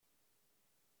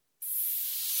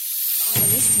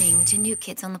listening to New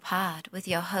Kids on the Pod with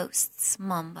your hosts,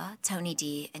 Mamba, Tony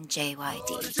D, and JYD.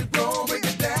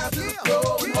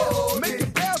 Make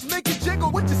it bounce, make it jiggle,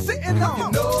 what you sitting on?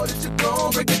 You know that you're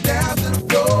gon' break it down to the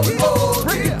floor.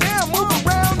 Break it down, move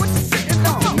around, what you sitting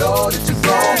on? You know that you're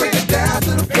gon' break it down to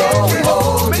the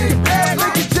floor. Make it bounce,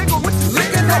 make it jiggle, what you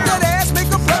sitting on? That ass make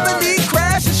a brother need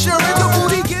crash insurance. The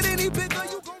booty get any bigger,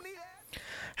 you gon' need that.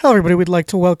 Hello, everybody. We'd like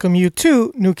to welcome you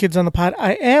to New Kids on the Pod.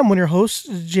 I am one of your hosts,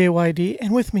 JYD,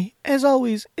 and with me, as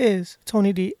always, is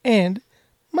Tony D and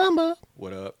Mamba.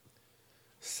 What up?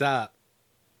 Sup?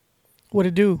 What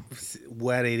it do?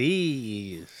 What it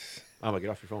is? I'm gonna get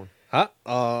off your phone. Huh?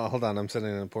 Hold on. I'm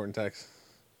sending an important text.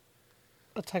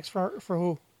 A text for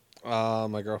who?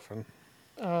 My girlfriend.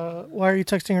 Why are you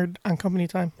texting her on company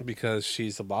time? Because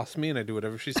she's the boss of me and I do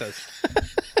whatever she says.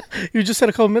 You just said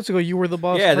a couple minutes ago you were the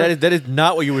boss. Yeah, of her. that is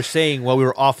not what you were saying while we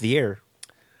were off the air.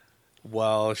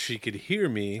 Well, she could hear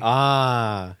me,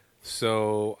 Ah,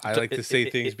 so I like to say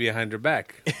things behind her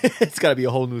back. it's got to be a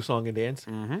whole new song and dance.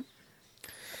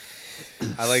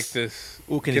 I like this.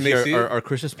 Ooh, can Can you they see see our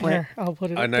Christmas plant? Here, I'll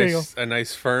put it a there. You go. a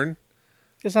nice fern.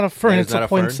 It's not a fern, That is it's not a a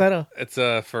fern? poinsettia. It's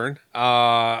a fern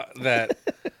that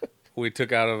we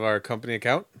took out of our company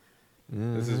account.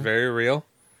 This is very real.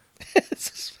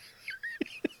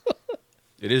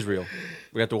 It is real.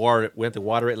 We have to water it. We have to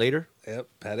water it later. Yep,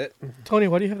 pet it. Tony,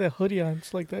 why do you have that hoodie on?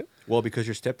 It's like that. Well, because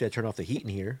your stepdad turned off the heat in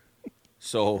here,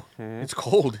 so it's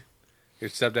cold. Your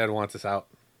stepdad wants us out.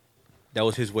 That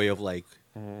was his way of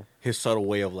his subtle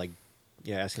way of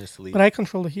asking us to leave. But I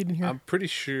control the heat in here. I'm pretty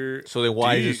sure. So then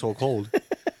why Do is you- it so cold?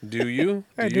 Do you?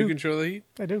 I Do you do. control the heat?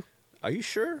 I do. Are you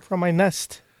sure? From my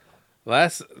nest.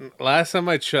 Last time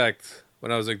I checked,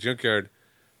 when I was like junkyard,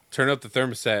 turn up the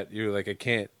thermostat. You were like, I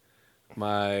can't.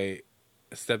 My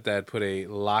stepdad put a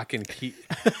locked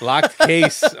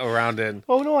case around it.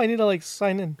 Oh, no, I need to,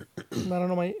 sign in. I don't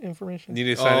know my information. You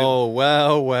need to sign in. Oh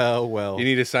well. You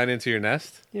need to sign into your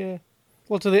Nest. Yeah.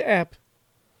 Well, to the app.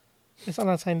 I'm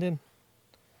not signed in.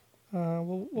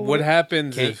 What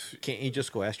happens if? Can't you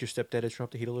just go ask your stepdad to turn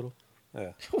up the heat a little?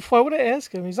 Why would I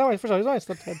ask him? He's not my first of all, he's not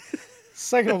my stepdad.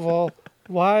 Second of all,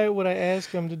 why would I ask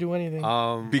him to do anything?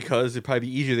 Because it'd probably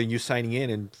be easier than you signing in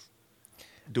and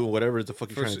doing whatever the fuck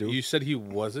you're First, trying to do. you said he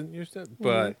wasn't your step,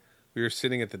 but we were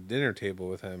sitting at the dinner table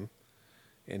with him,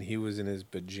 and he was in his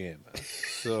pajamas.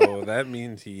 So that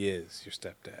means he is your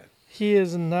stepdad. He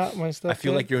is not my stepdad. I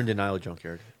feel like you're in denial,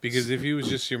 junkyard. Because if he was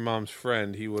just your mom's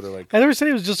friend, he would have I never said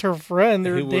he was just her friend. They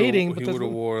were he would've- dating. He But would have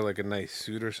that's, wore like a nice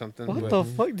suit or something. what but the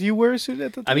fuck? Do you wear a suit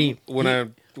at the time? I mean, when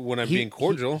I'm being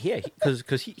cordial,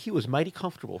 because he was mighty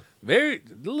comfortable. very a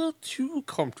little too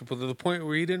comfortable to the point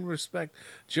where he didn't respect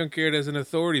Junkyard as an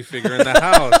authority figure in the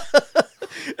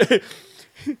house.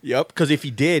 Yep. Because if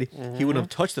he did, he wouldn't have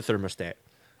touched the thermostat.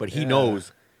 But he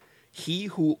knows he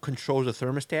who controls the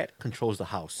thermostat controls the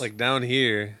house. Like down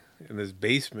here in this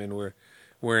basement, we're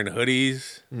wearing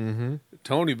hoodies. Mm-hmm.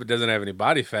 Tony doesn't have any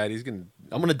body fat. I'm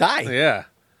gonna die. Yeah,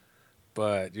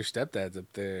 but your stepdad's up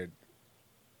there.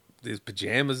 His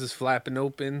pajamas is flapping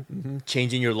open.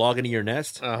 Changing your login to your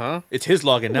Nest. Uh-huh. It's his login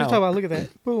what are you now. talking about? Look at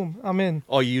that. Boom. I'm in.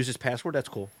 Oh, you use his password? That's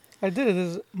cool. I did it.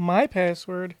 This is my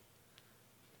password.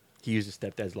 He uses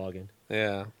stepdad's login,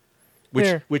 Yeah.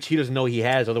 There. which he doesn't know he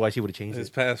has. Otherwise, he would have changed His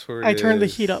it. password I turned the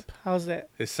is- heat up. How's that?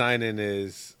 His sign-in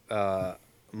is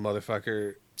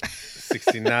motherfucker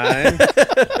 69.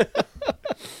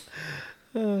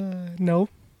 No.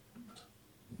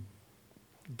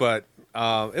 But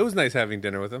it was nice having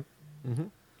dinner with him. Mm-hmm.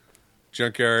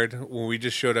 Junkyard, when we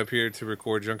just showed up here to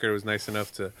record, Junkyard was nice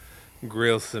enough to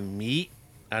grill some meat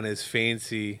on his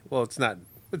fancy. Well,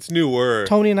 it's newer.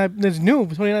 Tony and I. It's new.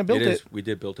 Tony and I built It it. is. We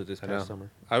did build it this know. past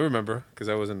summer. I remember because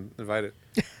I wasn't invited.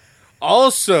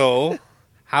 Also,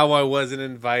 how I wasn't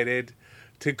invited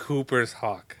to Cooper's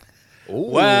Hawk. Ooh.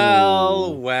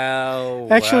 Well.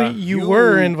 Actually, you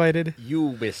were invited.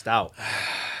 You missed out.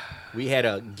 We had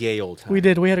a gay old time. We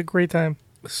did. We had a great time.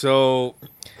 So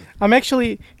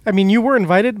You were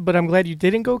invited, but I'm glad you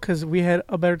didn't go because we had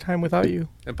a better time without you.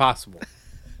 impossible.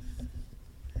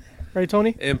 Right,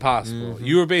 Tony? Impossible.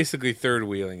 You were basically third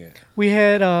wheeling it. We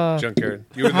had. Junkyard.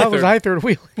 You were the How was third I third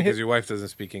wheeling because it? your wife doesn't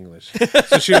speak English,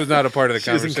 so she was not a part of the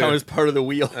She doesn't count as conversation. part of the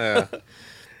wheel.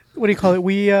 What do you call it?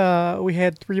 We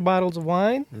had 3 bottles of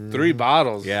wine. 3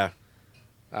 bottles. Yeah.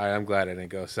 All right, I'm glad I didn't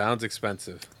go. Sounds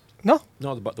expensive. No.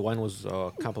 No, the wine was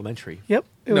complimentary. Yep.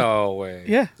 It was, No way.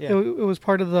 Yeah. Yeah. It was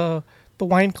part of the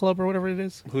wine club or whatever it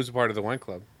is. Who's a part of the wine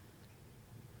club?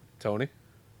 Tony.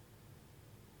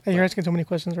 Hey, you're asking too many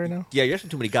questions right now. Yeah, you're asking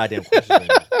too many goddamn questions. Right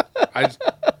now.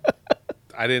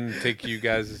 I didn't take you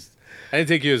guys. I didn't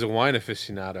take you as a wine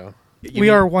aficionado. We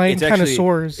are wine it's actually-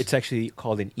 connoisseurs. It's actually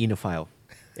called an enophile.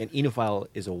 An enophile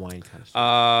is a wine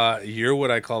connoisseur. You're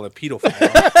what I call a pedophile.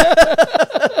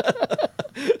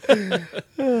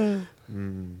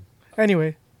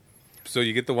 Anyway, So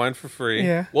you get the wine for free.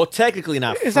 yeah. Well, technically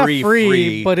not It's free. not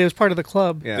free, but it was part of the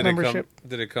club Did membership.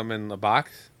 Did it come in a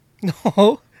box?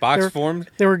 No. Box They were- formed?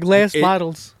 They were glass It-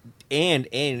 bottles, and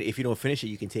if you don't finish it,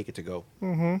 you can take it to go.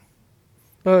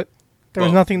 but there was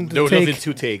Well, nothing to there was take. nothing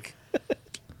to take.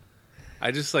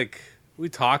 I just we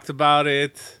talked about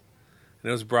it and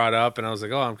it was brought up and I was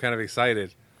like, oh, I'm kind of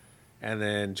excited. And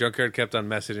then Junkyard kept on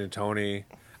messaging Tony.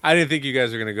 I didn't think you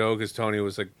guys were going to go because Tony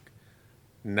was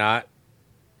not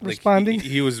Responding?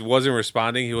 He wasn't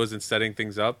responding. He wasn't setting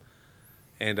things up.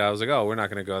 And I was like, oh, we're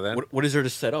not going to go then. What is there to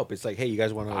set up? It's like, hey, you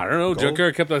guys want to? I don't know. Go?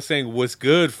 Junkyard kept on saying, what's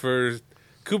good for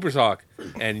Cooper's Hawk?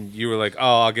 And you were like,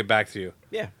 oh, I'll get back to you.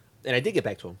 Yeah, and I did get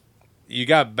back to him. You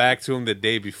got back to him the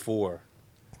day before.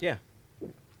 Yeah,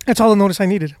 That's all the notice I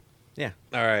needed. yeah.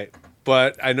 All right.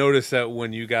 But I noticed that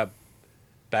when you got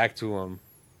back to him,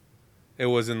 it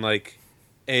wasn't like,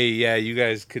 hey, yeah, you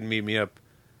guys could meet me up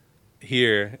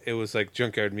here. It was like,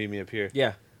 Junkyard, meet me up here.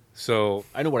 Yeah, So,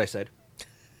 I know what I said.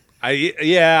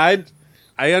 I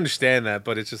understand that,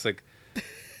 but it's just like,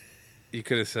 you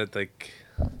could have said,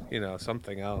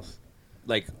 something else.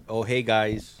 Like, oh, hey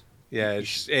guys. Yeah,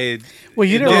 it's, hey, Well,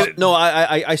 you no, didn't. No,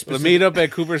 I let's specifically meet up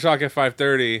at Cooper's Hawk at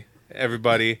 5:30.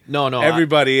 Everybody. No,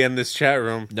 Everybody in this chat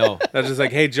room. No. That's just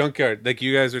like, hey, Junkyard. Like,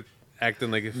 you guys are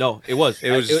acting like if No, it was.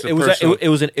 It was just a it was personal-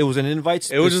 it was an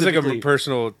invite. it was just like a specifically-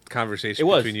 personal conversation It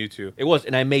was between you two. It was,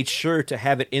 and I made sure to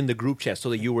have it in the group chat so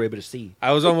that you were able to see.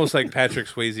 I was almost like Patrick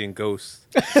Swayze in Ghost.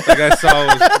 Like I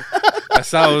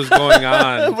saw what was going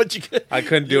on. But you could, I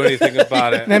couldn't do anything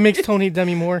about it. That makes Tony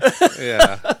Demi Moore.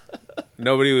 Yeah.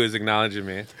 Nobody was acknowledging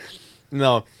me.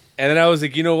 no, And then I was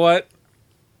like, you know what?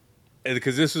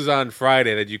 Because this was on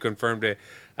Friday that you confirmed it.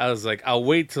 I was like, I'll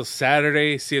wait till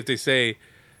Saturday, see if they say,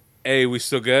 hey, we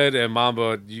still good? And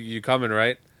Mamba, you coming,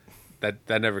 right?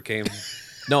 That never came.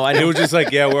 no, I It know. was just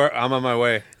like, yeah, I'm on my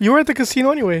way. You were at the casino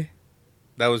anyway.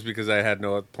 That was because I had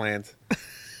no plans.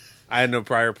 I had no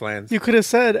prior plans. You could have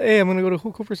said, "Hey, I'm going to go to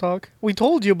Cooper's Hawk." We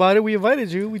told you about it. We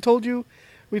invited you. We told you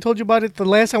about it the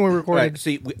last time we recorded. Right.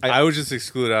 See, I was just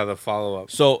excluded out of the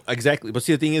follow-up. so exactly. But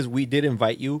see, the thing is, we did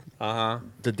invite you Uh-huh.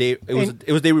 the day it was. And-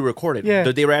 It was the day we recorded. Yeah.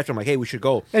 The day right after, I'm like, hey, we should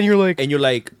go. And you're like, And you're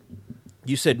like,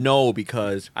 you said no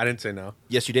because I didn't say no.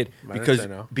 yes, you did I didn't because say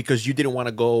no. because you didn't want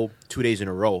to go 2 days in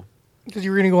a row because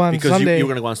you were going to go on because Sunday you were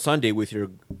going to go on Sunday with your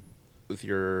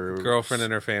Girlfriend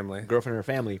and her family. girlfriend and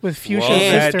her family with Fuchsia's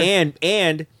Well, sister.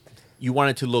 and you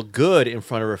wanted to look good in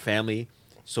front of her family,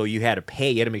 so you had to pay.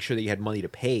 You had to make sure that you had money to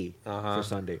pay for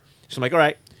Sunday. So I'm like, all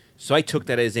right. So I took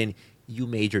that as in you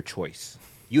made your choice.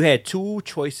 You had two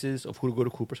choices of who to go to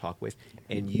Cooper's Hawk with,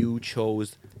 and you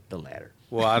chose the latter.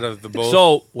 Well, out of the both.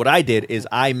 So what I did is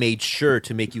I made sure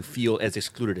to make you feel as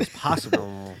excluded as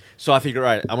possible. So I figured, all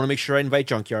right, I want to make sure I invite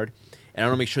Junkyard, and I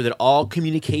want to make sure that all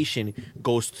communication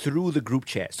goes through the group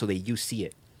chat so that you see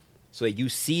it, so that you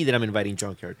see that I'm inviting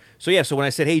Junkyard. So yeah, so when I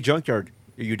said, hey, Junkyard,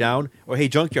 are you down? Or hey,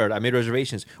 Junkyard, I made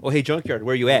reservations. Or hey, Junkyard,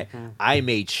 where are you at? I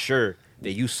made sure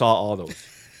that you saw all those.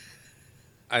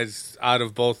 Out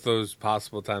of both those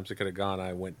possible times it could have gone,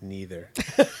 I went neither.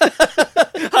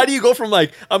 How do you go from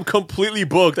like, I'm completely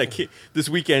booked this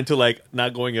weekend to like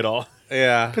not going at all?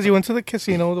 Yeah. Because you went to the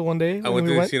casino the one day. I when went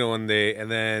we to the casino one day,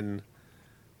 and then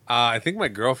I think my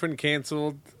girlfriend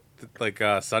canceled,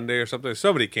 Sunday or something.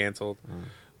 Somebody canceled,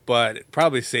 but it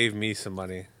probably saved me some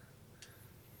money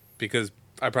because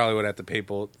I probably would have to pay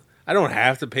both. I don't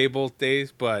have to pay both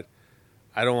days, but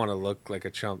I don't want to look like a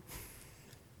chump.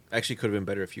 Actually, could have been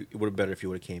better if you. It would have been better if you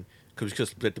would have came because we could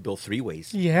split the bill 3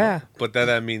 ways. Yeah. But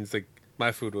that means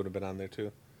my food would have been on there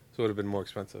too, so it would have been more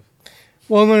expensive.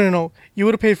 Well, no. You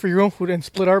would have paid for your own food and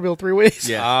split our bill 3 ways.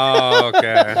 Yeah. Oh,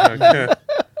 okay.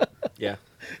 Yeah.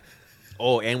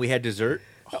 Oh, and we had dessert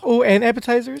Oh, and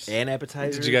appetizers. and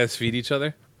appetizers. Did you guys feed each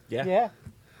other? Yeah. Yeah.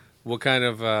 What kind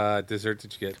of dessert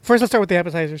did you get? First, let's start with the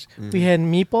appetizers. We had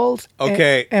meatballs.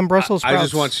 Okay, And Brussels sprouts. I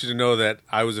just want you to know that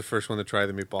I was the first one to try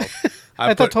the meatballs.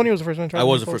 I thought Tony was the first one to try I the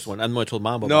was the meatballs. first one. I'm the one who told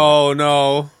Mom about it.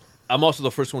 No. I'm also the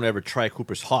first one to ever try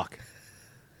Cooper's Hawk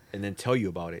and then tell you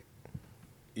about it.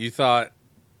 You thought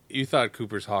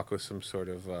Cooper's Hawk was some sort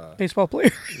of Baseball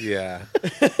player. yeah.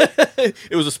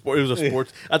 It was a sport. It was a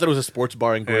sports. I thought it was a sports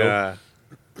bar and grill. Yeah.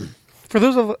 For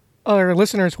those of our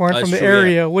listeners who aren't That's from the true, yeah.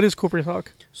 area, what is Cooper's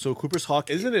Hawk? So Cooper's Hawk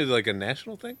Isn't it like a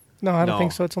national thing? No, I don't No.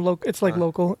 think so. It's It's like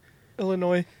local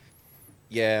Illinois.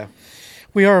 Yeah,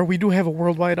 We do have a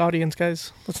worldwide audience,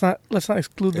 guys. Let's not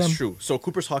exclude that's them. true. So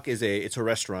Cooper's Hawk it's a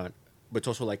restaurant, but it's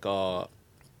also like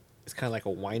It's kind of like a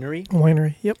winery.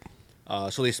 Winery. Yep.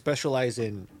 So they specialize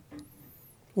in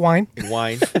Wine.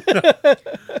 wine.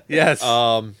 Yes.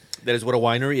 That is what a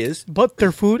winery is. But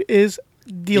their food is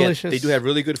delicious. Yeah, they do have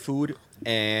really good food,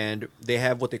 and they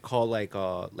have what they call like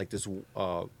this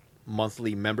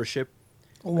monthly membership,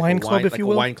 a wine club, if like you a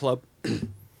will. wine club.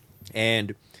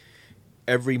 And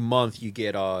every month you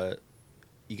get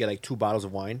like 2 bottles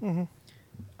of wine.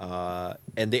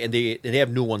 And they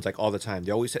have new ones like all the time.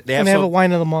 They always they have and they have some, a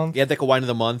wine of the month, They have like a wine of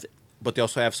the month, but they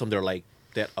also have some that are like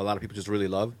that a lot of people just really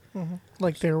love.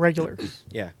 like their regular.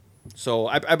 Yeah. So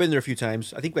I've been there a few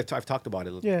times. I think I've talked about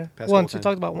it. Yeah. past Once couple you times.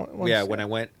 talked about one. Once, Yeah, when I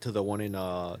went to the one in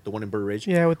Burr Ridge.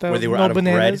 Yeah, with the where they were no out of bread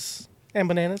bananas and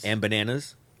bananas. and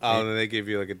bananas. Oh, and then they give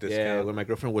you like a discount. Yeah, when my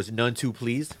girlfriend was none too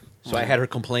pleased, so I had her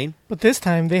complain. But this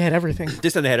time they had everything.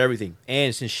 This time they had everything,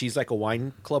 and since she's like a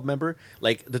wine club member,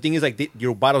 like the thing is like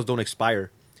your bottles don't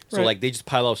expire, so Right. like they just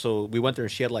pile up. So we went there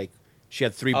and she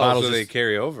had 3 Oh, bottles. so they just-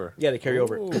 carry over. yeah, they carry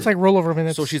over. It's like rollover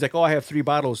minutes. So she's like, "Oh, I have 3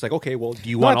 bottles." Like, okay, well, do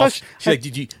you No, I want? thought All? she- She's like,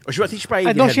 "Did you?" Or I think she probably I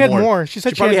even know had she had more. more. She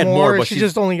said she probably had more. but She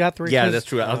just only got 3. Yeah, that's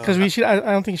true. Because I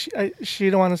don't think she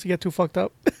don't want us to get too fucked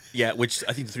up. Yeah, which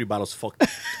I think the 3 bottles fucked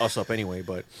us up anyway.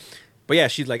 But yeah,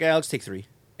 she's like, "I'll just take 3,"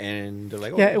 and they're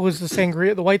like, "Oh, Yeah, it was the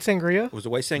sangria, the white sangria, It was the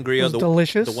white sangria. It was the,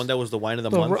 delicious. The one that was the wine of the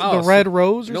the, month. the Oh, red so-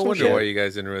 rose or No some wonder shit. why you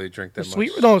guys didn't really drink that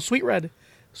Sweet, much. sweet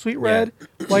red,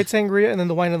 white sangria, and then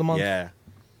the wine of the month. Yeah.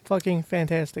 Fucking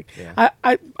fantastic. Yeah.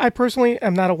 I personally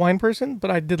am not a wine person, but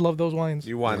I did love those wines.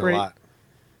 You whine Great. a lot.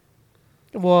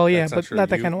 Well, yeah, That's but true. not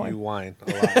that You- kind of wine. You whine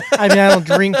a lot. I mean, I don't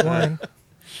drink wine.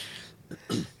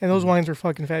 And those wines are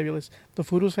fucking fabulous. The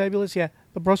food was fabulous. Yeah,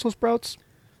 the Brussels sprouts,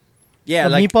 Yeah, the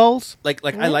like meatballs,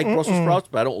 I like Brussels sprouts,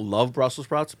 but I don't love Brussels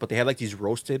sprouts. But they have like these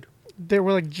roasted. they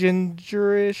were like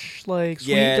gingerish, like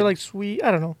sweet. Yeah. They're like sweet.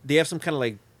 I don't know, They have some kind of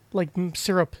like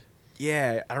syrup.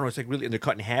 yeah, I don't know. It's like really, and they're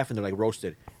cut in half and they're like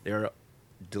roasted. They're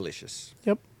delicious.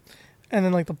 Yep. And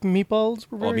then like the meatballs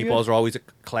were Oh, very meatballs good. are always a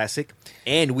classic.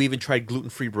 And we even tried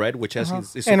gluten-free bread, which has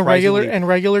is And regular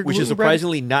surprisingly- which is gluten bread?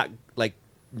 surprisingly not like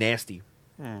nasty.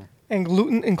 and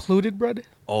gluten included bread.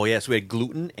 Oh yes, we had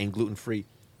gluten and gluten-free.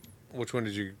 Which one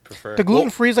did you prefer? The gluten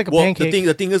free is like a Well, pancake.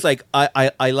 the thing is like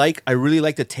I really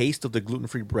like the taste of the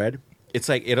gluten-free bread. It's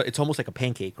like it's almost like a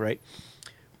pancake, right?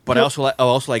 But I Yep.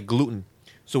 also like gluten.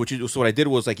 So what I did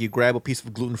was like you grab a piece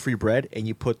of gluten-free bread and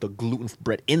you put the gluten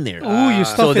bread in there. Ooh, you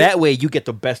stuff so it. that way you get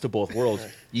the best of both worlds.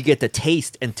 You get the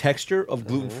taste and texture of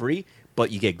gluten-free, but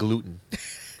you get gluten.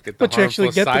 Get the But you actually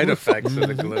harmful get the side gluten. effects of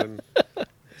the gluten,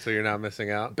 so you're not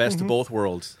missing out. Best Mm-hmm. of both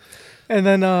worlds. And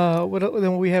then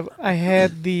then we have. I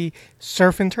had the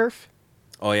surf and turf.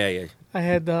 Oh yeah. I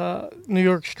had the New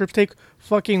York strip steak.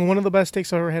 Fucking one of the best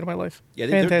steaks I've ever had in my life. Yeah,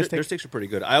 Fantastic. their steaks are pretty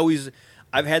good.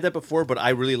 I've had that before, but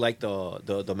I really like the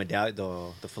medallion,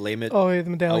 the filet mignon. Oh, yeah,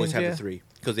 the I always medallions. have Yeah. the 3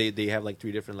 because they have like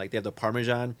 3 different, like they have the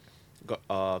Parmesan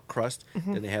crust,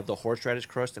 Mm-hmm. then they have the horseradish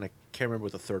crust, and I can't remember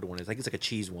what the third one is. Like it's like a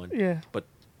cheese one. Yeah. But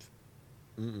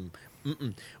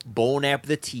bone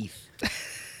appetit.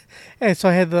 And so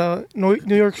I had the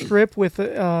New York strip with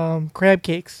crab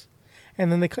cakes,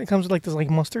 and then it comes with like this like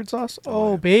mustard sauce.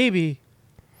 Oh, baby,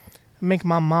 make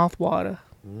my mouth water.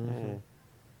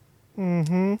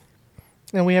 Mm-hmm.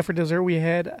 And we had for dessert we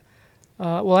had,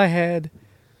 I had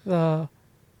the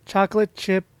chocolate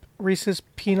chip Reese's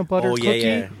peanut butter Oh, yeah, cookie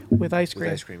yeah. with ice With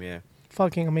cream. ice cream, yeah.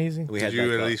 Fucking amazing. We Did had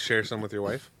you that, at least share some with your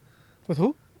wife? With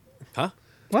who? huh?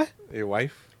 What? Your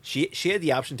wife? She had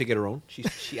the option to get her own.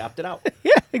 She opted out.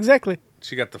 Yeah, exactly.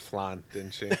 She got the flan,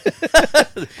 didn't she? They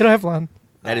don't have flan,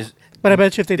 That is, but I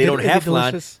bet you if they, they did, don't it'd be have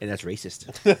flan, delicious. and that's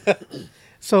racist.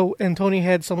 So and Tony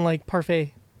had some like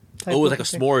parfait. type Oh, it was of like a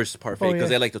thing. s'mores parfait Oh, because yeah.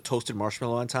 they had like the toasted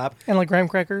marshmallow on top. And like graham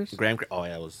crackers. Oh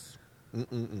yeah, it was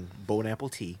bone apple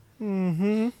tea.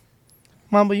 Mamba,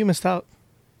 you missed out.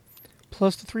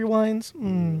 Plus the 3 wines.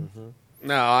 No,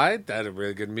 I had a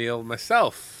really good meal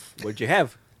myself. What'd you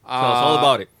have? Tell us all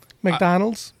about it.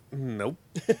 McDonald's. Nope.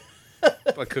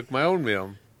 I cooked my own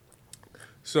meal.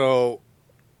 So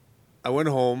I went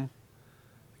home,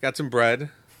 got some bread.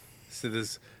 So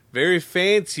this very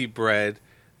fancy bread.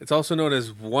 It's also known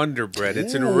as Wonder Bread.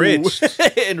 It's enriched.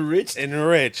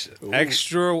 Enriched.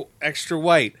 Extra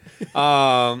white.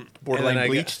 Borderline and then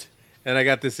bleached. And I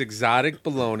got this exotic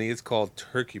bologna. It's called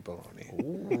turkey bologna.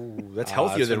 Ooh, that's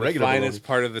healthier It's than the regular finest bologna.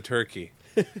 part of the turkey.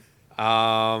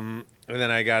 And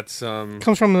then I got some.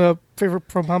 Comes from the favorite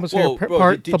from Mamba's Whoa, favorite bro,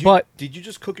 part, did the you, butt. Did you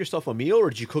just cook yourself a meal, or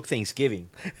did you cook Thanksgiving?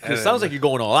 'Cause it sounds like you're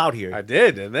going all out here. I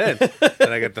did, and then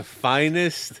I got the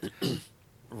finest,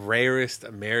 rarest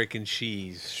American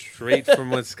cheese straight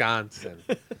from Wisconsin.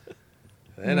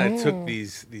 Then I took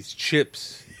these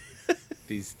chips,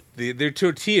 they're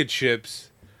tortilla chips,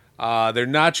 They're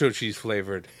nacho cheese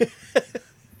flavored.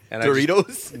 And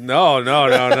Doritos? No.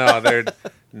 They're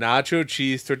nacho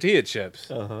cheese tortilla chips.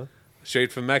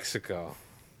 Straight from Mexico.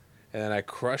 And then I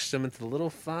crushed them into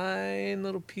fine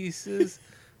little pieces,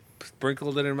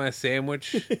 sprinkled it in my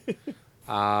sandwich.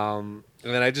 And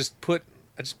then I just put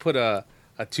a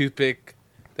toothpick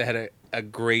that had a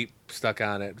grape stuck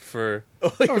on it for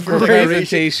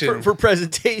presentation. For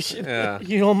presentation. Yeah.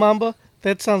 You know, Mamba,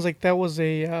 that sounds like that was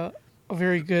a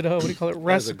very good, what do you call it, That's a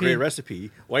recipe. great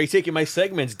recipe. Why are you taking my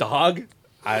segments, dog?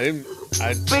 I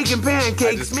Baking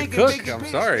pancakes, just making cook. bacon, I'm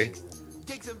sorry.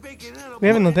 We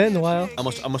haven't done that in a while. I'm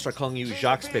gonna start calling you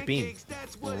Jacques Pepin.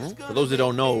 For those that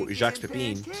don't know, Jacques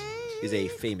Pepin is a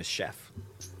famous chef.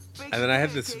 And then I had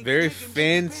this very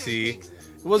fancy.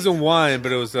 It wasn't wine,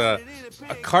 but it was a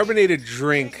carbonated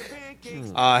drink.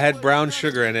 Had brown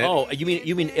sugar in it. Oh,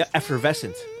 you mean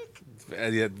effervescent?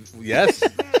 Yeah, yes,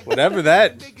 whatever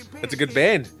that. That's a good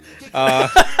band.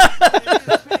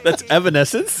 That's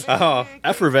Evanescence. Oh,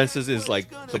 Effervescence is like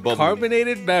the bubble.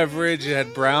 carbonated beverage. It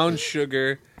had brown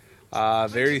sugar.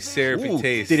 Very syrupy Ooh,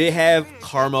 taste. did it have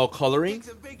caramel coloring,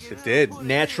 It did.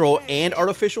 natural and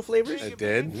artificial flavors? It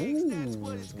did.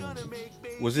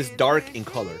 Was this dark in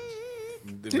color?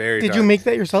 Very. Did dark. you make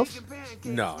that yourself?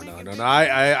 No.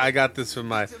 I got this from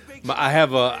my I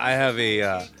have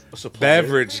a supplier?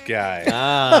 beverage guy.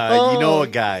 Ah, you know a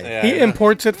guy. Yeah, He yeah.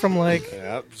 imports it from like,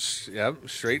 Yep,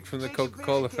 straight from the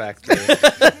Coca-Cola factory.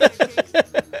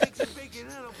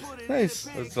 nice.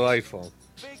 It was delightful.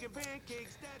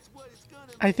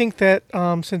 I think that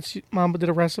since Mamba did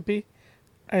a recipe,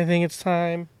 I think it's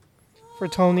time for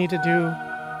Tony to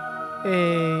do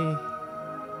a.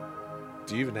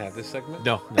 Do you even have this segment?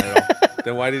 No, not at all.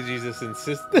 Then why did you just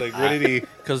insist? Like, what did he?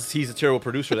 Because he's a terrible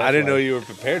producer. That's I didn't why. know you were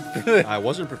prepared for that. I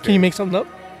wasn't prepared. Can you make something up?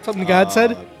 Something God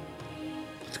said?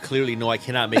 Clearly, no, I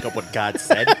cannot make up what God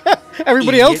said.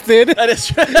 Everybody Idiot. else did. That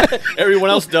is right.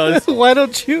 Everyone else does. Why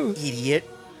don't you? Idiot.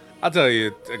 I'll tell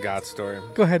you a God story.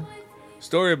 Go ahead.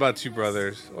 Story about two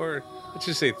brothers, or let's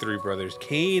just say three brothers,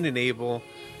 Cain and Abel.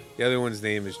 The other one's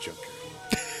name is Junkyard.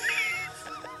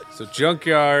 So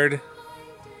Junkyard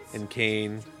and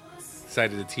Cain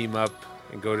decided to team up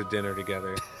and go to dinner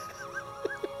together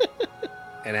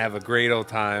and have a great old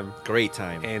time. Great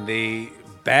time. And they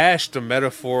bashed a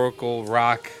metaphorical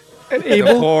rock And to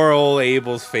Abel? poor old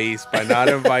Abel's face by not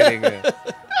inviting him.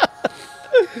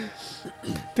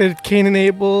 Did Cain and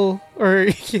Abel or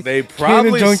They Cain and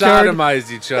probably Junkyard,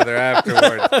 sodomized each other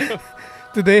afterward.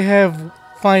 did they have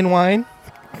fine wine?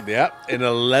 Yep, in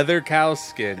a leather cow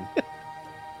skin.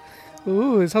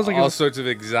 Ooh, it sounds like All sorts of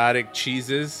exotic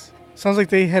cheeses. sounds like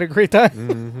they had a great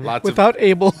time Lots without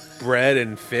Abel. of bread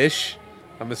and fish.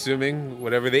 I'm assuming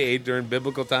whatever they ate during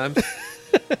biblical times.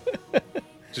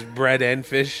 Just bread and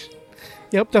fish.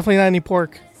 Yep, definitely not any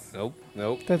pork.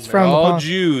 Nope. That's They're frowned all upon.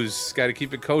 Jews. Got to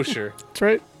keep it kosher. That's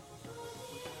right.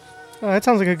 Oh, that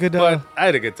sounds like a good. But I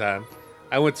had a good time.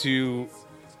 I went to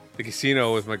the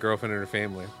casino with my girlfriend and her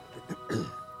family.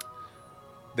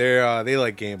 They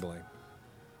like gambling.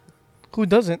 Who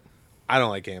doesn't? I don't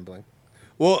like gambling.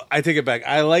 Well, I take it back.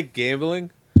 I like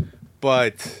gambling,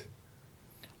 but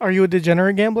Are you a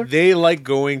degenerate gambler? they like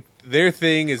going. Their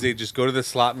thing is they just go to the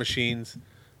slot machines,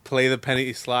 play the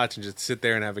penny slots, and just sit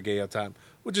there and have a gay old time,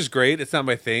 which is great. It's not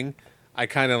my thing. I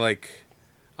kind of like.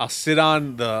 I'll sit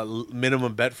on the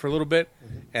minimum bet for a little bit,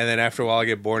 and then after a while I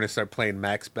get bored and start playing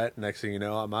max bet. Next thing you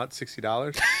know, I'm out $60.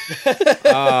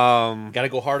 Gotta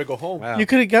go hard to go home. Wow. You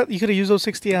could have used those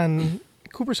 60 on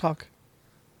Cooper's Hawk.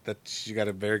 That you got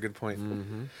a very good point.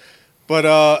 But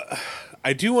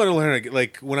I do want to learn.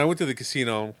 Like when I went to the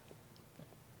casino,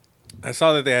 I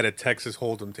saw that they had a Texas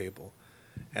Hold'em table,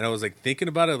 and I was like thinking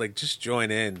about it. Like just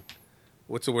join in.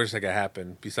 What's the worst that could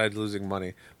happen besides losing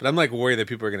money? But I'm like worried that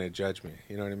people are going to judge me.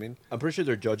 You know what I mean? I'm pretty sure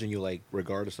they're judging you like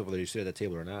regardless of whether you sit at that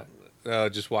table or not.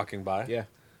 Just walking by. Yeah.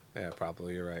 Yeah,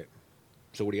 probably. You're right.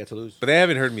 So what do you got to lose? But they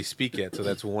haven't heard me speak yet, so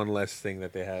that's one less thing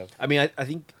that they have. I mean, I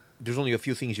think there's only a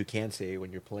few things you can say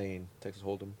when you're playing Texas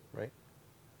Hold'em, right?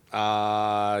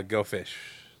 Go fish.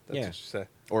 That's Yeah. what you say.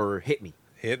 Or hit me.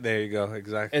 Hit. There you go.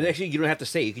 Exactly. And actually, you don't have to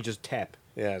say. You can just tap.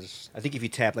 yeah, just I think if you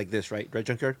tap like this, right,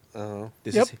 Junkyard?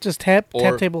 This Yep, is just tap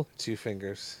or- table, 2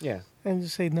 fingers. yeah. and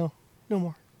just say no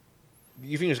more.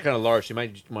 Your finger's kind of large. You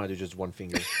might want to do just one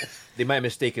finger. They might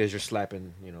mistake it as you're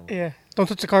slapping. You know. Yeah, don't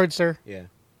touch the card, sir. Yeah.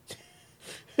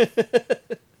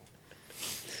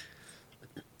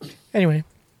 Anyway,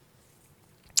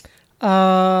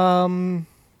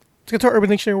 let's get to our Urban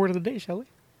Dictionary word of the day, shall we?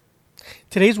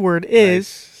 Today's word is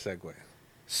Nice segue.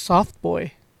 soft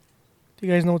boy. Do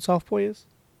you guys know what soft boy is?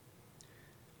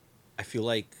 I feel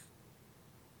like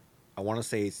I want to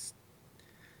say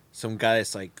some guy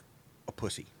that's like a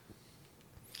pussy.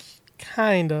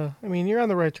 Kinda. I mean, you're on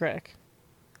the right track.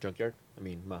 Junkyard? I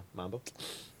mean, Mambo?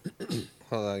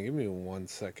 Hold on, give me 1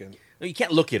 second. No, you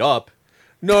can't look it up.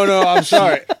 No, I'm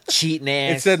sorry. Cheating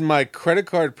ass. It said my credit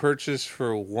card purchase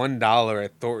for $1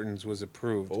 at Thornton's was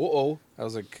approved. oh. I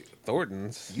was like,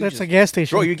 Thornton's? That's a gas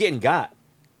station. Bro, you're getting got.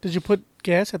 Did you put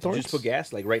gas at Did you Thornton's? just put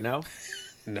gas, like, right now?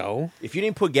 No. If you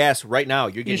didn't put gas right now,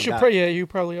 you're getting You should. got. Yeah, you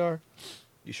probably are.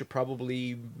 You should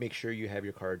probably make sure you have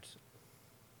your cards.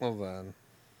 Hold on.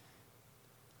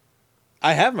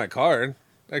 I have my card.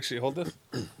 Actually, hold this.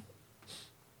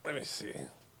 Let me see.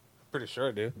 Pretty sure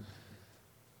I do.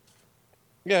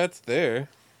 Yeah, it's there.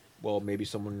 Well, maybe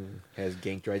someone has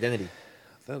ganked your identity.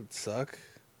 That would suck.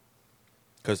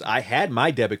 Because I had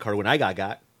my debit card when I got.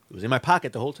 It was in my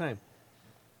pocket the whole time.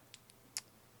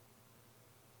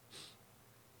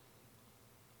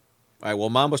 All right, well,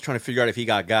 Mambo's trying to figure out if he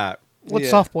got. What's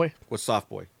Yeah. soft boy? What's soft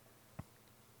boy?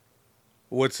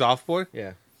 What's soft boy?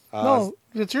 Yeah. No,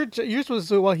 it's yours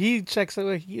was while he checks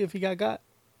if he got.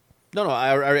 No,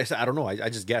 I don't know. I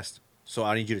just guessed. So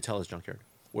I need you to tell us, Junkyard.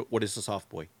 What is a soft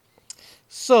boy?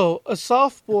 So a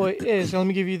soft boy is. Let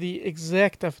me give you the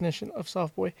exact definition of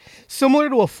soft boy. Similar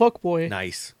to a fuck boy,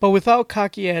 Nice. but without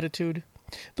cocky attitude.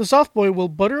 The soft boy will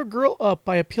butter a girl up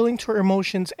by appealing to her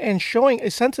emotions and showing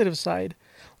a sensitive side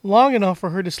long enough for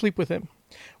her to sleep with him,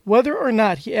 whether or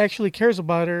not he actually cares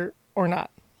about her or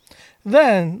not.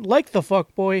 Then, like the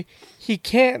fuckboy, he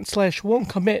can't/won't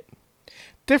commit.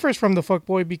 Differs from the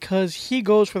fuckboy because he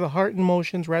goes for the heart and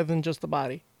emotions rather than just the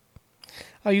body.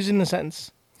 I'll use it in a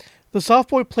sentence. The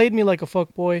softboy played me like a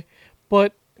fuckboy,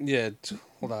 but Yeah,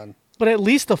 hold on. at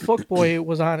least the fuckboy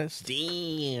was honest.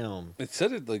 Damn. It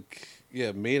said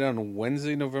it made on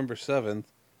Wednesday, November 7th.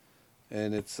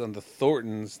 And it's on the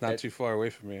Thorntons, not too far away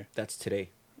from here. That's today.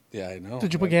 Yeah, I know.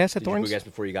 Did you put gas at Did you put Thorns? gas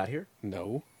before you got here?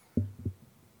 No.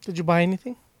 Did you buy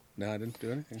anything? No, I didn't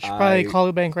do anything. Should probably call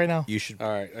the bank right now. You should. All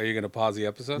right, are you going to pause the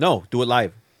episode? No, do it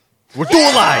live. We're doing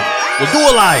live. We'll do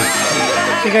it live.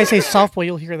 If you guys say softboy,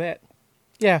 you'll hear that.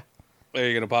 Yeah. Are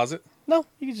you going to pause it? No,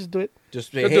 you can just do it.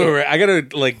 Just say, Don't hey, do it right. I got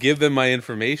to, give them my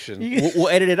information. we'll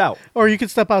edit it out. Or you could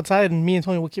step outside and me and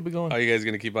Tony will keep it going. Are you guys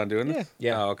going to keep on doing this?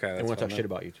 Yeah. Oh, okay. And That's we'll talk fine shit then.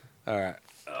 about you. All right.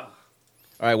 All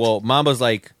right, well, Mamba's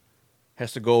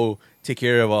has to go take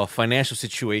care of a financial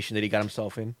situation that he got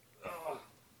himself in.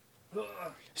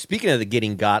 Speaking of the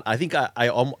getting got, I think I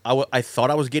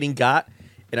thought I was getting got,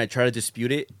 and I tried to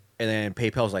dispute it, and then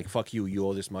PayPal's like, fuck you, you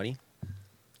owe this money.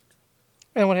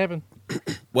 And what happened?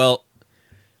 Well,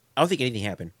 I don't think anything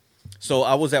happened. So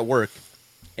I was at work,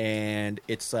 and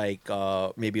it's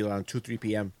maybe around 2, 3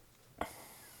 p.m.,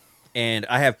 and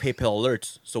I have PayPal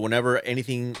alerts. So whenever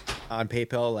anything on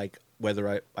PayPal,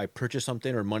 whether I purchase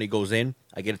something or money goes in,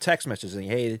 I get a text message saying,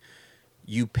 hey,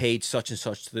 you paid such and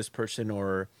such to this person,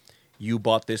 or you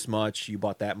bought this much, you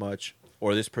bought that much,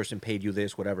 or this person paid you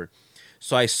this, whatever.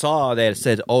 So I saw that it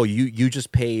said, oh, you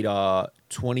just paid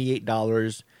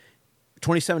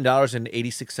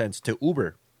 $27.86 to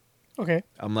Uber. Okay.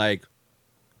 I'm like,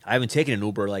 I haven't taken an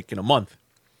Uber in a month.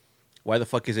 Why the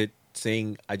fuck is it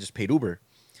saying I just paid Uber?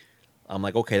 I'm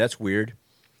like, okay, that's weird.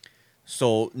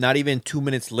 So not even 2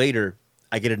 minutes later,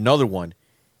 I get another one.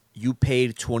 You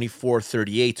paid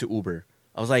 $24.38 to Uber.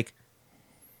 I was like,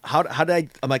 how did I?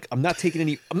 I'm like, I'm not taking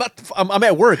any. I'm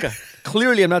at work.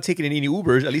 Clearly, I'm not taking any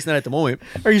Ubers. At least not at the moment.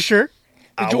 Are you sure?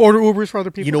 Did you order Ubers for other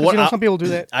people? You know 'Cause what? some people do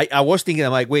that. I was thinking.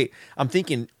 I'm like, wait. I'm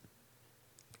thinking,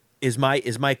 is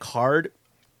my card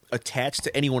attached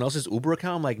to anyone else's Uber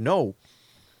account? I'm like, no.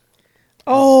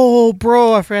 Oh,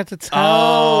 bro, I forgot to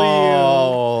tell you.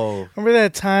 Oh. Remember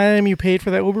that time you paid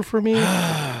for that Uber for me?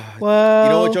 Well, You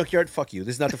know what, Junkyard? Fuck you.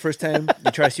 This is not the first time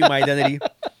you try to steal my identity.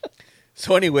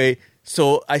 So anyway,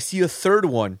 I see a third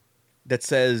one that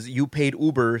says you paid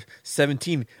Uber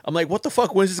 $17. I'm like, what the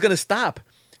fuck? When is this gonna stop?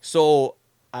 So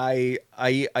I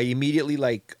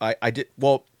immediately I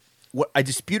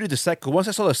disputed the second. Once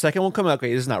I saw the second one coming,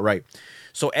 okay, this is not right.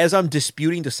 So as I'm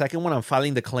disputing the second one, I'm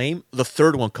filing the claim. The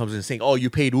third one comes in saying, oh, you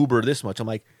paid Uber this much. I'm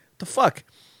like, the fuck?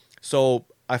 So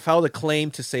I filed a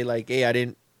claim to say hey, I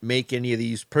didn't make any of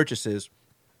these purchases.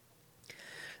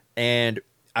 And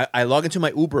I log into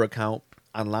my Uber account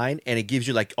online, and it gives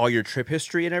you all your trip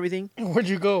history and everything. where'd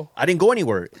you go? I didn't go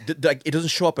anywhere. It doesn't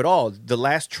show up at all. The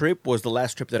last trip was the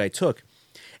last trip that I took.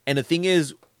 And the thing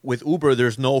is, with Uber,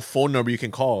 there's no phone number you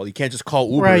can call. You can't just call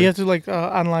Uber. Right, you have to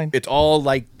online. It's all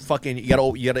fucking you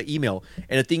gotta email.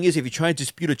 And the thing is, if you try and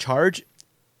dispute a charge,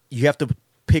 you have to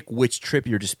pick which trip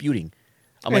you're disputing.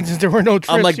 I'm And like, since there were no trips,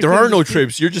 I'm like, you there couldn't are no dispute.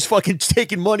 trips. You're just fucking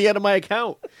taking money out of my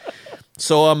account.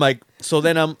 So I'm like, so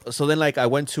then I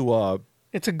went to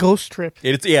It's a ghost trip.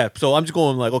 It's yeah. So I'm just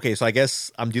going like, okay, so I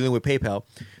guess I'm dealing with PayPal.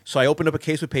 So I opened up a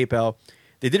case with PayPal.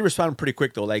 They did respond pretty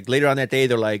quick though. Like later on that day,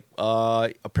 they're like,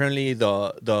 apparently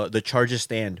the charges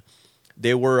stand.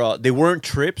 They weren't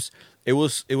trips. It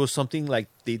was something like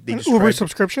they just Uber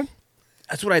subscription?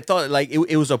 That's what I thought. Like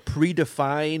it was a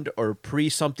predefined or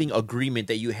something agreement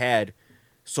that you had.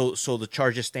 So the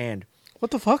charges stand.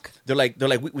 What the fuck? They're like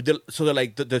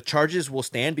the charges will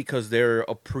stand because they're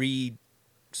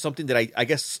something that I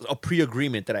guess a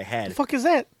pre-agreement that I had. The fuck is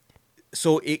that?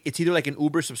 So it's either like an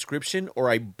Uber subscription or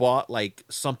I bought like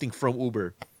something from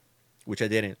Uber, which I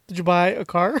didn't. Did you buy a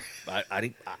car? I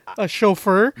didn't. A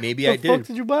chauffeur? Maybe the I fuck did.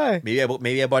 did you buy? Maybe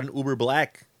I bought an Uber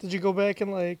Black. Did you go back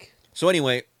and like... So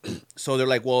anyway, so they're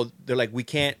like, we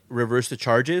can't reverse the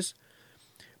charges,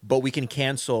 but we can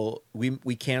cancel. We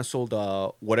canceled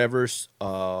whatever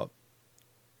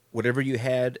you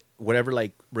had, whatever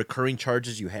like recurring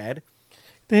charges you had.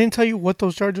 They didn't tell you what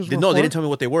those charges were No, for? they didn't tell me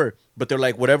what they were. But they're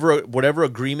like whatever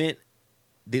agreement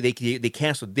they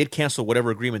canceled. Did cancel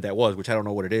whatever agreement that was, which I don't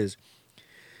know what it is.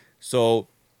 So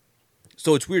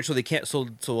it's weird. So they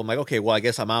canceled. So I'm like, okay, well I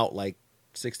guess I'm out like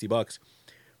 $60.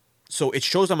 So it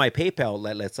shows on my PayPal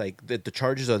that it's like the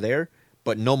charges are there,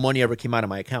 but no money ever came out of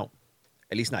my account.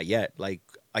 At least not yet. Like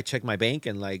I checked my bank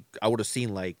and like I would have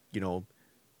seen like, you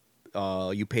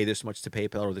pay this much to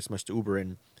PayPal or this much to Uber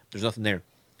and there's nothing there.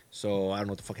 So I don't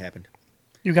know what the fuck happened.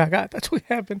 You got. That's what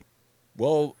happened.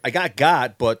 Well, I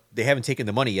got, but they haven't taken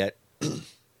the money yet.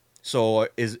 So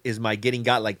is my getting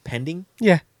got like pending?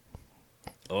 Yeah.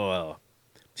 Oh,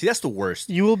 see, that's the worst.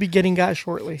 You will be getting got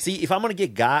shortly. See, if I'm gonna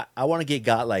get got, I want to get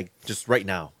got like just right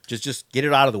now. Just get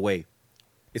it out of the way.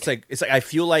 It's like I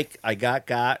feel like I got,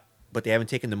 but they haven't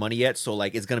taken the money yet. So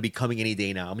like it's gonna be coming any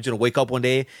day now. I'm just gonna wake up one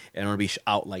day and I'm gonna be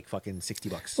out like fucking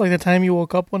 $60. Like the time you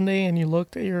woke up one day and you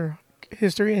looked at your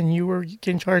history and you were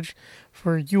getting charged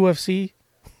for UFC.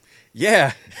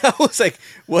 Yeah, I was like,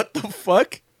 what the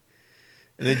fuck?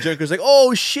 And then Junker's like,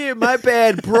 oh shit, my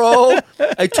bad, bro.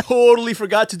 I totally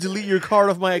forgot to delete your card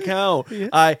off my account. Yeah.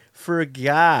 I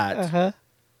forgot. Uh-huh.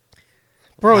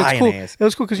 Bro, it's Lying cool. ass. It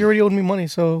was cool because you already owed me money,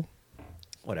 so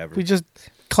Whatever. we just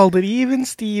called it even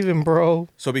Steven, bro.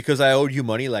 So because I owed you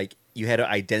money, like you had to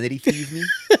identity thieve me?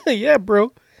 Yeah,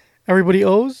 bro. Everybody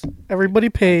owes, everybody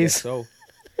Guess pays. so.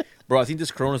 Bro, I think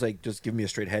this Corona's like just giving me a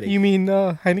straight headache. You mean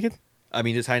Heineken? I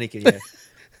mean, this Heineken, yeah.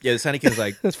 Yeah, this Heineken's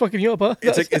like, That's fucking you up, huh?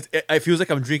 it's like it feels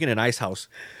like I'm drinking an ice house.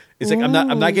 It's like I'm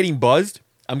not getting buzzed.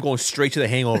 I'm going straight to the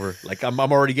hangover. Like I'm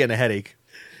already getting a headache.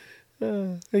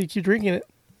 You keep drinking it.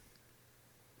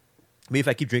 Maybe if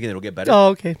I keep drinking, it'll get better. Oh,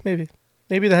 okay. Maybe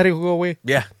the headache will go away.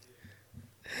 Yeah.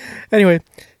 Anyway,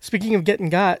 speaking of getting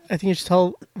got, I think you should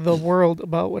tell the world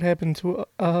about what happened to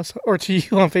us or to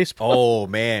you on Facebook. Oh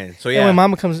man. So And yeah. when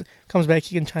Mama comes back,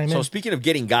 he can chime So in. speaking of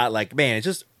getting got, like man, it's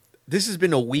just this has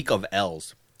been a week of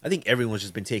L's. I think everyone's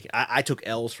just been taking. I took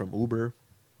L's from Uber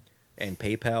and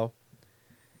PayPal.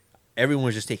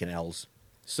 Everyone's just taking L's.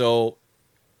 So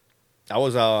I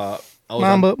was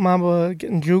Mamba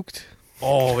getting juked.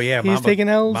 Oh yeah, He's taking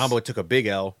L's? Mamba took a big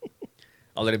L.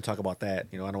 I'll let him talk about that.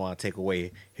 I don't want to take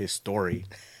away his story.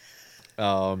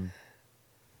 But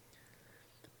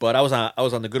I was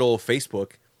on the good old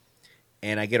Facebook,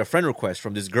 and I get a friend request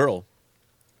from this girl.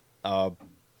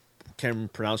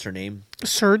 Can't pronounce her name.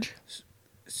 Surge.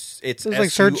 It's like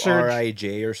Surge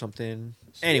Surij or something.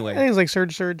 I Anyway, think it's like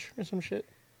Surge or some shit.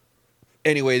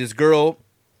 this girl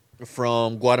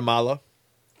from Guatemala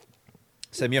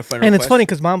sent me a friend And request. it's funny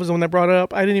because Mom was the one that brought it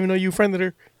up. I didn't even know you friended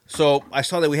her. So I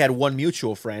saw that we had one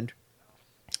mutual friend,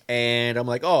 and I'm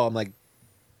like,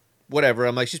 whatever.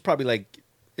 I'm like, she's probably like,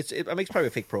 it's probably a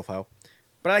fake profile,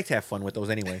 but I like to have fun with those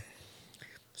anyway.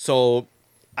 So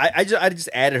I just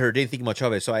added her, didn't think much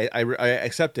of it, so I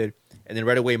accepted, and then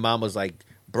right away Mom was like,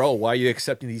 bro, why are you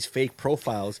accepting these fake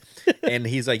profiles? And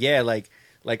he's like, yeah, like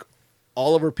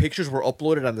all of her pictures were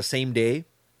uploaded on the same day,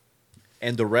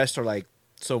 and the rest are like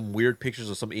some weird pictures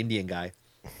of some Indian guy.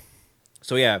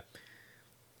 So yeah.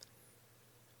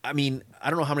 I mean,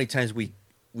 I don't know how many times we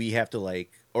have to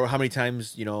like, or how many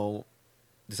times,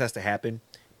 this has to happen,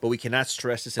 but we cannot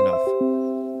stress this enough.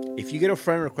 If you get a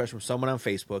friend request from someone on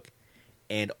Facebook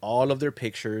and all of their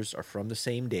pictures are from the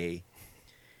same day,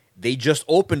 they just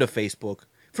opened a Facebook.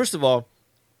 First of all,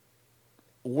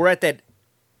 we're at that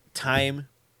time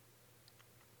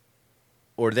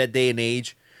or that day and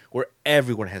age where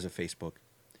everyone has a Facebook.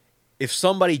 If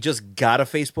somebody just got a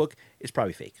Facebook, it's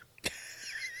probably fake.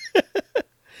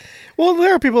 Well,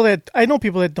 there are people that I know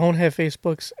people that don't have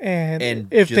Facebooks, and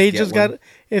if just they get just one.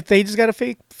 got a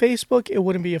fake Facebook, it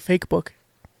wouldn't be a fake book.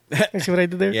 You see what I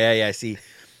did there? Yeah, I see.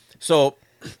 So,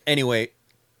 anyway,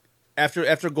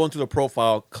 after going through the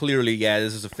profile, clearly, yeah,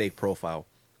 this is a fake profile.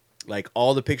 Like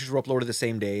all the pictures were uploaded the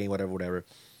same day, whatever.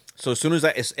 So as soon as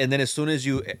as soon as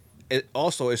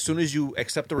you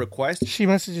accept the request, She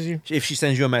messages you. if she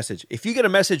sends you a message, if you get a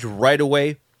message right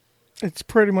away It's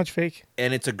pretty much fake.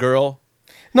 and it's a girl,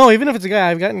 No, even if it's a guy,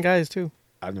 I've gotten guys too.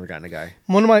 I've never gotten a guy.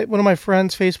 One of my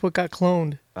friends' Facebook got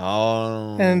cloned,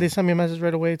 Oh, and they sent me a message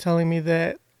right away telling me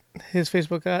that his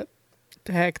Facebook got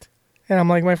hacked. And I'm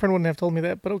like, my friend wouldn't have told me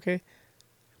that, but okay.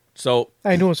 so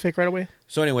I knew it was fake right away.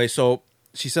 anyway, so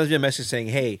she sends me a message saying,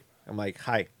 "Hey," I'm like,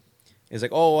 "Hi." It's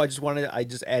like, "Oh, I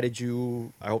just added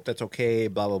you. I hope that's okay."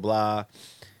 Blah blah blah.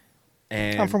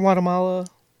 And I'm from Guatemala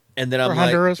and then or I'm like,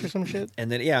 Honduras or some shit. and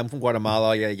then yeah, I'm from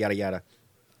Guatemala. Yada yada.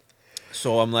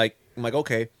 So I'm like,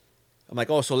 okay. I'm like,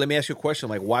 oh, so let me ask you a question. I'm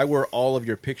like, why were all of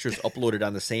your pictures uploaded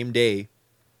on the same day,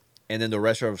 and then the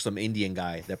rest are of some Indian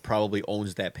guy that probably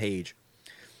owns that page?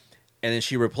 And then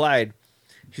she replied,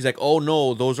 she's like, oh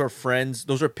no, those are friends.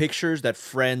 Those are pictures that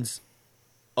friends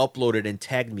uploaded and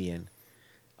tagged me in.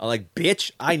 I'm like,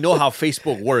 bitch, I know how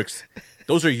Facebook works.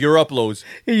 Those are your uploads.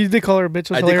 Yeah, you did call her a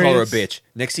bitch. It was I did call her a hilarious. bitch.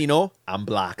 Next thing you know, I'm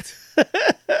blocked.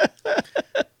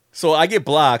 So I get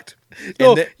blocked.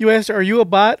 No, then- you asked her, are you a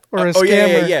bot or a oh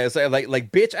scammer? yeah. It's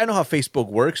like, bitch, I know how Facebook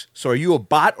works. So are you a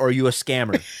bot or are you a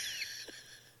scammer?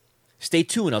 Stay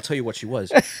tuned. I'll tell you what she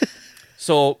was.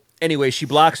 So anyway, she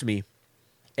blocks me,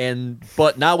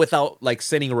 but not without like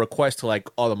sending a request to like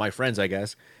all of my friends, I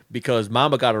guess, because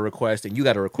Mamba got a request and you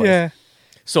got a request. Yeah.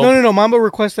 So No. Mamba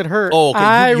requested her. Oh, okay.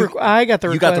 I got the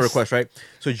request. You got the request, right?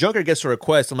 So Junkyard gets a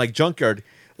request. I'm like, Junkyard,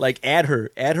 like add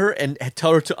her, and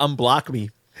tell her to unblock me.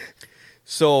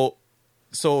 So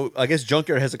I guess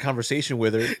Junkyard has a conversation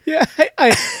with her. Yeah,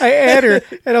 I add her,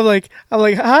 and I'm like,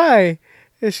 hi,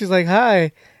 and she's like,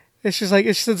 hi, and she's like,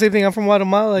 she said the same thing. I'm from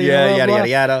Guatemala. you Yeah, know, yada blah. yada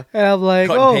yada. And I'm like,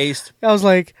 Cut and oh, paste. I was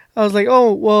like,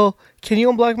 oh, well, can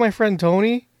you unblock my friend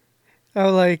Tony? I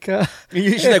was like,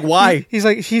 She's like, why? He's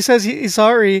like, he says he's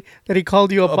sorry that he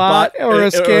called you a bot or a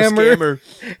scammer.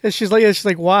 And she's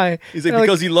like, why? He's like, And I'm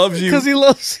because he loves you. Because he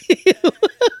loves you.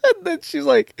 And then she's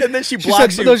like, And then she said,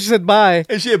 blocks you. No, she said bye.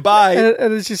 And she said, bye.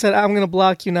 And then she said, I'm going to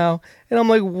block you now. And I'm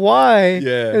like, why?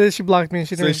 Yeah. And then she blocked me and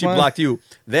she So didn't then she respond. blocked you.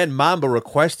 Then Mamba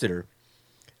requested her.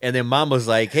 And then Mamba's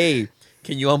like, hey,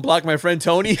 can you unblock my friend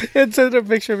Tony? And sent her a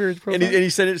picture of your profile. And he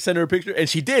sent her a picture. And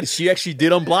she did. She actually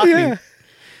did unblock Yeah. me.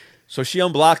 So she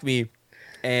unblocked me.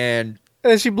 And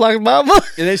And then she blocked Mama.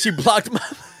 then she blocked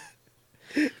Mamba.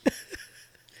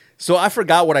 So I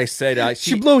forgot what I said.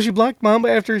 She blocked Mama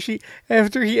after he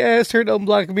asked her to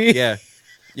unblock me. Yeah.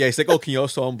 Yeah, he's like, oh, can you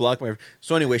also unblock my...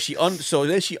 So anyway, so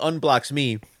then she unblocks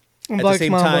me at the Unblocks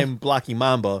same Mamba. time blocking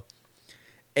Mamba.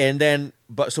 And then,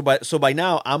 so by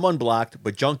now, I'm unblocked,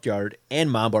 but Junkyard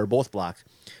and Mamba are both blocked.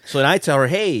 So then I tell her,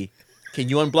 hey, can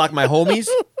you unblock my homies?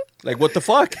 Like, what the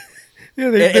fuck? Yeah,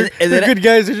 they're then good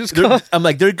guys. They're just caught. I'm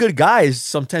like, they're good guys.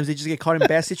 Sometimes they just get caught in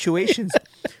bad situations.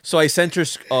 So I sent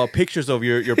her pictures of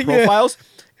your profiles,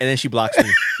 and then she blocks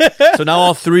me. So now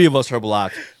all three of us are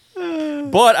blocked.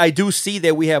 But I do see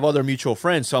that we have other mutual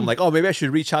friends, so I'm like, oh, maybe I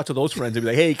should reach out to those friends and be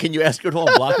like, hey, can you ask her to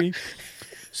unblock me?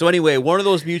 So anyway, one of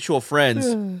those mutual friends,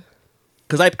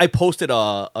 because I posted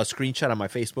a screenshot on my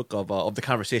Facebook of the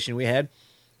conversation we had,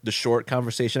 the short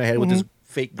conversation I had with this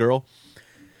fake girl.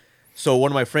 So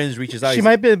one of my friends reaches out. She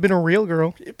might have been a real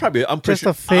girl. Probably, I'm pretty Just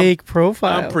sure, a fake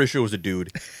profile. I'm pretty sure it was a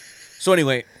dude. So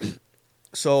anyway,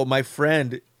 so my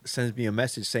friend sends me a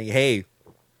message saying, "Hey,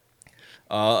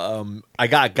 I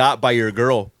got by your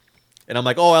girl," and I'm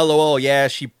like, "Oh, lol, yeah,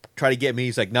 she tried to get me."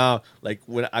 He's like, "Nah, like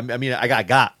when I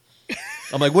got."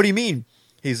 I'm like, "What do you mean?"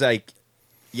 He's like,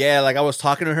 "Yeah, like I was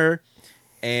talking to her,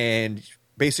 and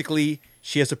basically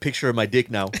she has a picture of my dick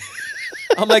now."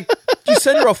 I'm like, "You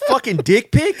sent her a fucking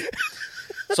dick pic?"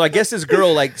 So I guess this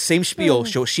girl, like, same spiel.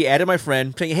 She added my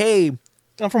friend, saying, "Hey,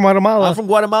 I'm from Guatemala. I'm from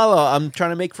Guatemala. I'm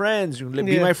trying to make friends. Be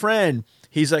Yeah. my friend."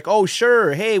 He's like, "Oh,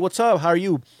 sure. Hey, what's up? How are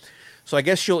you?" So I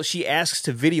guess she asks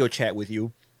to video chat with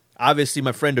you. Obviously,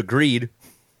 my friend agreed.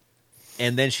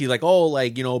 And then she's like, "Oh,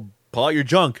 like, pull out your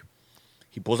junk."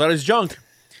 He pulls out his junk.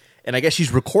 And I guess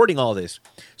she's recording all this.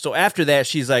 So after that,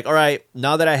 she's like, "All right,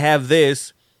 now that I have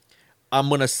this, I'm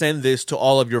going to send this to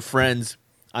all of your friends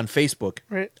on Facebook."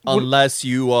 Right. Unless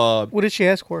you... What did she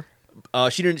ask for?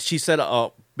 she didn't. She said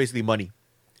basically money.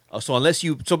 So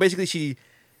basically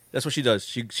that's what she does.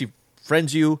 She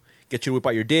friends you, gets you to whip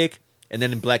out your dick, and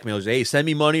then blackmails you. Hey, send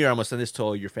me money, or I'm gonna send this to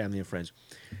all your family and friends.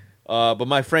 But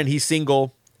my friend, he's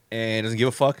single and doesn't give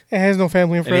a fuck. It has no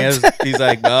family and And friends. he's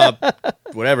like,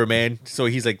 whatever, man. So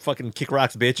he's like, fucking kick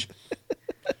rocks, bitch.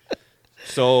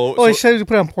 So, Oh, I so said to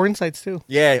put it on porn sites too.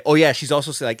 yeah. Oh, yeah. She's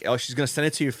also said, like, oh, she's gonna send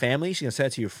it to your family. She's gonna send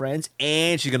it to your friends,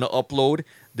 and she's gonna upload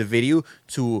the video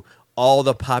to all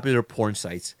the popular porn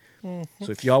sites. So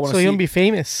if y'all want So to see, you'll be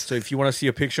famous. so if you want to see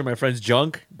a picture of my friend's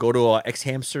junk, go to X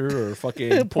Hamster or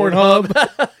fucking Pornhub.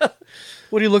 Pornhub.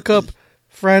 What do you look up?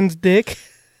 Friend's dick.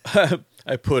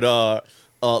 I put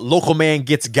local man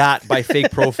gets got by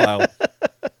fake profile.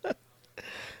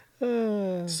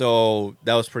 So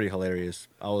that was pretty hilarious.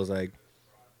 I was like,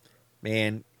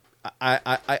 man,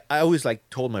 I always like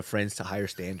told my friends to higher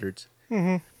standards.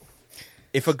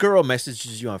 If a girl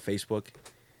messages you on Facebook,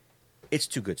 it's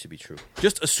too good to be true.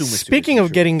 Just assume it's Speaking too good of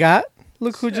to be getting got,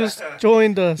 look who just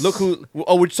joined us. true. Look who.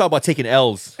 Oh, we're just talking about taking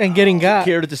L's. and getting got.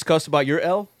 Care to discuss about your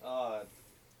L?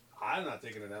 I'm not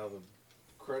taking an L. The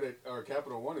credit or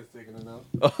Capital One is taking an L.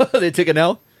 They took an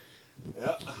L.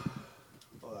 Yeah.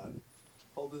 Hold on.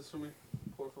 Hold this for me,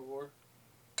 por favor.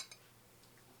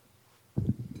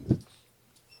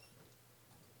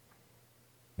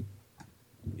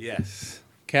 Yes.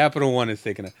 Capital One is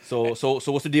taking a. So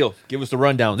what's the deal? Give us the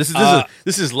rundown. This is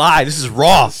live. This is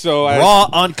raw. So raw,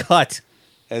 uncut.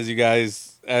 As you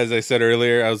guys, as I said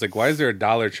earlier, I was like, why is there a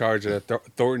 $1 charge at a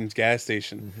Thornton's gas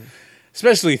station?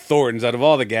 Especially Thornton's. Out of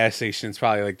all the gas stations,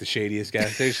 probably like the shadiest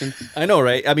gas station. I know,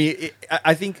 right? I mean,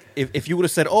 I think if you would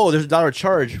have said, "Oh, there's a $1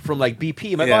 charge from like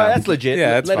BP," I'm like, Yeah. "Oh, that's legit.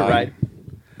 Yeah, that's let fine. it ride."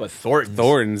 But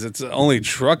Thornton's, It's only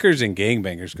truckers and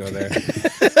gangbangers go there.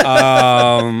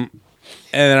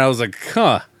 And then I was like,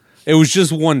 huh. It was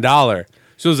just $1.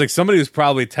 So it was like somebody was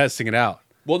probably testing it out.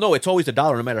 Well, no, it's always $1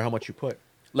 no matter how much you put.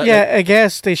 Yeah, at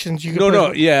gas stations you can.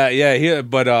 No, yeah.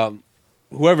 But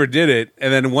whoever did it,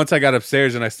 and then once I got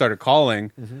upstairs and I started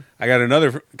calling, I got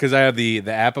another because I have the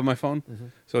app on my phone,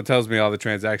 so it tells me all the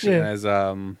transactions Yeah.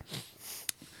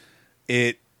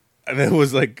 as it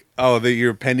was like, oh,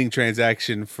 your pending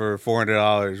transaction for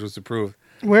 $400 was approved.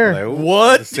 Where? Like,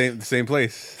 What? The same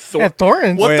place. At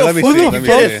Thornton's. What Wait, the let me fuck? see, You let me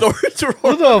get see. at Thornton's for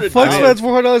Who the fuck $100? spends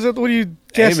 $400? What do you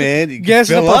gas? man, you can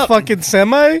gassing fill up up. a fucking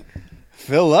semi?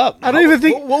 Fill up. I don't even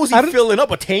think. What was I he don't- filling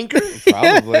up? A tanker?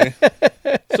 Probably.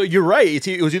 So you're right.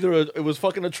 It was either it was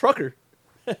fucking a trucker.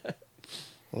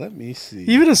 Let me see.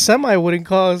 Even a semi wouldn't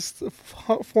cost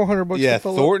 $400. Yeah, to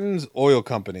fill up. Thornton's Oil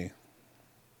Company.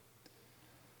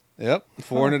 Yep,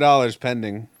 $400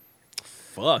 pending.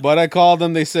 Fuck. But I called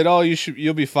them. They said, "Oh,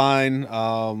 you'll be fine."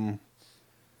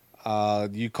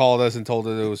 You called us and told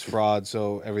us it was fraud,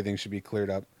 so everything should be cleared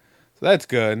up. So that's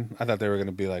good. I thought they were going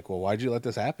to be like, "Well, why'd you let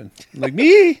this happen?" I'm like,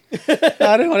 me?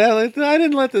 I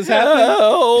didn't let this happen.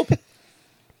 Help.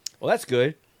 Well, that's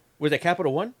good. Was that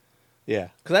Capital One? Yeah,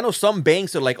 Because I know some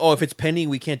banks are like, oh, if it's pending,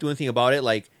 we can't do anything about it.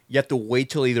 Like, you have to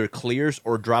wait till either clears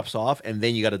or drops off, and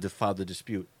then you got to file the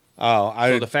dispute. Oh,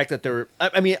 So the fact that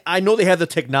I mean, I know they have the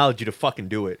technology to fucking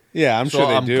do it. Yeah, I'm so sure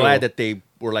they I'm do. glad that they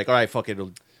were like, all right, fuck it,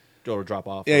 it'll drop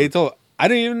off. Yeah, he told. I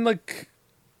didn't even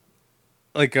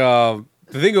the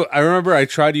thing. I remember I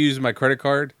tried to use my credit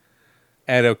card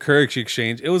at a currency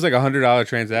exchange. It was like $100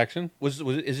 transaction. Is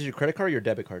this your credit card or your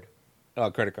debit card?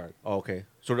 Credit card. Oh, okay.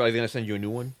 So are they gonna send you a new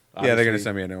one? Yeah, they're gonna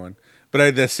send me a new one.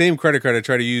 But the same credit card I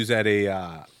tried to use at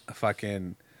a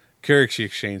fucking currency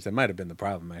exchange. That might have been the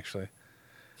problem actually.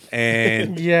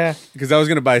 And Yeah. because I was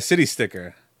gonna buy a city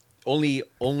sticker. Only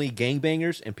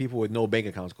gangbangers and people with no bank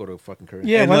accounts go to fucking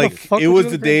currency. Yeah, And why the like fuck it would was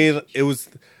you the go to day. It was.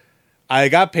 I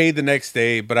got paid the next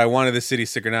day, but I wanted the city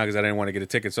sticker now because I didn't want to get a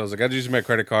ticket. So I was like, I'll just use my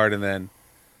credit card and then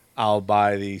I'll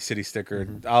buy the city sticker.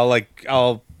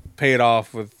 I'll pay it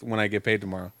off when I get paid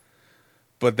tomorrow.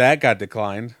 But that got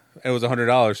declined. It was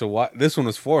 $100. So why this one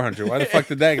was $400? Why the fuck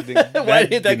did that? Why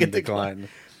did that didn't get declined?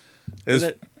 It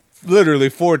was literally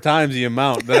 4 times the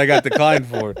amount that I got declined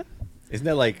for. Isn't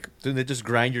that like? Doesn't it just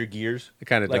grind your gears? It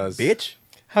kind of Like, does, bitch.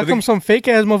 How come some fake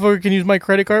ass motherfucker can use my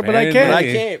credit card, but I Apparently.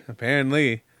 can't? I can't.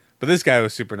 Apparently. But this guy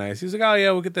was super nice. He's like, oh,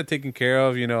 yeah, we'll get that taken care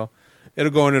of. You know,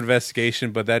 it'll go into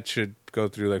investigation, but that should go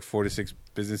through like 4 to 6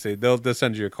 business days. They'll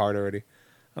send you a card already.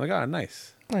 I'm like, oh,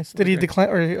 nice. Nice. Did he decline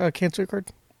or cancel your card?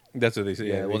 That's what they said.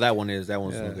 Yeah. Well, that one's no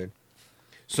Yeah. good.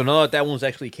 So now that one's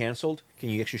actually canceled, can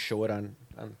you actually show it on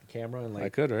camera and like? I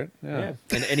could, right? Yeah.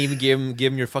 And even give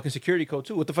him your fucking security code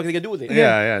too. What the fuck are they gonna do with it?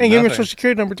 Yeah. And give him your nothing. social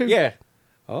security number too. Yeah.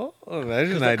 Oh, there's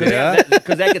an Because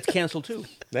idea. that gets canceled too.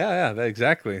 Yeah,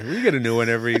 exactly. We get a new one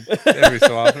every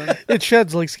so often. It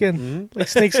sheds like skin, like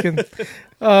snake skin.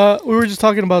 We were just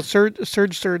talking about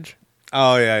Surge.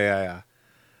 Oh yeah.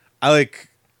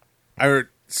 I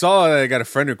saw that I got a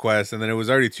friend request, and then it was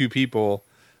already 2 people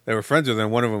that were friends with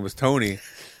him. One of them was Tony,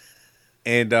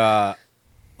 and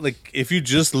like if you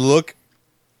just look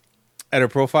at her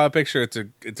profile picture, it's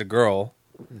a girl.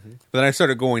 But then I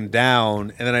started going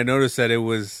down, and then I noticed that it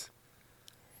was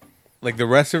like the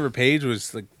rest of her page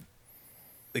was like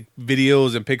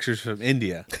videos and pictures from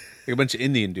India, like a bunch of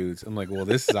Indian dudes. I'm like, well,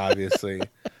 this is obviously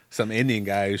some Indian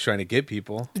guy who's trying to get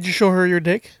people. Did you show her your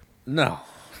dick? No,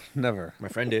 never. My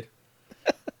friend did.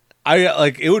 I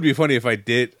like. It would be funny if I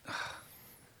did.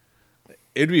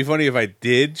 It'd be funny if I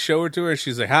did show her to her.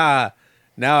 She's like, "Ha!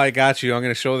 Now I got you. I'm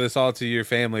going to show this all to your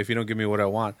family if you don't give me what I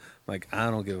want." I'm like, I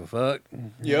don't give a fuck.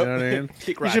 You know what I mean?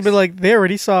 Kick You rocks. should be like, they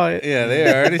already saw it, Yeah,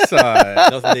 they already saw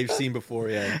it. Nothing they've seen before.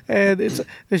 Yeah. and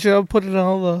they should put it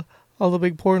on all the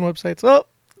big porn websites. Oh,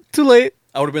 too late.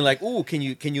 I would have been like, "Ooh, can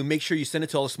you make sure you send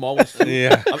it to all the small ones?" Too?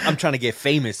 Yeah. I'm trying to get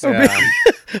famous. Yeah.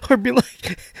 Or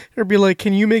be like,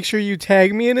 can you make sure you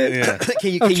tag me in it? Yeah.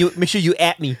 Can you make sure you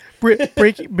at me?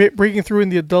 Breaking through in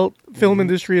the adult film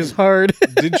industry is hard.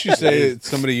 Didn't you say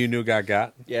somebody you knew got?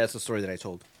 Yeah, that's the story that I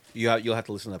told. You'll have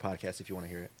to listen to the podcast if you want to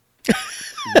hear it.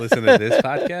 Listen to this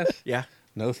podcast? Yeah.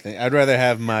 No thing. I'd rather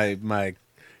have my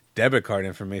debit card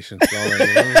information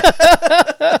stolen.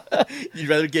 You'd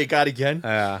rather get got again?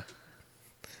 Yeah.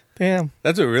 Damn.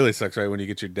 That's what really sucks, right? When you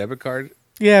get your debit card,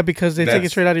 Yeah, because they take it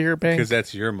That's- straight out of your bank. because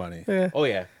that's your money. Yeah, Oh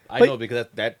yeah, I But know because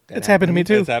that it's happened to me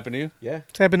too. That's happened to you? Yeah.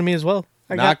 It's happened to me as well.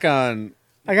 I got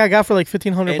for like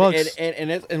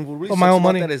 $1,500. And what really Of my sucks own about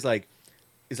money. that is like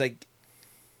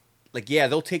yeah,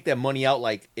 they'll take that money out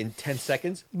like in 10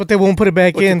 seconds. But they won't put it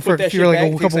back But to in put for that shit like back a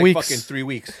takes, couple like, weeks. fucking 3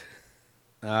 weeks.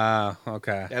 Ah,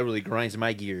 okay. That really grinds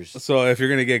my gears. So if you're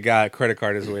gonna get got, credit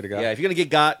card is the way to go. Yeah, if you're gonna get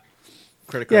got,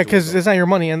 credit card. Yeah, because it's not your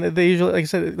money, and they usually,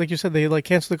 like you said, they like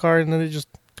cancel the card and then they just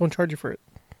don't charge you for it.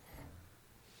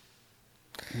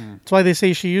 That's why they say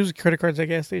you should use credit cards at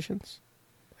gas stations.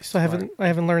 I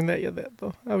haven't learned that yet.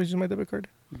 Though I always use my debit card.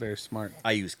 Very smart.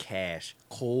 I use cash,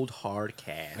 cold hard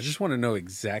cash. I just want to know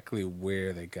exactly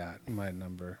where they got my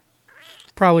number.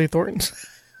 Probably Thornton's.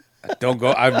 Don't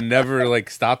go. I've never like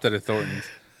stopped at a Thornton's.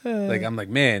 Like I'm like,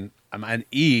 man, I'm on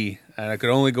E, and I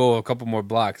could only go a couple more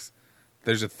blocks.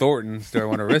 There's a Thornton's. Do I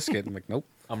want to risk it? I'm like, nope.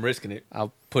 I'm risking it.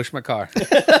 I'll push my car.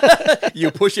 You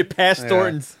push it past Yeah.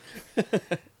 Thornton's.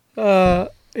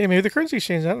 Hey, maybe the currency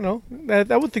exchange. I don't know.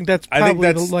 I would think that's I probably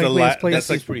think that's the likeliest that place. That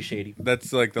seems like- pretty shady.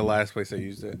 That's like the last place I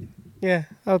used it. Yeah,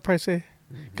 I would probably say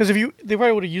because they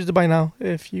probably would have used it by now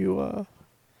if you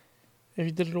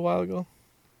did it a while ago.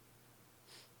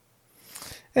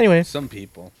 Anyway, Some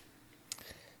people.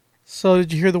 so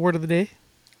did you hear the word of the day?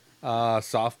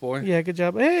 Soft boy. Yeah, good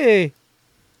job. Hey,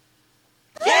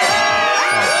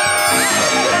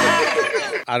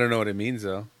 I don't know what it means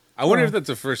though. I wonder if that's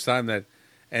the first time that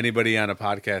anybody on a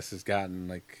podcast has gotten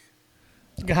like,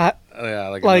 got yeah,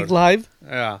 like, like live.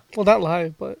 yeah. Well, not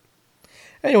live, but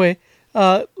anyway,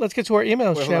 let's get to our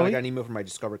emails, Wait, hold shall on, I we? got an email from my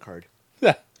Discover card.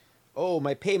 Yeah. Oh,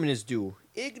 my payment is due.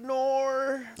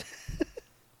 Ignore.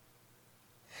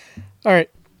 All right.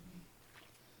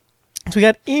 So we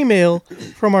got email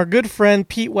from our good friend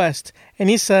Pete West, and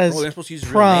he says, Oh, they're supposed to use his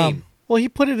real prom. name. Well, he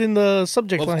put it in the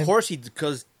subject Well, line. of course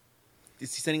because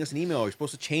he's sending us an email. You're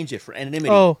supposed to change it for anonymity.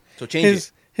 Oh, so change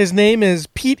it. his name is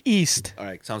Pete East. All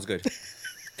right, sounds good.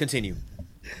 Continue.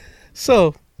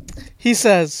 So he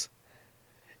says,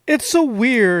 it's so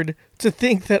weird to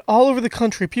think that all over the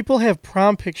country people have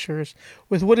prom pictures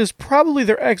with what is probably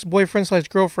their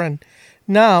ex-boyfriend/girlfriend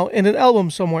now in an album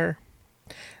somewhere.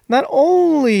 Not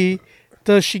only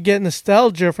does she get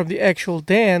nostalgia from the actual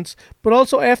dance, but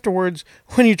also afterwards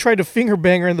when you tried to finger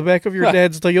bang her in the back of your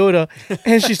dad's Toyota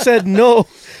and she said no,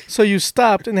 so you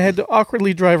stopped and had to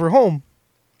awkwardly drive her home.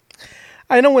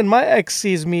 I know when my ex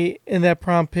sees me in that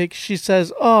prom pic, she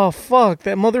says, "Oh, fuck,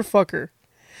 that motherfucker."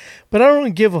 But I don't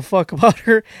really give a fuck about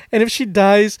her, and if she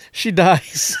dies, she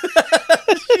dies.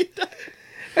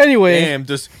 Anyway, Damn,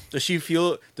 does he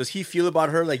feel about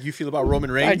her like you feel about Roman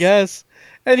Reigns? I guess.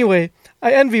 Anyway,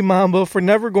 I envy Mamba for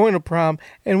never going to prom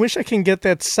and wish I can get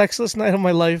that sexless night of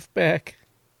my life back.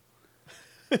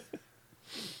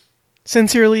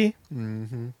 Sincerely,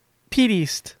 Pete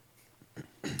East.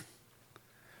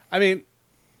 I mean,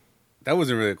 that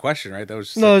wasn't really a question, right? That was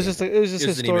just No, like it was just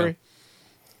his Just an story. email.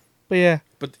 But yeah,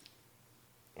 But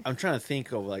I'm trying to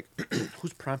think of like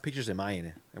whose prom pictures am I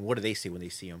in, and what do they say when they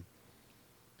see them?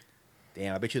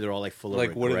 Damn, I bet you they're all like full of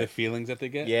like what are the regret. feelings that they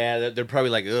get? Yeah, they're probably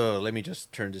like, oh, let me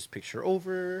just turn this picture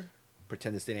over,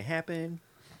 pretend this didn't happen.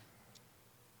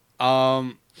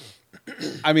 I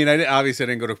mean, obviously I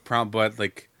didn't go to prom, but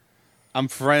like, I'm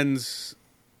friends.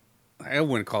 I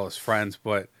wouldn't call us friends,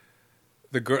 but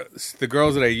the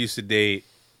girls that I used to date,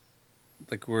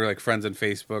 like we're like friends on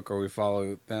Facebook or we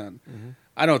follow them.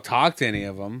 I don't talk to any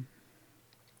of them.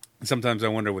 Sometimes I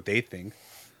wonder what they think.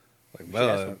 Like, ask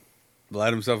well, them.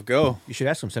 let himself go. You should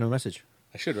ask them, send them a message.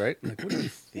 I should, right? Like, what do you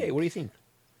think? Hey, what do you think?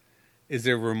 Is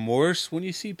there remorse when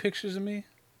you see pictures of me?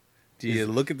 Do you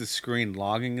look at the screen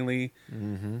longingly,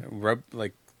 rub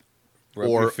or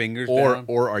your fingers or down?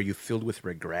 or are you filled with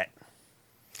regret?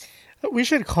 We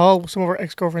should call some of our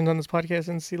ex-girlfriends on this podcast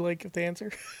and see like if they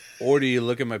answer. Or do you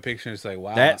look at my picture and it's like,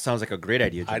 wow, That sounds like a great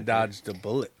idea. I Junkyard. dodged a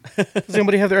bullet? Does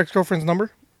anybody have their ex-girlfriend's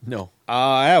number? No.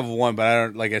 I have one, but I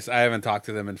don't. Like I haven't talked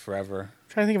to them in forever. I'm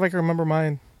trying to think if I can remember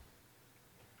mine.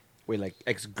 Wait, like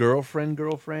ex-girlfriend,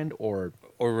 or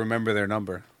Or remember their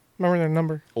number. Remember their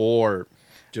number,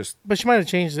 just but she might have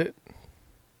changed it.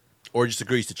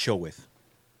 agrees to chill with.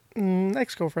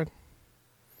 Ex-girlfriend.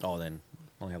 Oh, then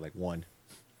I only have like one.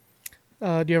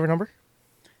 Do you have her number?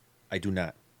 I do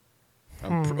not.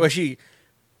 Well,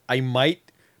 I might,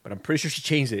 but I'm pretty sure she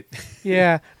changed it.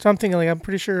 Yeah. So I'm thinking like I'm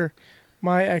pretty sure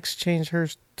my ex changed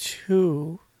hers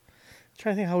too.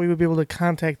 Trying to think how we would be able to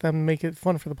contact them and make it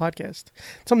fun for the podcast.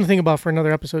 Something to think about for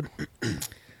another episode.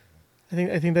 I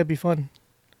think that'd be fun.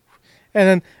 And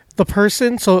then the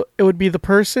person, so it would be the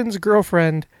person's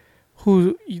girlfriend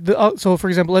who so for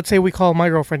example, let's say we call my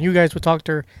girlfriend, you guys would talk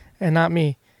to her and not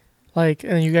me. Like,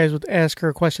 and then you guys would ask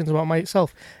her questions about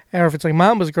myself. Or if it's like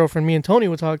Mamba's girlfriend, me and Tony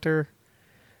would talk to her.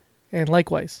 And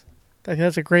likewise. I think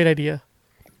that's a great idea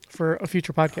for a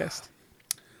future podcast.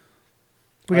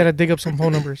 We got to dig up some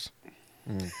phone numbers.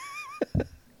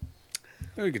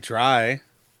 We could try.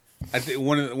 I think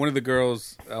one of the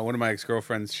girls, one of my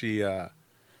ex-girlfriends, she, I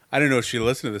didn't know she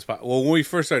listened to this. Well, when we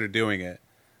first started doing it,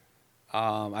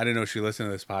 I didn't know she listened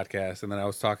to this podcast. And then I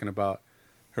was talking about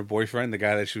her boyfriend, the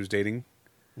guy that she was dating,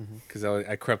 because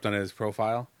I crept on his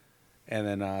profile. And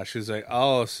then she was like,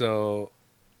 "Oh, so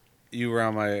you were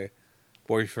on my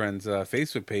boyfriend's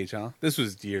Facebook page, huh?" This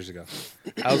was years ago.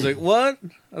 I was like, "What?"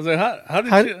 I was like, "How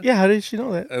did you?" Yeah, how did she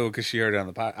know that? Oh, because she heard it on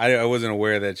the pod. I wasn't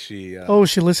aware that she. Oh,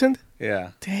 she listened?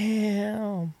 Yeah.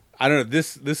 Damn. I don't know.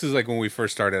 This is like when we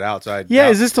first started out. So Yeah,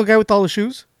 is this the guy with all the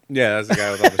shoes? Yeah, that's the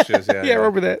guy with all the shoes. Yeah, Yeah, I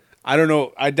remember that. I don't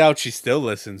know. I doubt she still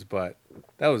listens, but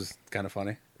that was kind of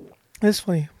funny. That's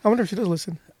funny. I wonder if she does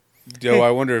listen. Yo, Hey.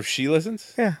 I wonder if she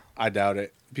listens. Yeah. I doubt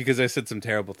it because I said some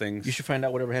terrible things. You should find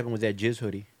out whatever happened with that jizz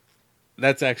hoodie.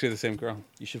 That's actually the same girl.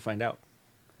 You should find out.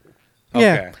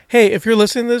 Yeah. Okay. Hey, if you're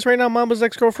listening to this right now, Mamba's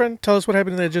ex-girlfriend, tell us what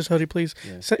happened to that Just Hoodie, please.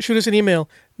 Yeah. Shoot us an email,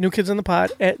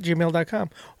 newkidsinthepod@gmail.com.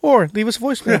 Or leave us a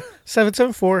voicemail,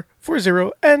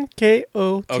 774-40-NKOTP.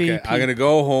 Okay, I'm gonna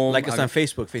go home. Like us on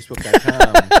Facebook,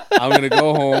 facebook.com. I'm gonna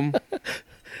go home.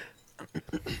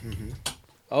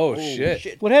 Oh,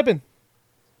 shit. What happened?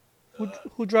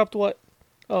 Who dropped what?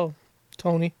 Oh,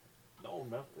 Tony. No,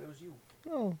 it was you.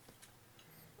 Oh.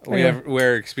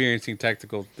 We're experiencing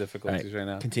technical All difficulties right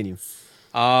now. Continue.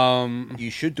 Um,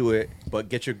 You should do it, but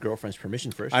get your girlfriend's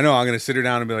permission first. I know. I'm gonna sit her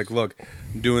down and be like, "Look,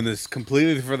 I'm doing this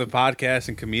completely for the podcast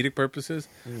and comedic purposes.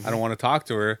 I don't want to talk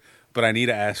to her, but I need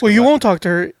to ask." Well, her you about- won't talk to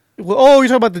her. Well, oh, you're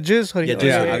talking about the Jizz Hoodie. Yeah, Oh, Jizz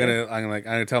Yeah, Hoodie. I'm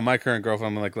gonna tell my current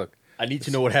girlfriend. I'm like, "Look, I need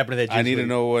to know what happened to that jizz I need to hoodie.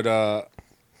 know what I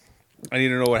need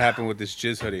to know what happened with this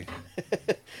jizz hoodie."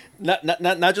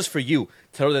 Not just for you.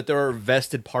 Tell her that there are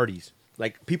vested parties.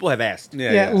 Like, people have asked.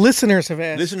 Yeah, listeners have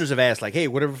asked. Listeners have asked, like, hey,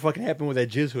 whatever fucking happened with that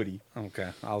jizz hoodie? Okay,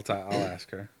 I'll ask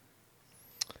her.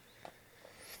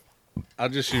 I'll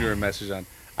just shoot her a message on.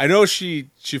 I know she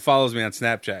follows me on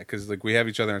Snapchat because like we have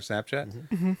each other on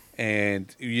Snapchat,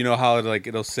 and you know how like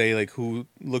it'll say like who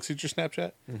looks at your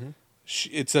Snapchat.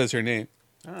 It says her name,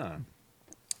 Ah.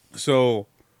 so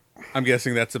I'm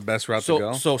guessing that's the best route to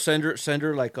go. So send her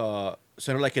like an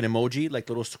emoji, like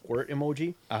the little squirt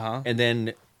emoji, and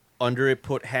then under it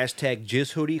put hashtag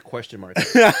jizz hoodie ?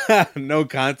 No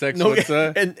context No,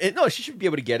 whatsoever. and no, she should be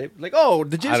able to get it. Like, oh,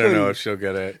 the jizz I don't hoodie. know if she'll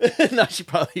get it. No, she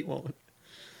probably won't.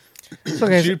 It's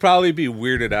okay. She'd probably be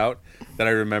weirded out that I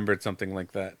remembered something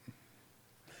like that.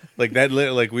 Like that,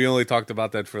 like we only talked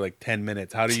about that for like 10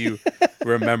 minutes. How do you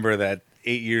remember that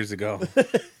 8 years ago?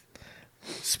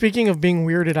 Speaking of being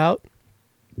weirded out,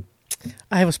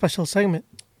 I have a special segment.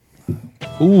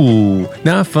 Ooh,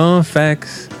 not fun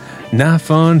facts. Not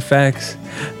fun facts.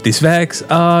 These facts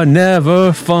are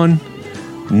never fun.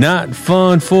 Not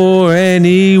fun for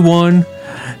anyone.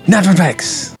 Not fun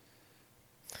facts.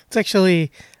 It's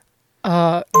actually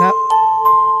not. Uh-oh.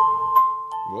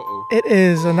 It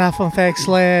is a not fun fact /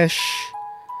 what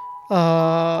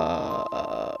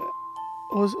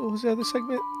was the other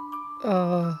segment?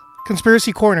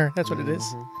 Conspiracy Corner. That's what it is.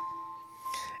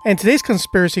 And today's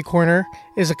Conspiracy Corner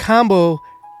is a combo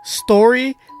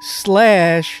story /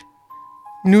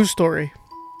 news story.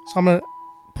 So I'm gonna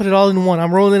put it all in one.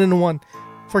 I'm rolling it into one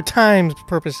for time's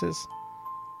purposes.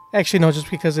 Actually, no, just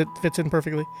because it fits in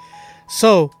perfectly.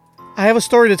 So I have a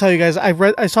story to tell you guys.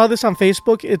 I saw this on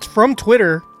Facebook. It's from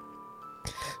Twitter.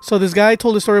 So this guy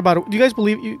told a story about it. Do you guys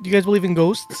believe in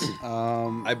ghosts?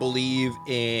 I believe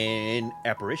in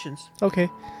apparitions. Okay.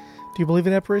 Do you believe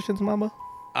in apparitions, Mamba?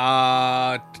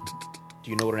 Do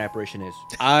you know what an apparition is?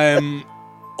 I'm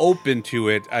open to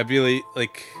it. I really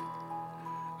like.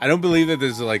 I don't believe that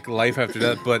there's like life after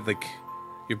death, but like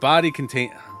your body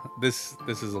contain. This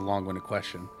is a long-winded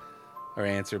question or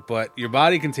answer, but your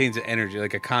body contains an energy,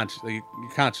 like a conscious. Like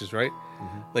you're conscious, right?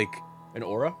 Like An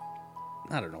aura?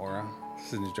 not an aura.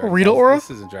 This isn't Dragon Rita Ball. aura? This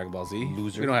isn't Dragon Ball Z.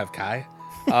 Loser. We don't have Kai.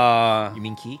 You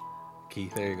mean ki?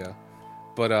 Keith, there you go.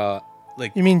 But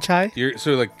like You mean chai? you're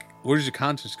so like, where does your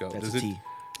conscience go? That's does a it?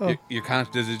 T. Your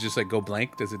does it just like go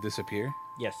blank? Does it disappear?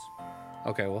 Yes.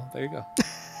 Okay, well there you go.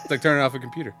 It's like turning off a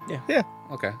computer. Yeah.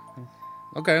 Okay.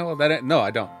 Okay. Well, no,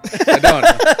 I don't. I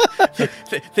don't.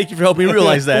 Thank you for helping me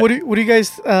realize that. What do you guys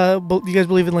do you guys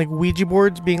believe in like Ouija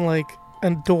boards being like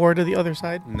a door to the other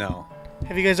side? No.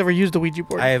 Have you guys ever used a Ouija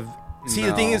board? I have. See,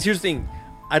 the thing No. is, here's the thing.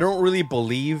 I don't really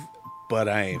believe, But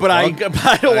I ain't. but I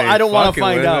don't want to fucking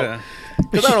find with out. it.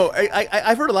 Because I don't know.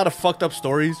 I've heard a lot of fucked up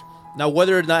stories. Now,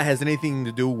 whether or not it has anything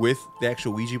to do with the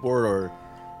actual Ouija board, or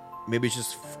maybe it's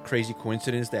just crazy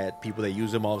coincidence that people that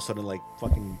use them all of a sudden like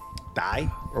fucking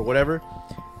die or whatever.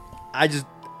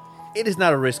 It is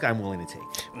not a risk I'm willing to take.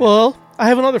 Well, I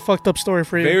have another fucked up story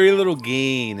for you. Very little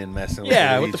gain in messing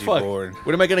Yeah, with what the the Ouija fuck? board.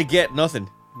 What am I gonna get? Nothing.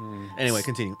 Anyway,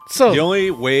 continue. So The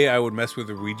only way I would mess with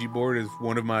the Ouija board is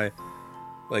one of my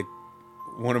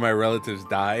relatives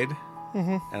died,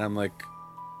 and I'm like,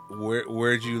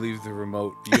 where'd you leave the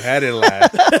remote? You had it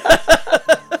last.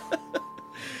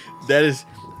 That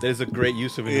is a great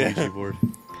use of a Ouija board.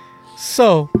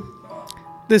 So,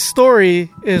 this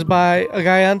story is by a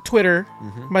guy on Twitter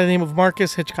by the name of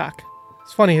Marcus Hitchcock.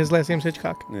 It's funny, his last name's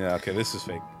Hitchcock. Yeah. Okay. This is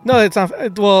fake. No, it's not.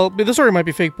 Well, the story might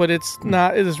be fake, but it's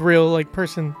not. It is real, like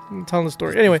person telling the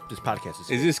story. Anyway, This podcast is.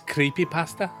 Is this creepy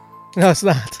pasta? no, it's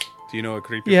not. Do you know what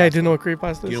creepy? Yeah, I do know what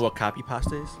creepypasta is. Do you know what copy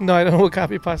pasta is? No, I don't know what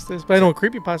copypasta is, but I know what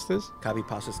creepypasta is. Copy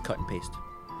pasta is cut and paste.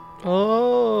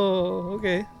 Oh,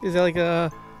 okay. Is that like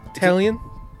a Italian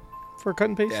for cut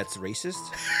and paste? That's racist.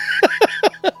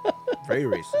 Very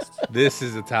racist. This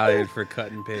is Italian for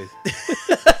cut and paste.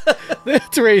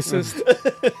 That's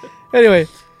racist. Anyway,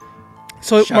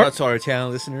 so Shout out to our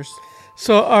Italian listeners.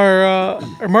 So our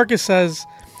Marcus says,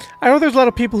 I know there's a lot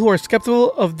of people who are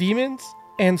skeptical of demons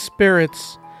and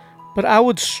spirits, but I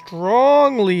would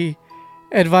strongly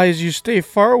advise you stay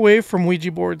far away from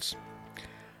Ouija boards.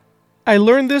 I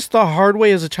learned this the hard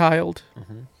way as a child.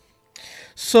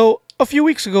 So a few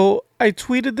weeks ago, I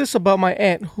tweeted this about my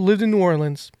aunt who lived in New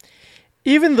Orleans.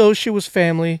 Even though she was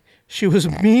family, she was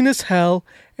mean as hell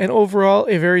and overall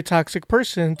a very toxic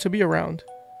person to be around.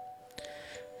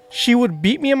 She would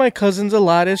beat me and my cousins a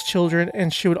lot as children,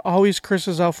 and she would always curse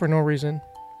us out for no reason.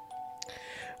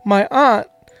 My aunt,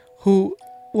 who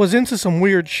was into some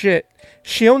weird shit,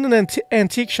 she owned an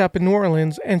antique shop in New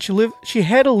Orleans, and she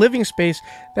had a living space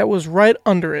that was right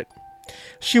under it.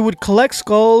 She would collect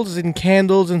skulls and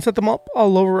candles and set them up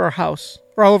all over our house,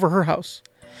 or all over her house.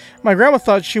 My grandma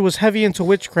thought she was heavy into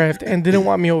witchcraft and didn't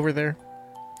want me over there.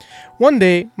 One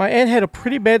day, my aunt had a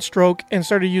pretty bad stroke and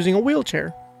started using a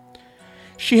wheelchair.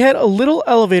 She had a little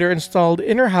elevator installed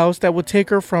in her house that would take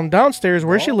her from downstairs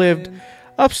where she lived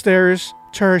upstairs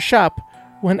to her shop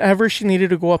whenever she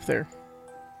needed to go up there.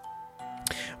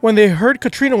 When they heard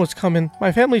Katrina was coming,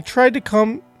 my family tried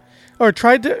to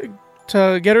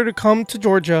get her to come to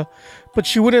Georgia, but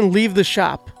she wouldn't leave the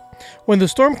shop. When the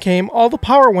storm came, all the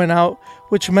power went out,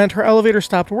 which meant her elevator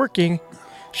stopped working.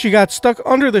 She got stuck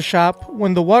under the shop.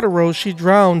 When the water rose, she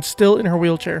drowned still in her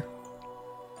wheelchair.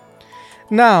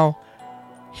 Now,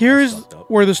 here's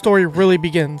where the story really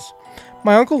begins.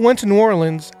 My uncle went to New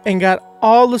Orleans and got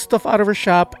all the stuff out of her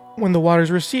shop when the waters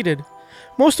receded.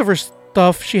 Most of her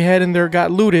stuff she had in there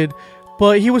got looted,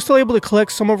 but he was still able to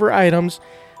collect some of her items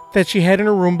that she had in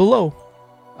her room below.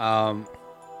 I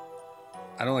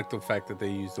don't like the fact that they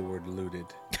use the word looted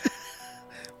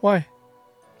Why?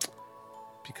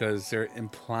 because they're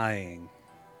implying.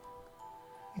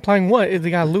 Implying what? If they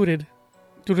got looted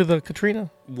due to the Katrina?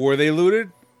 Were they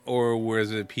looted, or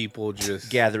was it people just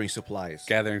Gathering supplies.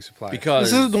 gathering supplies?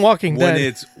 Because This is The Walking when Dead.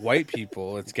 it's white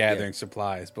people, it's gathering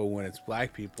supplies, but when it's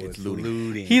black people, it's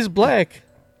looting. He's black,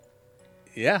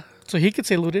 Yeah, so he could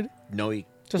say looted. no,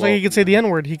 Just like he could say the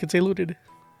N-word, he could say looted.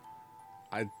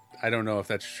 I don't know if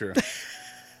that's true.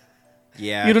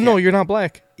 yeah, You don't know, you're not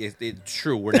black. It's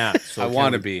true. We're not. So I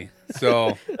want to be.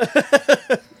 So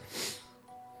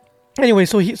Anyway,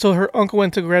 so her uncle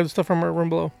went to grab the stuff from her room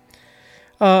below.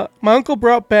 My uncle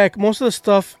brought back most of the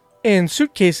stuff in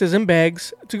suitcases and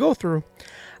bags to go through.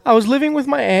 I was living with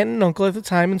my aunt and uncle at the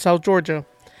time in South Georgia.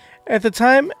 At the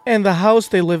time, and the house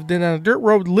they lived in on a dirt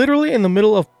road literally in the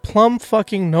middle of plumb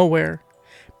fucking nowhere.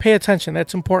 Pay attention,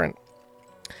 that's important.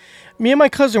 Me and my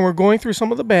cousin were going through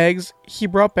some of the bags he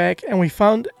brought back, and we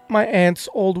found my aunt's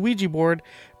old Ouija board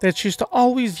that she used to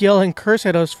always yell and curse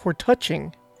at us for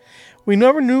touching. We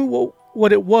never knew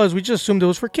what it was, we just assumed it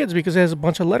was for kids because it has a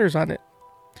bunch of letters on it.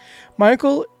 My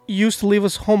uncle used to leave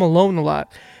us home alone a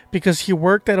lot because he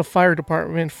worked at a fire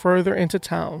department further into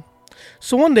town.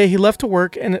 So one day he left to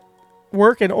work and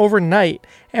overnight,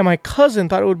 and my cousin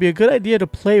thought it would be a good idea to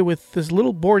play with this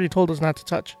little board he told us not to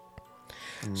touch.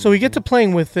 So we get to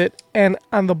playing with it, and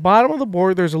on the bottom of the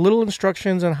board there's a little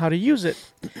instructions on how to use it.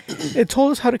 It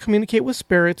told us how to communicate with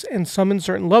spirits and summon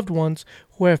certain loved ones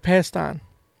who have passed on.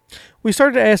 We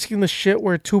started asking the shit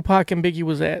where Tupac and Biggie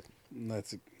was at.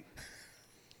 That's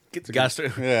You gotta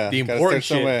start, yeah. the gotta important start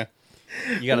shit. somewhere.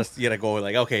 You gotta go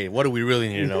like, okay, what do we really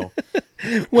need to know?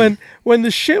 When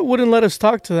the shit wouldn't let us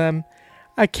talk to them,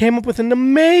 I came up with an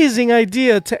amazing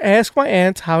idea to ask my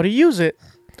aunt how to use it.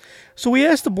 So we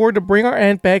asked the board to bring our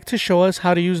aunt back to show us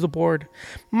how to use the board.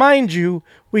 Mind you,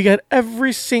 we got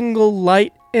every single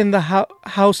light in the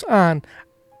house on.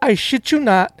 I shit you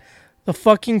not, the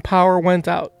fucking power went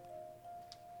out.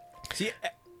 See,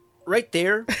 right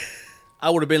there, I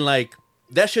would have been like,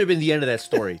 that should have been the end of that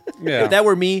story. Yeah. If that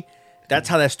were me, that's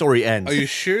how that story ends. Are you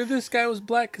sure this guy was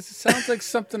black? Because it sounds like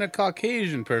something a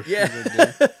Caucasian person Yeah.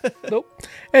 would do. Nope.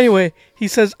 Anyway, he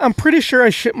says, I'm pretty sure I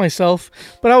shit myself,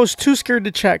 but I was too scared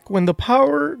to check. When the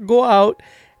power go out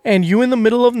and you in the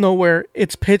middle of nowhere,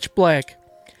 it's pitch black.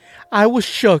 I was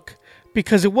shook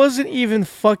because it wasn't even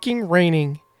fucking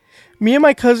raining. Me and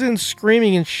my cousin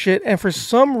screaming and shit, and for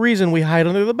some reason we hide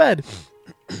under the bed.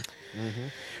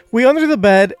 We under the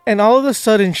bed, and all of a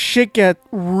sudden shit got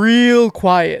real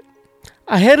quiet.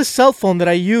 I had a cell phone that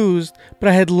I used, but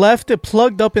I had left it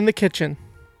plugged up in the kitchen.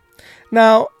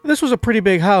 Now, this was a pretty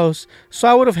big house, so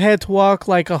I would have had to walk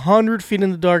like 100 feet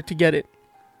in the dark to get it.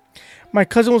 My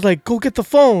cousin was like, go get the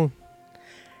phone.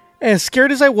 As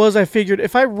scared as I was, I figured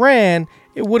if I ran,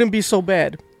 it wouldn't be so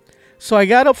bad. So I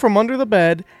got up from under the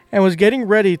bed and was getting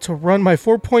ready to run my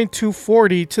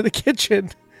 4.240 to the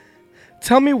kitchen.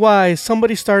 Tell me why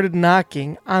somebody started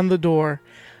knocking on the door.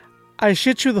 I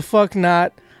shit you the fuck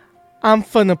not. I'm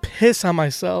finna piss on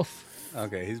myself.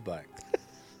 Okay, he's black.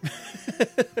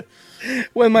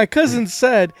 When my cousin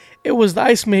said it was the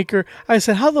ice maker, I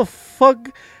said, how the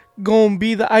fuck gonna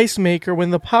be the ice maker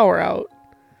when the power out?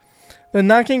 The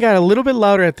knocking got a little bit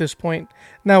louder at this point.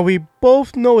 Now we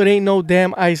both know it ain't no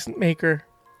damn ice maker.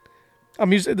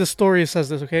 I'm using the story says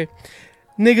this, okay?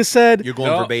 Nigga said, You're going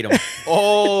No. verbatim.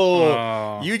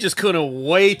 Oh, you just couldn't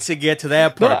wait to get to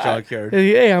that part, Junkyard.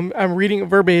 hey, I'm reading it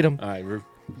verbatim. All right,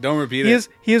 Don't repeat He it.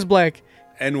 is black.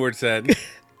 N-word said.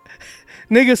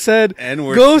 Nigga said,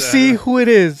 N-word go said. see who it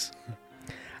is.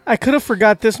 I could have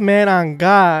forgot this man on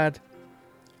God.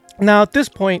 Now at this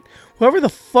point, whoever the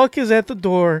fuck is at the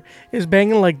door is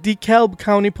banging like DeKalb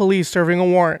County police serving a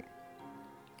warrant.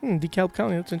 DeKalb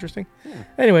County, that's interesting.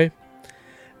 Anyway,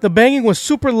 the banging was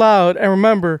super loud, and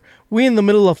remember, we in the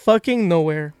middle of fucking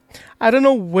nowhere. I don't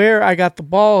know where I got the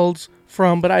balls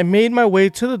from, but I made my way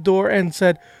to the door and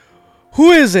said,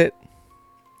 who is it?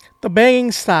 The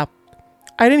banging stopped.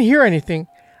 I didn't hear anything.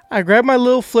 I grabbed my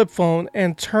little flip phone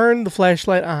and turned the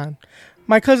flashlight on.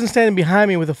 My cousin standing behind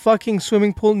me with a fucking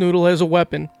swimming pool noodle as a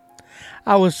weapon.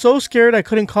 I was so scared I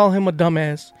couldn't call him a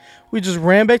dumbass. We just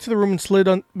ran back to the room and slid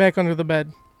back under the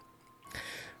bed.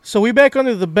 So we back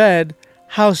under the bed,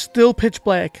 house still pitch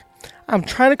black. I'm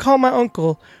trying to call my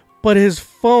uncle, but his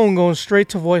phone going straight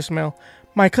to voicemail.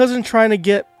 My cousin trying to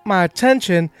get my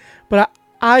attention, but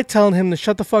I telling him to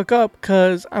shut the fuck up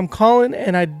because I'm calling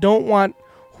and I don't want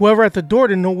whoever at the door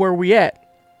to know where we at.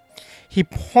 He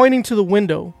pointing to the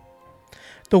window.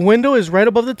 The window is right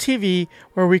above the TV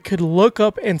where we could look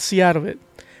up and see out of it.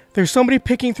 There's somebody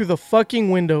picking through the fucking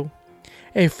window.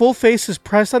 A full face is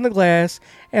pressed on the glass,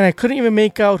 and I couldn't even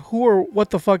make out who or what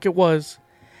the fuck it was.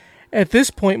 At this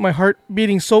point, my heart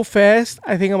beating so fast,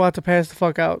 I think I'm about to pass the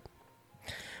fuck out.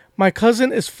 My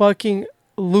cousin is fucking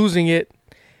losing it.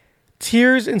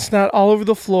 Tears and snot all over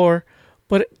the floor,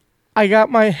 but I got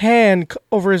my hand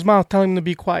over his mouth telling him to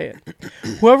be quiet.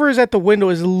 Whoever is at the window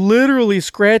is literally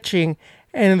scratching,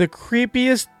 and in the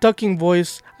creepiest ducking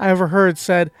voice I ever heard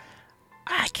said,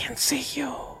 I can see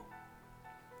you.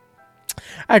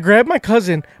 I grabbed my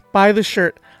cousin by the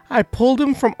shirt. I pulled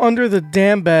him from under the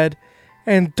damn bed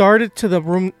and darted to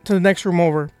the next room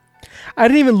over. I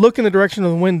didn't even look in the direction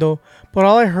of the window, but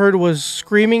all I heard was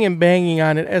screaming and banging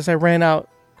on it as I ran out.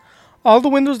 All the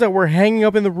windows that were hanging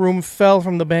up in the room fell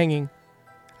from the banging.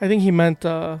 I think he meant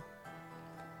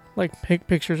like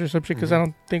pictures or something because I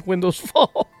don't think windows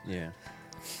fall. Yeah.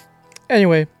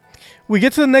 Anyway, we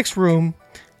get to the next room,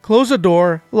 close the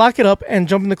door, lock it up, and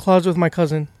jump in the closet with my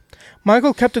cousin. My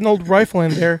uncle kept an old rifle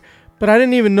in there, but I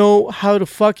didn't even know how to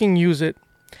fucking use it.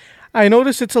 I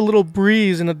notice it's a little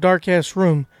breeze in a dark-ass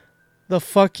room. The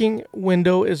fucking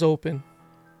window is open.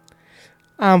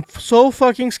 I'm so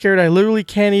fucking scared I literally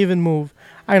can't even move.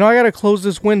 I know I gotta close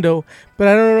this window, but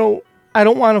I don't know. I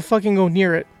don't want to fucking go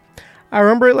near it. I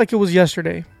remember it like it was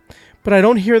yesterday, but I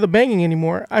don't hear the banging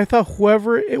anymore. I thought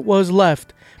whoever it was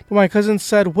left, but my cousin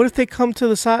said, "What if they come to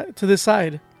this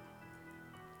side?"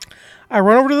 I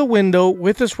run over to the window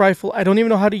with this rifle I don't even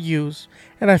know how to use,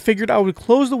 and I figured I would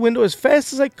close the window as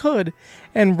fast as I could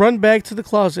and run back to the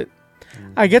closet.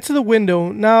 I get to the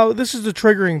window. Now, this is the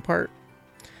triggering part.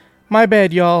 My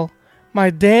bad, y'all. My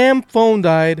damn phone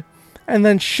died, and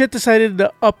then shit decided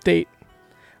to update.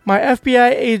 My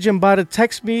FBI agent about to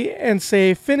text me and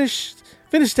say, finish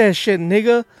that shit,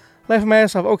 nigga. Laughing my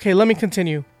ass off. Okay, let me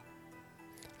continue.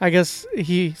 I guess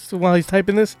while he's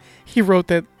typing this, he wrote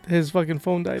that his fucking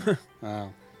phone died.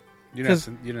 Wow. You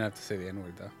don't have to say the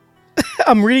N-word, though.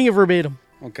 I'm reading it verbatim.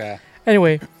 Okay.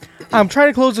 Anyway, I'm trying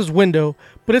to close this window,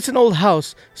 but it's an old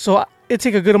house, so it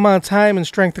take a good amount of time and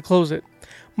strength to close it.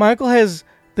 My uncle has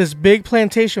this big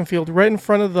plantation field right in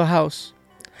front of the house.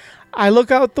 I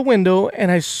look out the window, and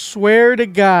I swear to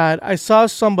God, I saw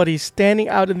somebody standing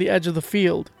out in the edge of the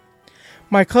field.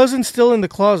 My cousin, still in the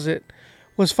closet,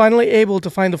 was finally able to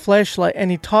find the flashlight,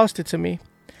 and he tossed it to me.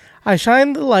 I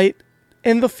shine the light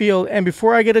in the field, and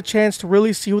before I get a chance to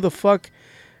really see who the fuck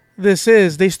this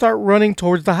is, they start running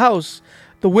towards the house.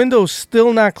 The window's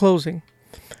still not closing.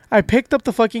 I picked up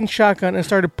the fucking shotgun and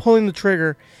started pulling the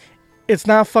trigger. It's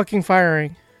not fucking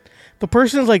firing. The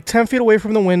person's like 10 feet away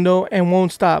from the window and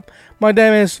won't stop. My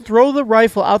damn ass throw the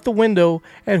rifle out the window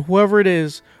at whoever it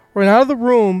is, run out of the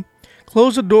room,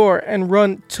 close the door, and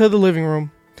run to the living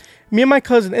room. Me and my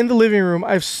cousin in the living room,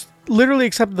 I've literally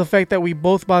accepted the fact that we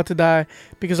both about to die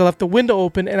because I left the window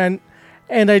open, and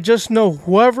I just know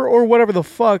whoever or whatever the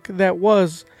fuck that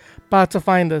was about to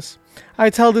find us.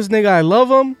 I tell this nigga I love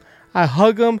him, I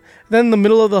hug him, then in the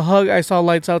middle of the hug I saw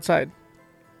lights outside.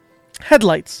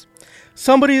 Headlights.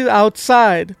 Somebody's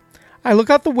outside. I look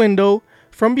out the window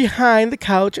from behind the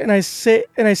couch and I see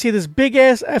this big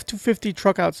ass F-250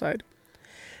 truck outside.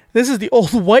 This is the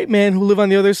old white man who lived on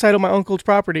the other side of my uncle's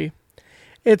property.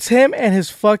 It's him and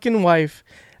his fucking wife.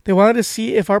 They wanted to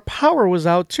see if our power was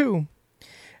out too.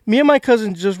 Me and my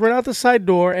cousin just ran out the side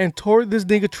door and toward this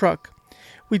nigga truck.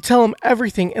 We tell him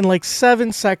everything in like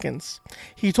 7 seconds.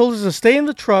 He told us to stay in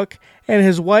the truck, and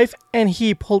his wife and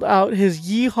he pulled out his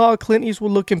yeehaw Clint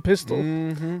Eastwood looking pistol.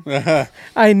 I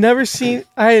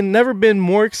had never been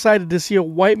more excited to see a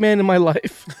white man in my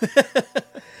life.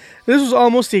 This was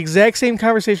almost the exact same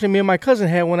conversation me and my cousin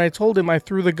had when I told him I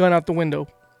threw the gun out the window.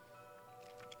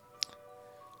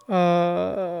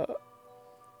 I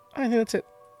think that's it.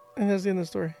 I think that's the end of the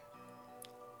story.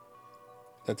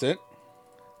 That's it?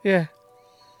 Yeah.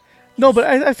 No, but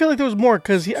I feel like there was more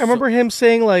because I remember him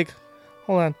saying like,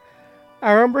 hold on.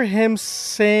 I remember him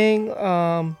saying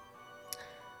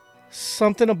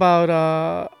something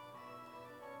about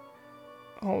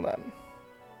hold on.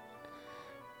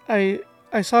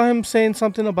 I saw him saying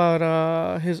something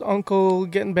about his uncle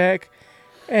getting back,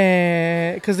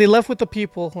 and because they left with the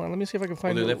people. Hold on, let me see if I can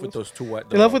find. They left with those two white.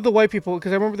 They left with the white people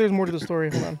because I remember there's more to the story.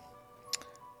 Hold on.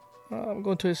 I'm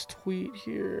going to his tweet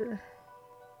here.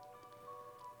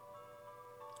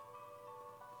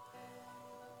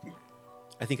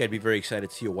 I think I'd be very excited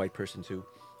to see a white person too,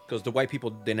 because the white people,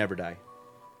 they never die.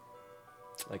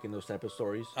 Like in those type of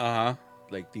stories,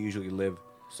 like they usually live.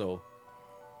 So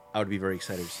I would be very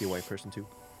excited to see a white person too.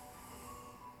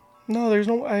 No, there's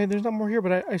there's not more here.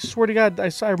 But I swear to God,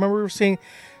 I remember seeing.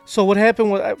 So what happened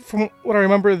was, from what I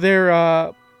remember,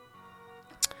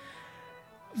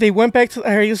 they went back to.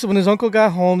 I guess when his uncle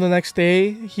got home the next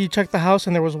day, he checked the house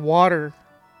and there was water.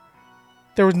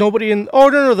 There was nobody in. Oh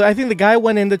no! I think the guy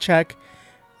went in to check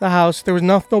the house. There was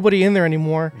nobody in there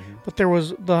anymore, but there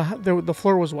was the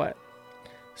floor was wet.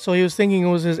 So he was thinking it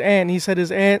was his aunt. He said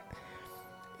his aunt,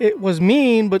 it was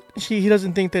mean, but he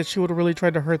doesn't think that she would have really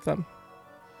tried to hurt them.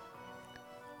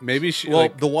 Maybe she. Well,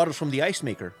 Like, the water's from the ice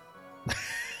maker.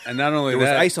 and not only There was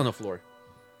that, ice on the floor.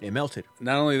 It melted.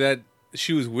 not only that,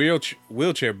 she was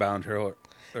wheelchair bound. Or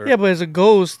Yeah, but as a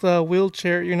ghost,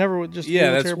 wheelchair, you're never just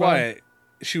yeah, wheelchair that's bound. why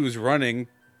she was running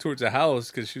towards the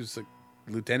house because she was like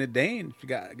Lieutenant Dane. She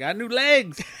got new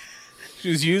legs. She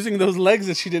was using those legs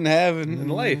that she didn't have in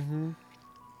life.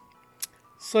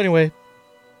 So anyway,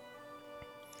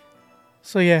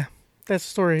 yeah, that's the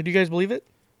story. Do you guys believe it?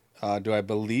 Do I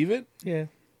believe it? Yeah.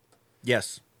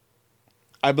 Yes,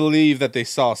 I believe that they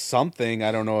saw something.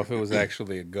 I don't know if it was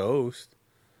actually a ghost.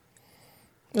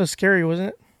 It was scary, wasn't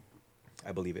it?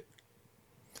 I believe it.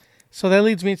 So that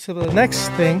leads me to the next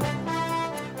thing,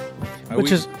 Are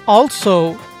which we- is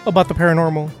also about the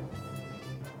paranormal.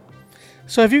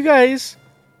 So have you guys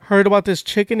heard about this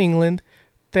chick in England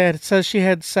that says she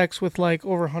had sex with like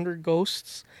over 100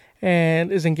 ghosts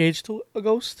and is engaged to a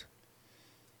ghost?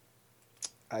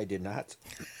 I did not.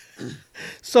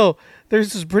 So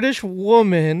there's this British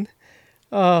woman.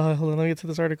 Hold on, let me get to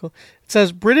this article. It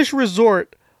says British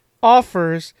resort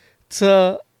offers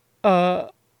to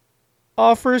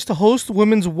host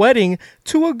women's wedding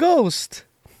to a ghost.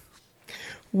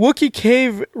 Wookiee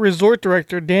Cave resort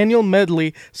director Daniel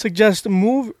Medley suggests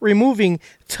removing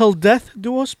 "Till Death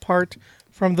Do Us Part"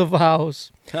 from the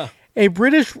vows. Huh. A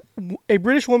British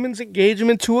woman's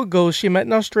engagement to a ghost she met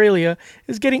in Australia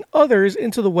is getting others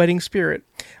into the wedding spirit.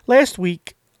 Last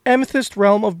week, Amethyst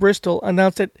Realm of Bristol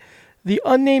announced that the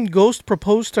unnamed ghost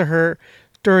proposed to her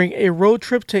during a road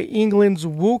trip to England's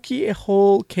Wookey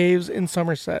Hole Caves in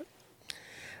Somerset.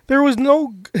 There was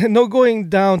no going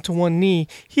down to one knee.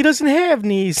 He doesn't have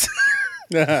knees,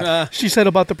 she said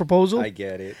about the proposal. I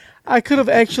get it. I could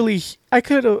actually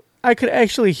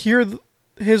hear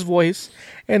his voice,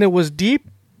 and it was deep,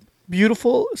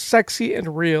 beautiful, sexy,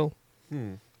 and real.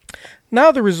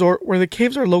 Now the resort where the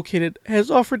caves are located has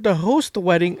offered to host the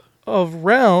wedding of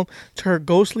Realm to her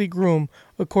ghostly groom,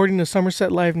 according to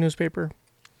Somerset Live newspaper.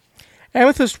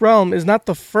 Amethyst Realm is not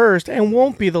the first and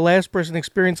won't be the last person to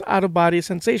experience out-of-body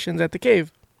sensations at the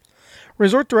cave.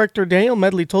 Resort director Daniel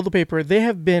Medley told the paper they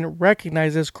have been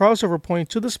recognized as crossover point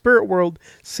to the spirit world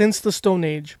since the Stone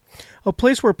Age, a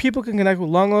place where people can connect with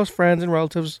long-lost friends and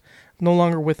relatives no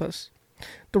longer with us.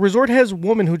 The resort has a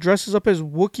woman who dresses up as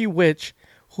Wookiee Witch,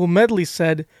 who Medley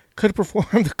said could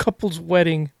perform the couple's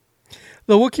wedding.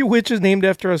 The Wookiee Witch is named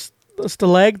after a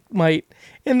stalagmite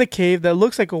in the cave that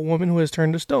looks like a woman who has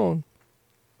turned to stone.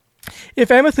 If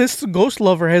Amethyst's ghost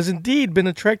lover has indeed been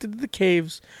attracted to the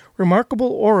cave's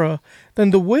remarkable aura,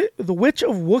 then the Witch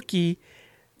of Wookiee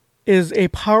is a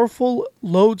powerful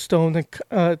lodestone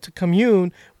to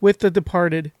commune with the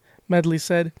departed, Medley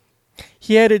said.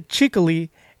 He added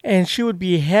cheekily, and she would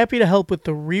be happy to help with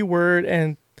the reword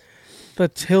and the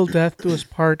 "till death do us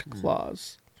part"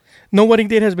 clause. No wedding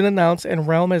date has been announced, and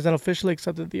Realm has not officially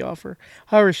accepted the offer.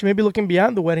 However, she may be looking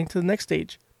beyond the wedding to the next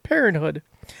stage, parenthood.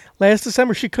 Last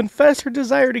December, she confessed her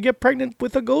desire to get pregnant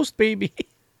with a ghost baby.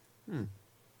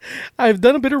 I've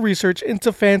done a bit of research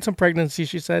into phantom pregnancy,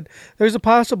 she said. There's a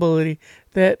possibility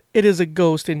that it is a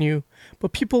ghost in you,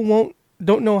 but people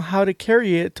don't know how to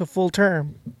carry it to full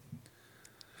term.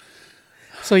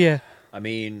 So yeah. I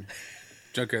mean,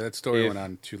 Junker, that story If- went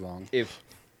on too long. if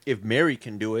Mary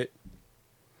can do it,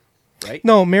 right?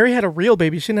 No, Mary had a real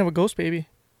baby. She didn't have a ghost baby.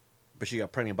 But she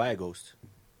got pregnant by a ghost.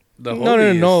 The No,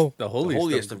 no, no. The The holiest,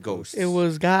 holiest of ghosts. It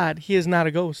was God. He is not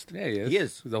a ghost. Yeah, he is. He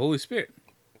is. The Holy Spirit.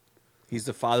 He's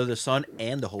the Father, the Son,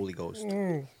 and the Holy Ghost.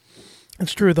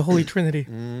 It's true, the Holy Trinity.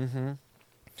 Mm-hmm.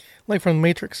 Like from the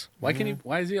Matrix. Why can he?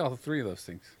 Why is he all three of those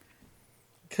things?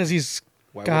 Because he's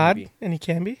Why God, wouldn't and he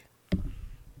can be.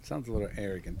 Sounds a little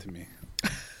arrogant to me.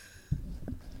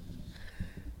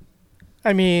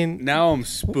 I mean, Now I'm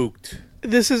spooked.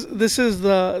 this is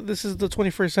the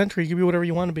 21st century. You can be whatever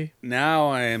you want to be. Now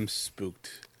I am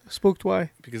spooked Spooked,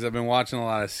 why? because I've been watching a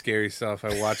lot of scary stuff.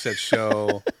 I watched that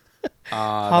show, The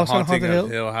House on Haunting Haunted of Hill?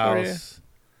 Hill Oh, yeah. House.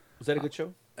 Was that a good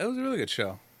show? It was a really good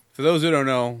show. For those who don't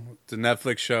know, it's a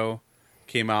Netflix show.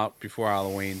 Came out before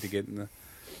Halloween to get in the.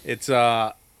 It's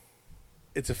a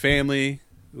family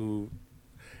who.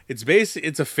 It's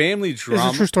a family Is drama.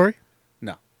 it a true story?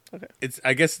 No. Okay.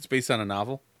 I guess it's based on a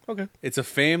novel. Okay. It's a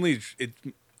family.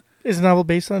 Is the novel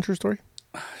based on a true story?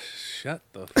 Shut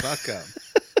the fuck up.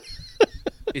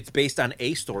 It's based on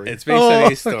a story. It's based on Oh,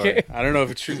 a story. okay. I don't know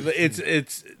if it's true.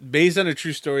 It's based on a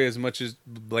true story as much as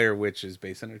Blair Witch is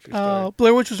based on a true story.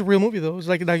 Blair Witch was a real movie, though. It was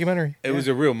like a documentary. It was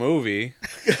a real movie.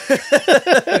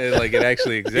 Like it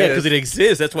actually exists. yeah, because it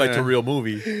exists. That's why it's a real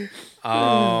movie.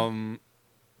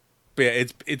 But yeah,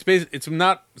 it's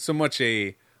not so much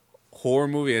a horror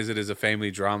movie as it is a family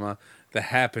drama that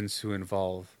happens to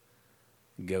involve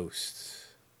ghosts.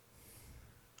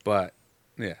 But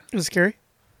yeah, It was scary.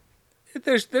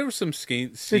 there were some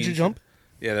scenes. Did you jump?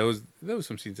 Yeah, there was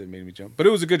some scenes that made me jump. But it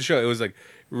was a good show. It was like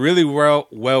really well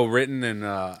written,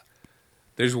 and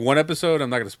there's one episode, I'm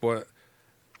not going to spoil it,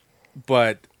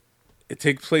 but it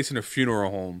takes place in a funeral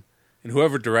home, and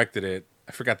whoever directed it,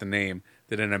 I forgot the name,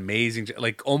 did an amazing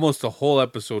like almost the whole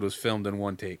episode was filmed in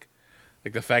one take.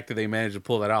 Like the fact that they managed to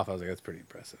pull that off, I was like, that's pretty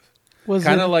impressive. Was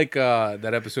Kind it of like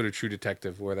that episode of True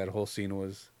Detective where that whole scene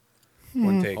was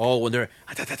One take. Oh, when they're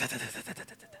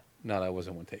No, that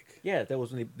wasn't one take. yeah, that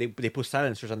was when they put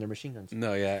silencers on their machine guns.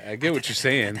 No, yeah, I get what you're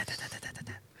saying.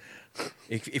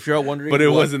 If you're all wondering, But it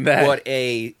wasn't that. What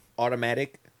a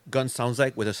automatic gun sounds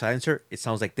like with a silencer, it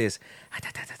sounds like this.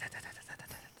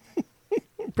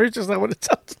 Pretty sure that's not what it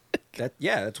sounds like.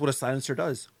 That's what a silencer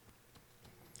does.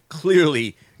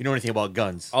 Clearly, you know anything about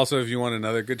guns. Also, if you want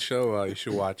another good show, you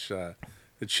should watch The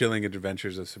Chilling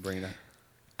Adventures of Sabrina.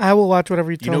 I will watch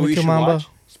whatever you You tell know what me you to, should Mamba. watch?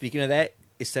 Speaking of that,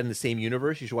 it's set in the same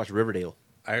universe. You should watch Riverdale.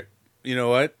 You know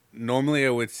what? Normally I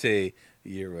would say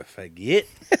you're a faggot,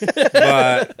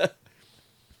 but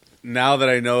now that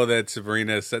I know that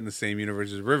Sabrina is set in the same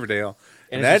universe as Riverdale,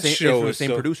 And that it's the same, show it's is the same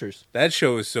so, producers. That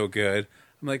show is so good.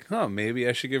 I'm like, maybe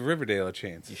I should give Riverdale a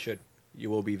chance. You should. You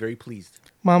will be very pleased.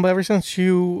 Mamba, ever since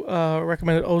you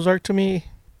recommended Ozark to me,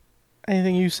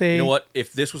 anything you say... You know what?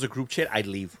 If this was a group chat, I'd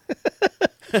leave.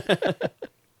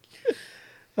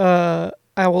 I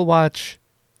will watch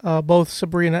both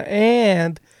Sabrina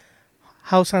and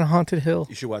House on Haunted Hill.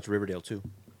 You should watch Riverdale too.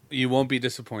 You won't be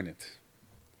disappointed.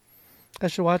 I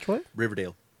should watch what?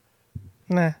 Riverdale.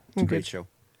 Nah, It's a I'm great good. show.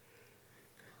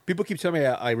 People keep telling me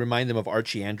I remind them of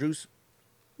Archie Andrews.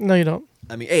 No, you don't.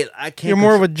 I mean, hey, I can't. You're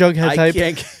more of a Jughead type.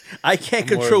 I can't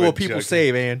More control of a what people Jughead.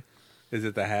 say, man. Is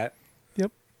it the hat?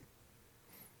 Yep.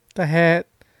 The hat,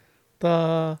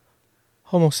 the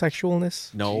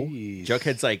homosexualness. No, Jeez.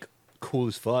 Jughead's like cool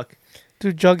as fuck.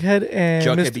 Dude, Jughead and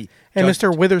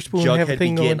Mr. Witherspoon have a Jughead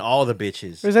thing be getting going. all the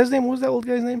bitches. Is that his name? What was that old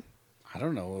guy's name? I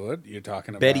don't know what you're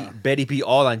talking about. Betty be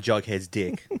all on Jughead's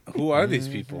dick. Who are these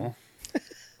people?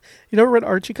 You never read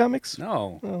Archie comics?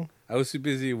 No. Oh. I was too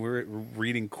busy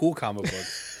reading cool comic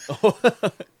books.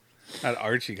 Not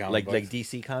Archie comic like books.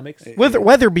 DC comics.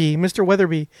 Weatherby, Mr.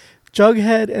 Weatherby.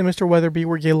 Jughead and Mr. Weatherby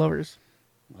were gay lovers.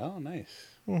 Oh, nice.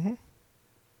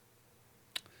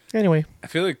 Anyway, I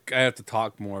feel like I have to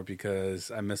talk more because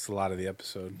I missed a lot of the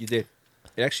episode. You did.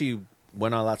 It actually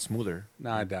went on a lot smoother.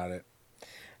 No, I doubt it.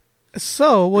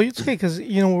 so, well, it's okay because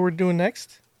you know what we're doing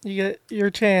next? You get your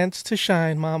chance to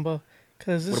shine, Mamba.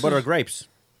 Because What about our gripes?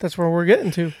 that's where we're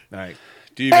getting to. All right,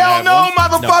 Do you even Hell have no,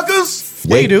 one? motherfuckers!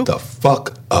 Yeah, you do. Wake the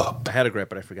fuck up. I had a gripe,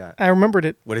 but I forgot. I remembered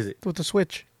it What is it? with the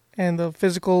Switch and the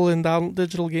physical and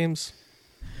digital games.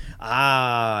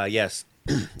 Ah, yes.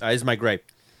 That is my gripe.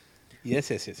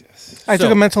 Yes. I So-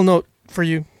 took a mental note for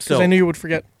you because So- I knew you would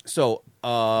forget. So,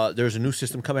 there's a new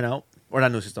system coming out, or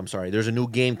not new system. Sorry, there's a new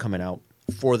game coming out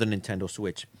for the Nintendo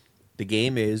Switch. The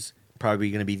game is probably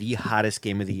going to be the hottest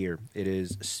game of the year. It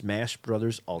is Smash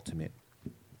Brothers Ultimate.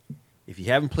 If you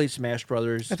haven't played Smash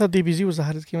Brothers, I thought DBZ was the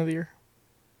hottest game of the year.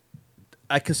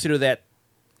 I consider that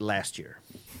last year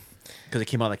because it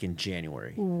came out like in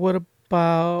January. What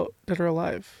about Dead or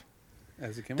Alive?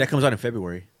 As it came That out. comes out in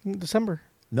February. In December.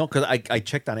 No, because I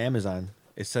checked on Amazon.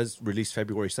 It says release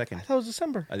February 2nd. I thought it was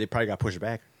December. They probably got pushed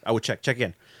back. I would check. Check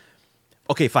again.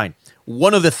 Okay, fine.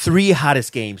 One of the 3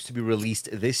 hottest games to be released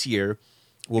this year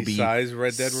will Besides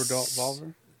Red Dead Revolver?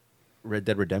 be Red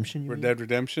Dead Redemption. Red Dead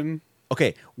Redemption?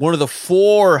 Okay, one of the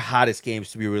 4 hottest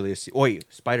games to be released. Oh, wait,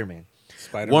 Spider-Man.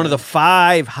 Spider-Man? One of the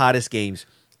 5 hottest games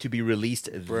to be released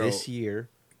Bro. this year.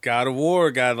 God of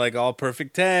War got like all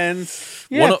perfect 10s.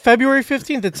 Yeah, One of- February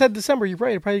 15th. It said December. You're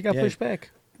right. It probably got Yeah. pushed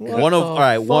back. What One of the all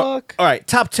right, fuck? all right.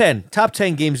 Top 10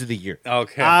 games of the year.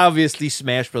 Okay. Obviously,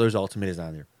 Smash Brothers Ultimate is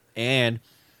on there, and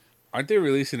Aren't they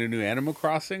releasing a new Animal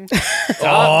Crossing?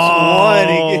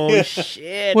 oh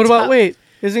shit! What about, wait,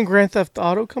 isn't Grand Theft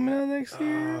Auto coming out next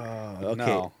year? Okay,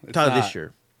 No, it's top of not. this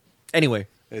year. Anyway,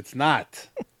 It's not.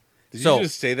 Did So- you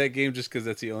just say that game just because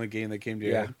that's the only game that came to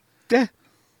your Yeah. head? Yeah.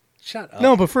 Shut up.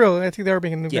 No, but for real, I think they are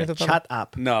making a new yeah, Grand Theft Auto. shut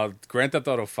up. No, Grand Theft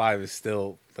Auto 5 is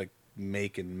still like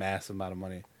making massive amount of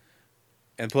money.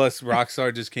 And plus,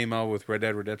 Rockstar just came out with Red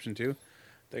Dead Redemption 2.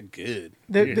 They're good.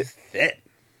 They're- They're set.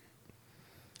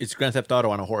 It's Grand Theft Auto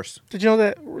on a horse. Did you know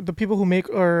that the people who make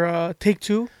or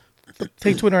Take-Two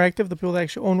Interactive, the people that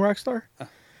actually own Rockstar,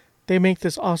 they make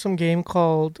this awesome game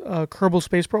called Kerbal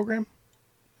Space Program?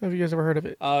 Have you guys ever heard of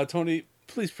it? Tony,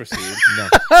 please proceed. No.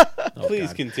 Please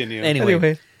God. continue.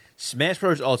 Anyway, Smash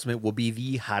Bros. Ultimate will be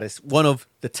the hottest, one of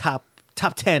the top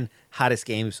 10 hottest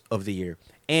games of the year,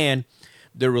 and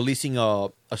they're releasing a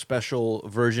special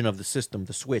version of the system,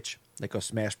 the Switch, like a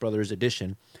Smash Brothers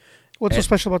edition. What's so and-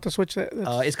 special about the Switch?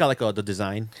 That's- It's got like the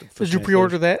design. for did you Smash pre-order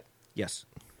Bros. that? Yes.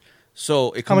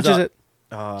 So it How comes much is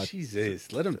out, it?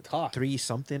 Jesus, let him talk. 3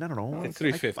 something. I don't know. It's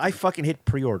 $3.50. I fucking hit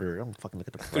pre-order. I don't fucking look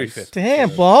at the price. $3.50. Damn,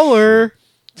 baller.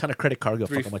 It's on a credit card. Go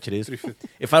fuck how much it is. $3.50.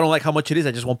 If I don't like how much it is,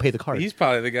 I just won't pay the card. He's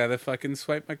probably the guy that fucking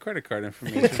swiped my credit card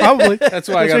information. Probably. That's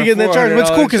why I got you're getting that charge. But it's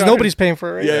cool because $400 nobody's paying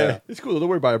for it, right? Yeah. It's cool. Don't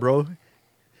worry about it, bro.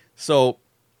 So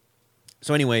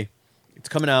anyway, It's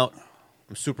coming out.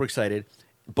 I'm super excited.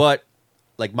 But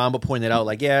like Mamba pointed out,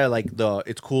 like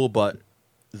it's cool, but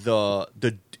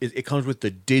it comes with the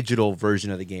digital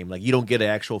version of the game. Like you don't get an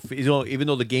actual, even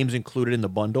though the game's included in the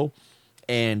bundle,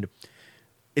 and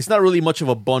it's not really much of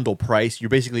a bundle price. You're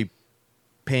basically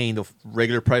paying the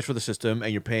regular price for the system,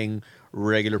 and you're paying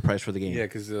regular price for the game. Yeah,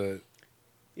 because it's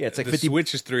like the 50.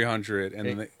 Switch is 300,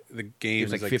 and the game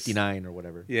It's is like 59 or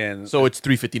whatever. Yeah, and So it's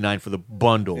 $359 for the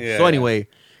bundle. Yeah, So anyway,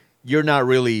 you're not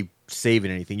really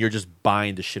saving anything. You're just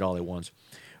buying the shit all at once.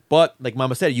 But like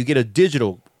Mama said, you get a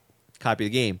digital copy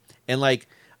of the game. And like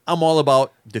I'm all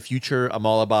about the future. I'm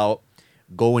all about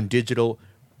going digital,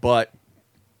 but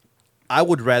I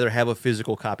would rather have a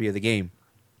physical copy of the game.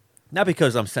 Not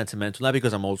because I'm sentimental, not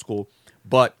because I'm old school,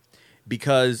 but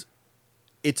because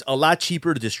it's a lot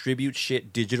cheaper to distribute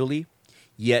shit digitally,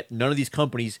 yet none of these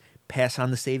companies pass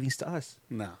on the savings to us.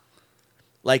 no.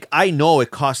 Like, I know it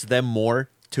costs them more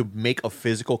to make a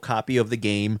physical copy of the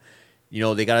game. You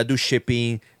know, they got to do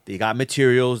shipping, they got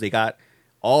materials, they got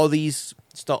all these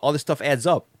stuff, all this stuff adds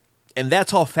up. And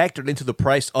that's all factored into the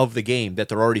price of the game that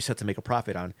they're already set to make a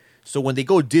profit on. So when they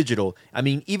go digital, I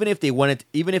mean, even if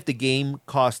the game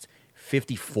cost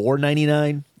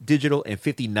 $54.99 digital and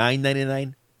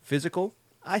 $59.99 physical,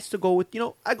 I still go with,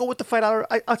 I go with the $5.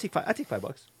 I'll take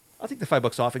 $5. I'll take the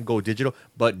 $5 off and go digital.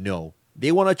 But no,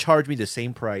 they want to charge me the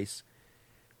same price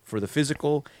for the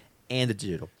physical and the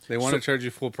digital. They want to charge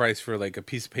you full price for like a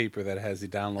piece of paper that has the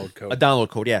download code. A download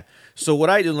code, yeah. So what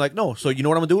I do, like, no. So you know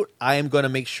what I'm gonna do? I am gonna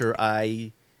make sure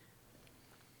I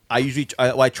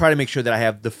try to make sure that I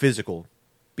have the physical,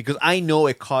 because I know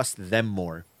it costs them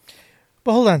more.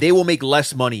 But hold on. They will make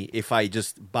less money if I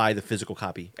just buy the physical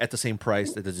copy at the same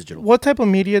price that the digital. What type of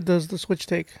media does the Switch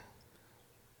take?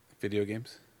 Video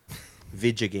games.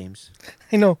 Vidya games.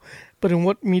 I know, but in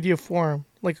what media form?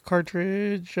 Like a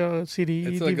cartridge, CD,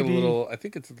 It's DVD, like a little. I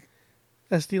think it's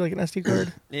SD, like an SD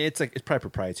card, It's probably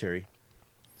proprietary.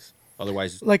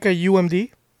 Otherwise, like a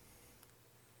UMD.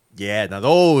 yeah. Now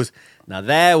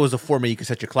that was a format you could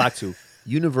set your clock to.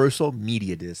 Universal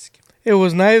Media Disc. It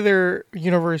was neither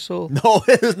Universal. No,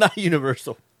 it is not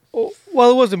universal, Oh,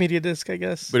 well, it was a media disc, I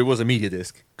guess. but it was a media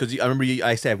disc because I remember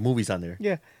I used to have movies on there.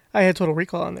 Yeah, I had Total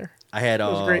Recall on there. I had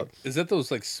was great. is that those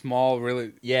like small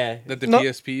really yeah. that the No.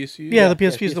 PSP used to use? Yeah, the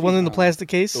PSP is the one in the PSP. plastic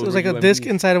case. Those It was were like a disc UMDs.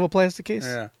 inside of a plastic case.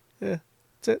 Yeah. Yeah,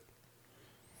 that's it.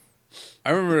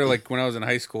 I remember like when I was in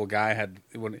high school, a guy had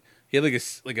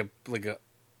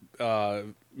a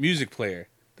music player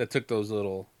that took those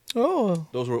little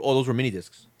Those were mini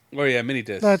discs. mini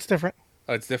discs. That's different.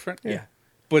 Oh, it's different. Yeah.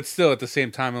 But still, at the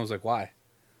same time, I was like, why?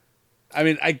 I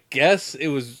mean, I guess it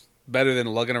was better than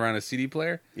lugging around a CD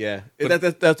player. Yeah, But-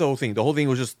 that's the whole thing. The whole thing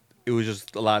was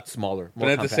just a lot smaller. More But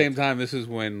at compact. the same time, this is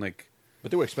when but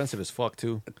they were expensive as fuck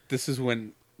too.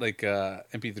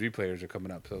 MP3 players are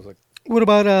coming up. So I was like, What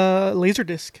about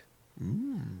Laserdisc?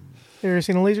 You ever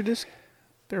seen a Laserdisc?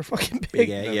 They're fucking big.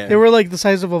 Yeah. They were like the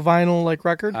size of a vinyl like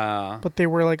record, uh, but they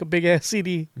were like a big ass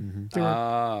CD. They were-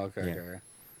 okay, Yeah. okay.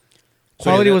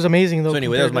 quality anyway, was amazing though. So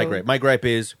anyway, that was compared my to- gripe. My gripe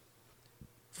is,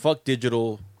 fuck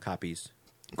digital copies.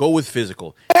 Go with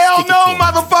physical. Hell Stick it no, to 'em.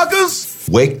 motherfuckers!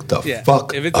 Wake the Yeah,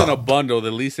 fuck if it's up. in a bundle,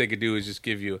 the least they could do is just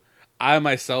give you. I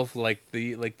myself like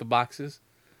the boxes.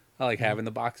 I like having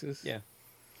the boxes. Yeah.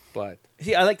 But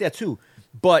See, I like that too.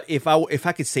 But if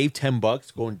I could save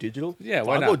 $10 going digital, Yeah,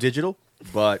 why I'll not? go digital.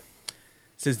 But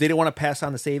since they didn't want to pass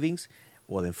on the savings,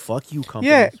 well then fuck you, companies.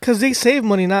 Yeah, because they save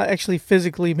money not actually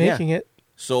physically making it.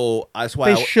 So that's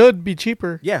why. They should be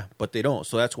cheaper. Yeah, but they don't.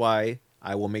 So that's why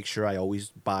I will make sure I always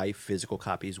buy physical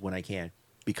copies when I can,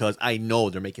 because I know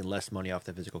they're making less money off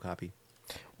the physical copy.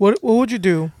 What would you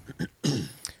do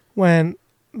when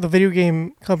the video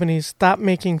game companies stop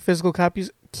making physical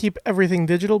copies, keep everything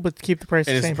digital, but keep the price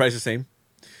And the is same? the price the same?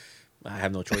 I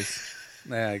have no choice.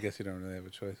 I guess you don't really have a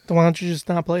choice. Then why don't you just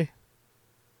not play?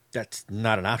 That's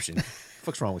not an option.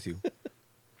 What's wrong with you?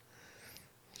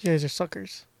 You guys are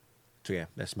suckers. So yeah,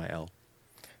 that's my L.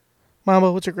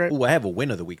 Mamba, what's your gripe? Ooh, I have a win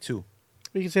of the week too.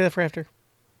 We can say that for after.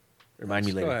 Remind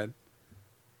me Go later. ahead.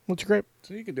 What's your gripe?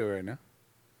 So you can do it right now.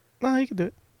 No, you can do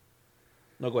it.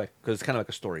 No, go ahead, because it's kind of like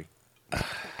a story.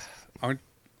 Aren't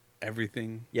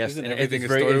everything? Yes, isn't and everything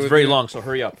it's a story very with very you? long. So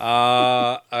hurry up.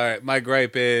 All right. My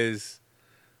gripe is,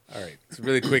 all right. So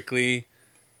really quickly,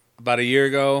 about a year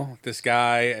ago, this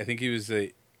guy, I think he was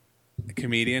a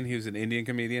comedian. He was an Indian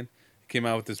comedian. He came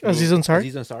out with this movie. Aziz Ansari?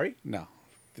 Aziz Ansari? No,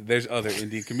 there's other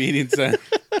Indian comedians.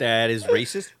 That is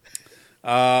racist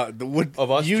What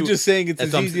of us. you to- just saying it's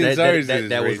that's Aziz something- Ansari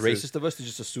that was racist of us to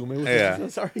just assume it was Yeah.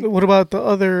 Aziz Ansari. What about the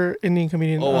other Indian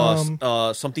comedian?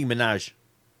 Oh, something Minaj.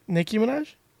 Nicki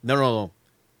Minaj? No.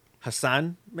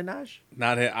 Hassan Minaj?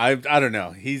 Not him. I don't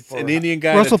know. He's an Indian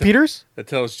guy. Russell that Peters? that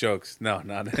tells jokes. No,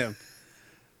 not him.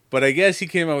 But I guess he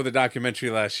came out with a documentary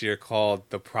last year called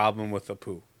 "The Problem with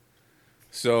Apu."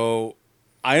 So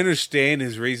I understand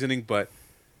his reasoning, but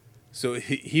so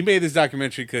he made this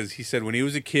documentary because he said when he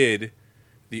was a kid,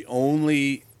 the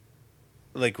only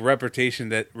like representation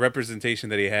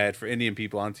that he had for Indian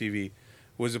people on TV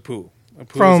was Apu. Apu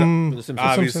From is The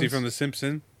obviously Simpsons. from The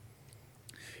Simpsons.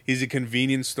 He's a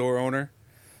convenience store owner,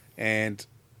 and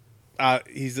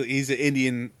he's an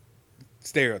Indian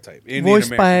stereotype. Indian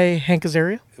Voiced by American. Hank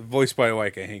Azaria. Voiced by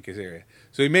Waika Hank Azaria.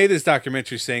 So he made this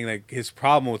documentary saying that his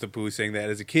problem with Apu, saying that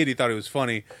as a kid he thought it was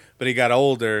funny, but he got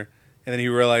older and then he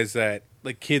realized that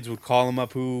like kids would call him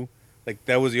Apu, like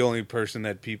that was the only person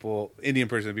that Indian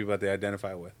person that people had to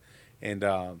identify with, and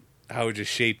how it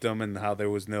just shaped them and how there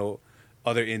was no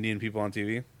other Indian people on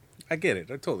TV. I get it.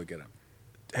 I totally get it.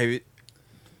 Hey,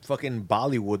 fucking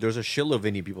Bollywood. There's a shitload of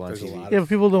Indian people on There's a TV. lot. Yeah, but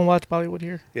people don't watch Bollywood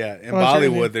here. Yeah, in Well, sure,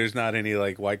 Bollywood, yeah. there's not any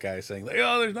like white guys saying like,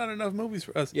 "Oh, there's not enough movies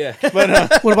for us." Yeah.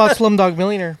 But What about Slumdog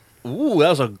Millionaire? Ooh, that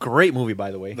was a great movie,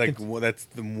 by the way. like that's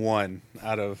the one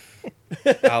out of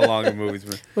how long the movie's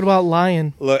been. What about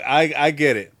Lion? Look, I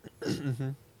get it.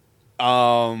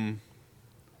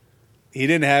 He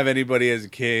didn't have anybody as a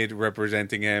kid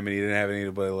representing him, and he didn't have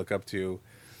anybody to look up to.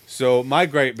 So my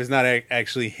gripe is not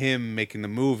actually him making the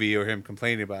movie or him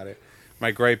complaining about it.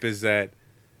 My gripe is that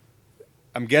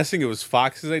I'm guessing it was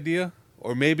Fox's idea,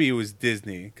 or maybe it was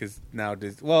Disney, because now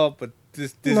Disney. Well, but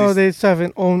Disney. No, they still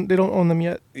haven't owned. They don't own them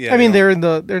yet. Yeah, I mean, they they're in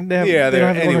the. They have, Yeah, they they're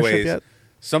don't have ownership anyways. yet.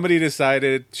 Somebody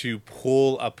decided to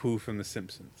pull Apu from The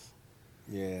Simpsons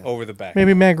yeah. over the back.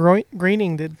 Maybe Matt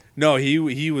Groening did. No, he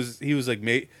was like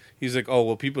he's like, oh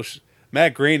well,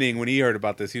 Matt Groening, when he heard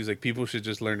about this, he was like, people should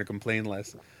just learn to complain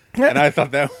less, and I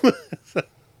thought that was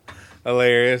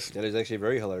hilarious. That is actually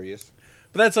very hilarious.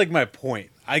 But that's like my point.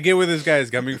 I get where this guy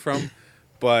is coming from,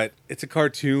 but it's a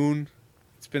cartoon.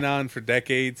 It's been on for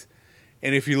decades,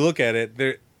 and if you look at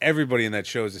it, everybody in that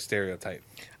show is a stereotype.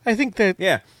 I think that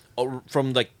Yeah.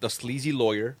 From like the sleazy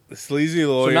lawyer. The sleazy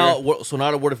lawyer. So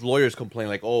now what if lawyers complain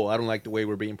like, oh, I don't like the way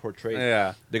we're being portrayed?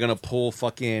 Yeah. They're gonna pull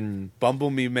fucking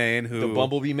Bumblebee Man, who the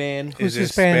Bumblebee man. Who's is a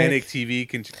Hispanic. Hispanic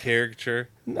TV caricature.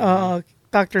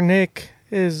 Dr. Nick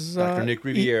is Dr. Nick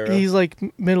Riviera. He's like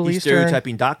Middle He's Eastern.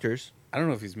 stereotyping doctors. I don't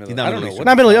know if he's Middle. He's not I don't Middle know. Eastern.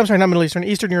 Not Middle. I'm sorry, not Middle Eastern.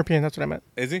 Eastern European. That's what I meant.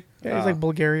 Is he? Yeah, he's like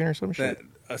Bulgarian or some shit.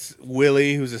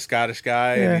 Willie, who's a Scottish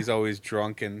guy, Yeah. and he's always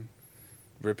drunk and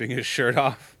ripping his shirt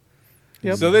off.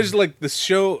 Yep. So there's like the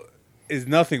show is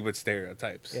nothing but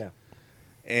stereotypes. Yeah.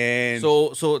 And So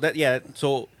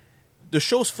the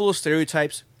show's full of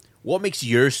stereotypes. What makes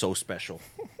yours so special?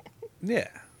 yeah,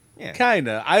 Yeah.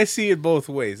 kinda. I see it both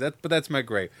ways. But that's my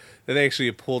gripe that they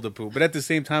actually pulled the poop. But at the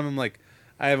same time, I'm like,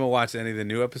 I haven't watched any of the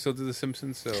new episodes of The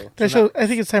Simpsons, so That show. I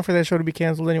think it's time for that show to be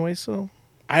canceled anyway. So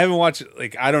I haven't watched.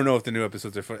 Like, I don't know if the new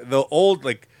episodes are fun. The old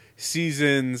like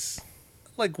seasons,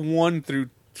 like 1 through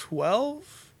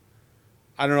 12.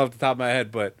 I don't know off the top of my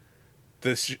head, but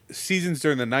the seasons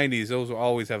during the 90s, those will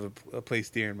always have a place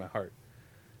dear in my heart.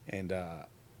 And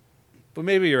but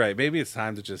maybe you're right. Maybe it's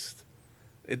time to just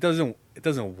it doesn't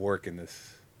work in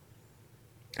this.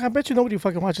 I bet you nobody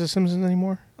fucking watches The Simpsons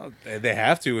anymore. Oh, they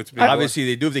have to. It's been Obviously,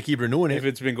 they do if they keep renewing it. if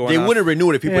it's been going. They on, wouldn't renew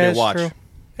it if people Yeah, didn't it's watch. true.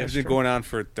 If it's been going on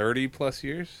for 30 plus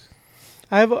years.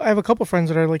 I have a couple friends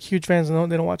that are like huge fans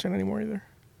and they don't watch it anymore either.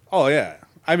 Oh yeah,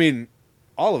 I mean,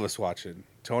 all of us watch it.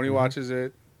 Tony Mm-hmm. watches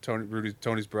it.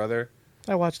 Tony's brother.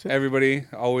 I watched it. Everybody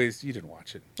always. You didn't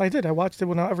watch it. I did. I watched it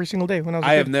every single day when I was.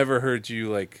 I have never heard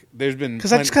you like. There's been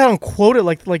because I just got unquoted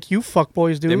like you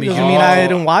fuckboys do. That Doesn't means mean I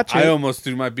didn't watch it. I almost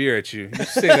threw my beer at you. You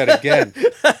say that again.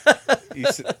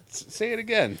 Say it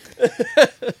again.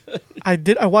 I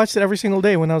did. I watched it every single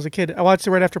day when I was a kid. I watched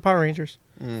it right after Power Rangers.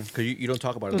 Because you don't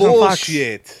talk about it. It was on Fox.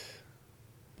 Bullshit.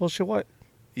 Bullshit. What?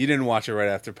 You didn't watch it right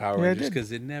after Power Yeah, I Rangers did.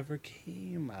 because it never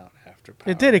came out after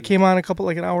Power. It did. It Rangers. came on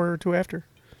an hour or two after.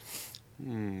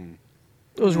 It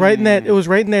was right in that. It was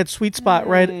right in that sweet spot.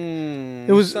 Right.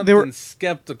 It was. Something They were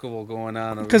skeptical going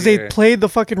on because over they here. played the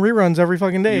fucking reruns every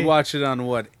fucking day. You watch it on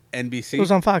what? NBC. It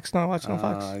was on Fox. No, I watched it on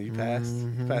Fox. You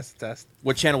passed. Passed the test.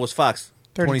 What channel was Fox?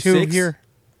 32 26? here.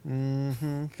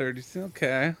 30.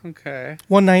 Okay.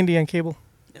 190 on cable.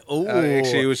 Oh,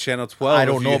 Actually, it was channel 12. I if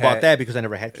don't you know about had- that because I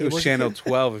never had It cable. was channel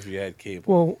 12 if you had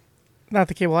cable. Well, not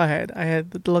the cable I had. I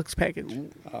had the deluxe package.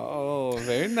 Oh,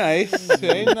 very nice.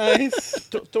 Very nice.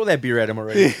 Throw that beer at him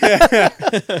already.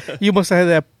 You must have had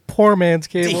that poor man's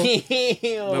cable.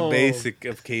 The basic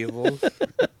of cables.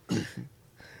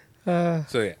 So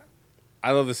yeah,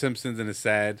 I love The Simpsons and it's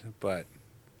sad, but it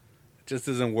just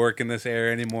doesn't work in this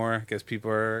era anymore. I guess people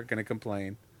are gonna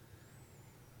complain.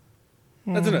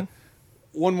 That's enough.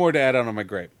 One more to add on my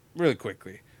gripe, really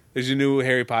quickly. There's a new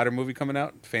Harry Potter movie coming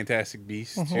out, Fantastic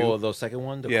Beasts 2. Oh, the second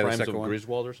one, the Yeah, the Crimes second of one.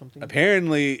 Griswold or something.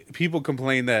 Apparently, people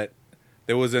complain that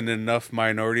there wasn't enough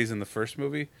minorities in the first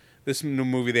movie. This new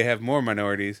movie, they have more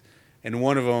minorities, and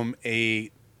one of them,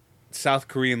 a South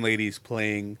Korean lady's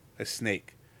playing a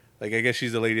snake. Like, I guess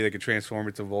she's the lady that could transform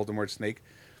into Voldemort's snake.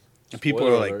 And people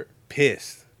Spoiler are, like, alert.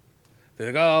 pissed.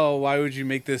 They're like, oh, why would you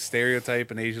make this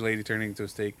stereotype, an Asian lady turning into a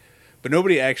snake? But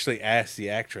nobody actually asked the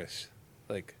actress,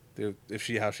 like,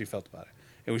 how she felt about it.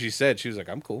 And when she said, she was like,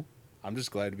 I'm cool. I'm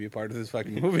just glad to be a part of this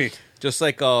fucking movie. Just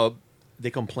like they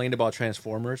complained about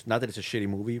Transformers. Not that it's a shitty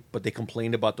movie, but they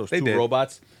complained about those They two did.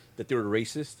 robots that they were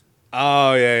racist.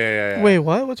 Oh, yeah. Wait,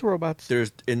 what? What's robots?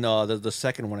 There's in the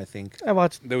second one, I think. I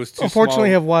watched. There was two Unfortunately,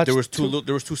 small- have watched. There was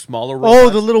there was two smaller Oh,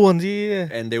 robots. the little ones. Yeah.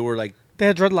 And they were like, They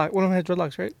had dreadlock. One of them had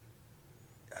dreadlocks, right?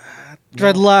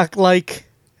 Dreadlock like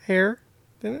hair,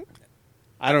 didn't it?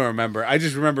 I don't remember. I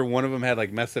just remember one of them had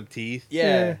like messed up teeth.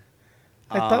 yeah.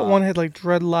 I thought one had like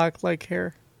dreadlock like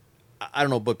hair. I don't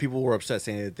know, but people were upset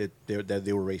saying that they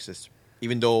were racist,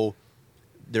 even though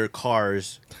they're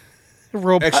cars.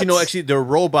 Robots. Actually, they're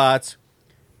robots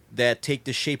that take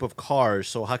the shape of cars.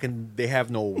 So how can they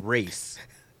have no race?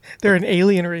 They're an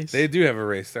alien race. They do have a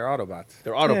race. They're Autobots.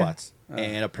 They're Autobots,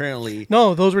 and apparently,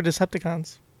 No, those were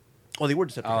Decepticons. oh, they were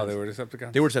Decepticons. Oh, they were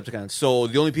Decepticons? They were Decepticons. So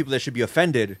the only people that should be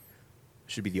offended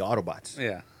should be the Autobots.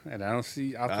 Yeah. And I don't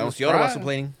see Optimus I don't see Prime. Autobots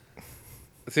complaining.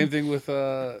 Same thing with,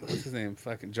 what's his name?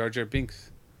 Fucking Jar Jar Binks.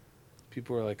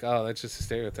 People were like, oh, that's just a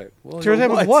stereotype. Well, Sure,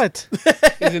 what?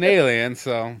 he's an alien,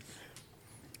 so...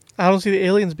 I don't see the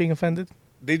aliens being offended.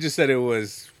 They just said it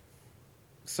was...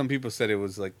 Some people said it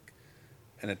was like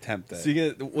an attempt at...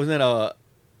 See, wasn't that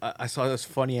I saw this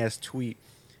funny ass tweet.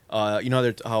 You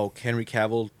know how Henry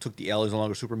Cavill took the L, is no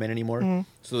longer Superman anymore.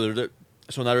 So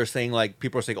so now they're saying like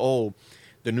people are saying, oh,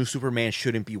 the new Superman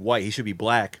shouldn't be white; he should be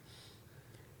black.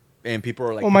 And people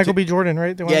are like, Michael B. Jordan,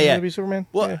 right? They want him to be Superman.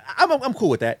 Well, Yeah. I'm cool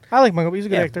with that. I like Michael B. He's a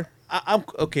good Yeah. actor. I'm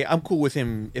okay. I'm cool with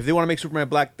him. If they want to make Superman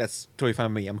black, that's totally fine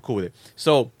with me. I'm cool with it.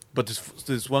 So, but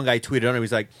this one guy tweeted on him.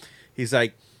 He's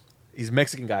a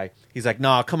Mexican guy. He's like,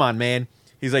 nah, come on, man.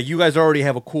 He's like, you guys already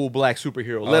have a cool black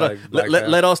superhero.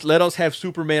 Let us have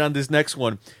Superman on this next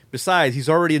one. Besides, he's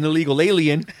already an illegal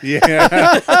alien.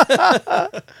 Yeah.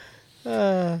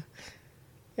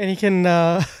 And he can.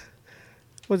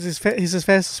 He's his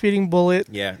fastest speeding bullet.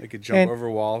 Yeah. They could jump And- over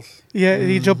walls. Yeah,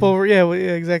 he jump over. Yeah,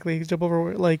 exactly. He can jump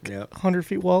over like Yeah. 100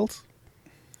 feet walls.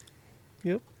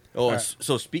 Yep. Oh,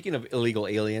 so speaking of illegal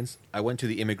aliens, I went to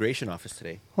the immigration office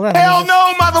today. Hold on. Hell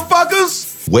no,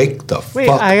 motherfuckers! Wake the Wait,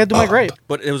 fuck I gotta do my up. gripe.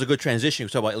 But it was a good transition. We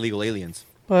talk about illegal aliens.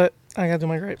 But I gotta do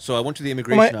my gripe. So I went to the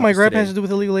immigration My office gripe today, has to do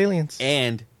with illegal aliens.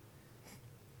 and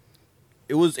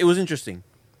it was interesting.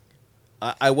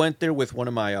 I went there with one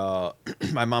of my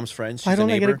my mom's friends. She's Why a don't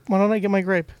neighbor, why don't I get my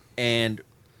gripe? and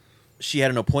she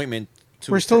had an appointment.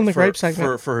 We're still in the gripe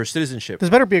segment. for her citizenship. This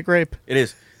better be a gripe. It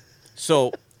is.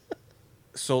 So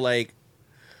like,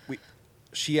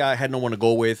 she had no one to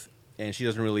go with, and she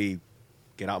doesn't really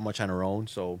get out much on her own.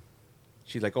 So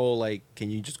she's like, "Oh, like, can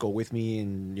you just go with me?"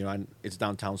 And it's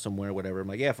downtown somewhere, whatever. I'm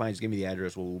like, "Yeah, fine. Just give me the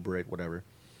address. We'll Uber it, whatever."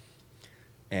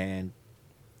 And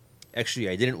actually,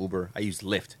 I didn't Uber. I used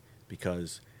Lyft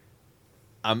because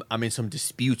I'm in some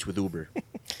disputes with Uber.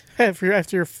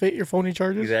 after your phony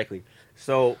charges. Exactly.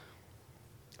 So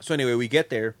anyway, we get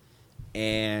there,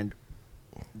 and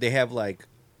they have like,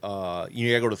 you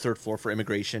gotta go to the third floor for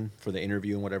immigration for the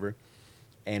interview and whatever.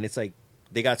 And it's like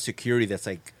they got security that's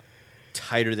like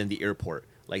tighter than the airport.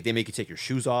 Like they make you take your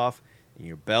shoes off and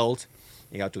your belt.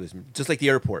 You got to do this just like the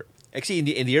airport. Actually,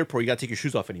 in the airport, you gotta take your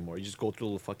shoes off anymore. You just go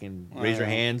through the fucking raise your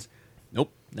hands.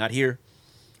 Nope, not here.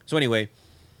 So anyway,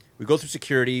 we go through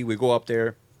security. We go up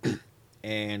there,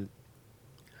 and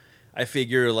I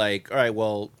figure like, all right,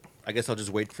 well, I guess I'll just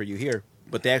wait for you here.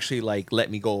 But they actually like let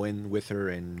me go in with her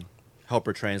and help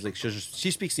her translate.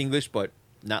 She speaks English, but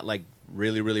not like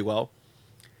really, really well.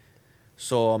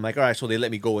 So I'm like, all right. So they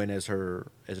let me go in as her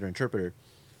interpreter.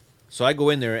 So I go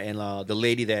in there, and the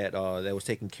lady that was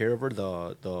taking care of her,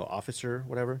 the officer,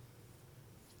 whatever,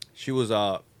 she was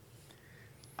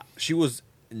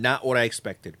not what I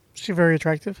expected. Is she very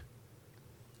attractive?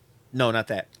 No, not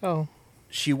that. Oh.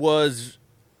 She was.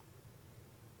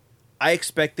 I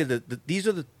expected that these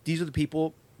are the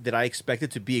people that I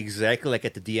expected to be exactly like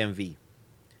at the DMV.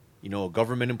 A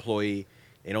government employee.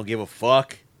 They don't give a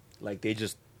fuck. Like they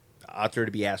just out there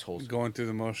to be assholes. Going through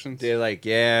the motions. They're like,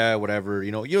 yeah, whatever.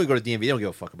 You don't go to DMV. They don't give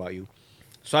a fuck about you.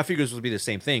 So I figured this would be the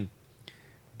same thing.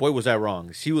 Boy, was I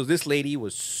wrong. This lady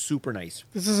was super nice.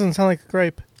 This doesn't sound like a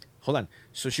gripe. Hold on.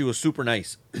 So she was super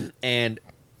nice, and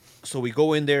so we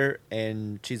go in there,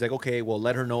 and she's like, okay, well,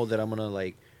 let her know that I'm gonna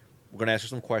we're gonna ask her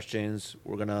some questions.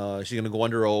 She's gonna go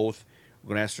under oath. We're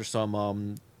gonna ask her some.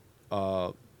 I'm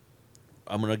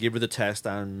gonna give her the test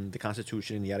on the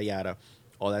Constitution, yada yada,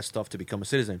 all that stuff to become a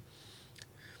citizen.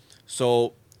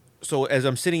 So as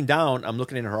I'm sitting down, I'm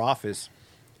looking in her office,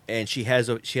 and she has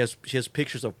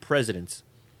pictures of presidents,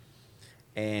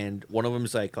 and one of them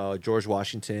is like George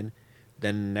Washington.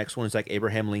 Then the next one is like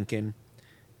Abraham Lincoln.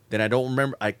 Then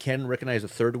I can't recognize the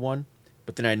third one,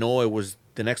 but then I know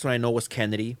the next one I know was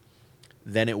Kennedy.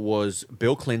 Then it was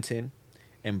Bill Clinton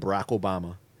and Barack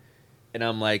Obama. And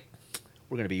I'm like,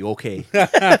 we're going to be okay.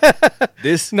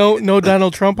 No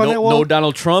Donald Trump on that wall? No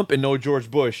Donald Trump and no George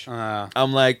Bush.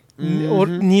 I'm like,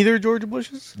 Neither George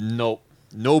Bushes? nope.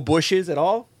 No Bushes at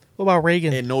all. What about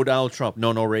Reagan? And no Donald Trump.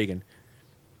 No Reagan.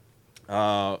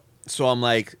 So I'm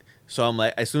like,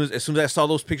 as soon as I saw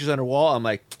those pictures on her wall, I'm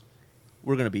like,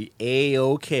 we're gonna be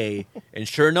A-okay. And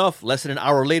sure enough, less than an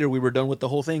hour later, we were done with the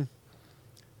whole thing.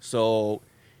 So,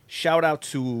 shout out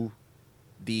to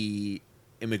the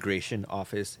immigration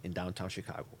office in downtown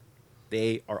Chicago.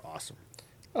 They are awesome.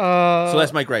 So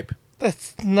that's my gripe.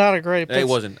 That's not a gripe. It That's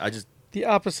wasn't. I just the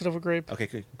opposite of a gripe. okay.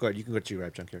 Good. Go ahead. You can go to your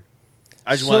gripe, Junkyard.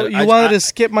 You wanted to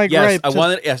skip my gripe.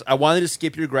 Yes, I wanted to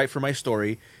skip your gripe for my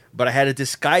story, but I had to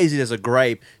disguise it as a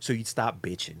gripe so you'd stop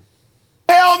bitching.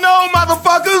 Hell no,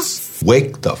 motherfuckers!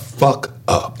 Wake the fuck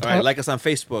up. All right, like us on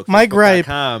Facebook. My gripe.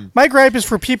 Facebook.com. My gripe is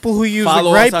for people who use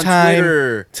Follow the gripe us on time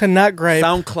Twitter, to not gripe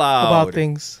SoundCloud. about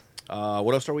things.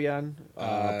 What else are we on?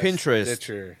 Pinterest,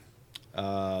 Stitcher,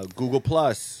 Google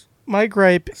Plus. My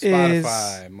gripe is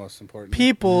Spotify, most important.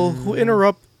 people who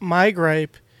interrupt my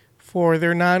gripe for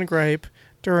their non-gripe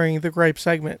during the gripe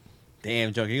segment.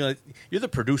 Damn, Junkyard. You're the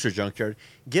producer, Junkyard.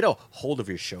 Get a hold of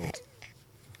your show.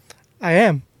 I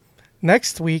am.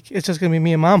 Next week, it's just going to be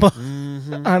me and Mamba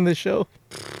on the show.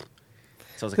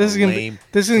 Sounds like This is gonna be- lame.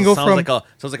 this is gonna go sounds from-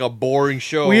 sounds like a boring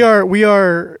show. We are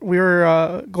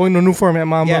going to a new format,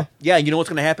 Mamba. Yeah. You know what's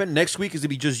gonna happen next week is to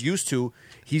be just used to.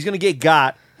 He's gonna get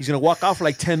got. He's gonna walk out for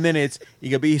like 10 minutes.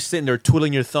 You're gonna be sitting there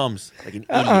twiddling your thumbs like an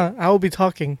idiot. I will be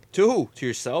talking To who? To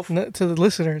yourself? to the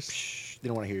listeners. They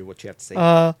don't want to hear what you have to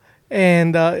say.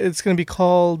 And it's going to be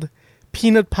called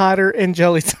Peanut Potter and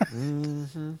Jelly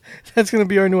Time. That's going to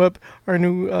be our new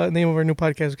name of our new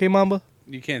podcast. Okay, Mamba?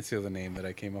 You can't steal the name that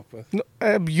I came up with. No,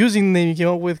 I'm using the name you came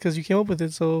up with because you came up with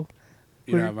it. So,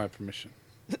 You don't have my permission.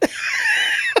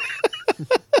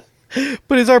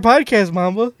 but it's our podcast,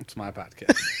 Mamba. It's my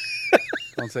podcast.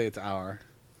 Don't say it's our.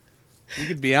 You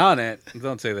could be on it.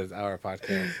 Don't say that it's our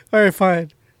podcast. All right,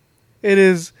 fine. It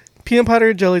is Peanut Potter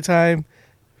and Jelly Time,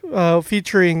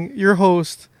 featuring your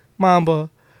host Mamba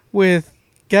with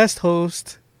guest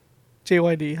host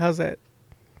JYD. How's that?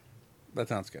 That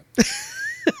sounds good.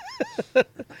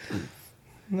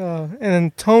 And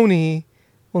then Tony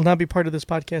will not be part of this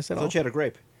podcast at I all. thought you had a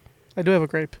grape. I do have a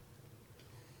grape.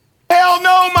 Hell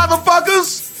no,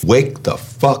 motherfuckers! Wake the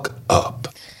fuck up.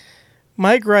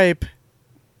 My gripe,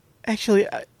 actually,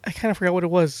 I kind of forgot what it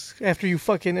was after you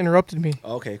fucking interrupted me.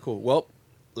 Okay, cool. Well,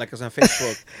 like us on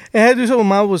Facebook. It had to do something what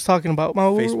Mama was talking about.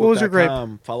 Mama, what was your gripe?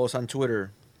 Facebook.com. Follow us on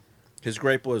Twitter. His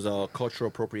gripe was cultural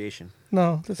appropriation.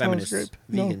 No, that's not his Feminists,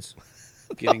 gripe.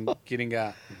 vegans, Getting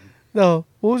got. No,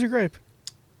 what was your gripe?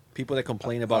 people that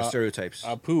complain about stereotypes.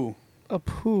 Pooh. A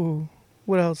poo.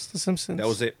 What else? The Simpsons. That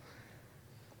was it.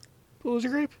 What was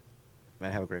your grape? Man,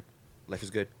 I have a grape. Life is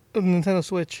good. A Nintendo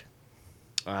Switch.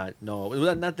 No, it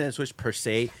was not that Switch per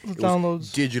se. It was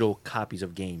Downloads. digital copies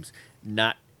of games,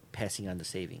 not passing on the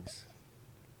savings.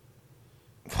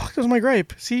 Fuck, that was my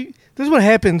gripe. See, this is what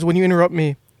happens when you interrupt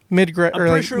me mid gripe or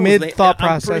like mid thought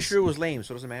process. I'm pretty sure it was lame,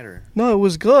 so it doesn't matter. No, it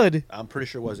was good. I'm pretty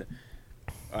sure it wasn't.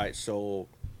 All right, so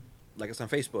like us on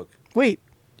Facebook. Wait,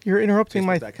 you're interrupting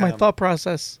my Facebook.com. thought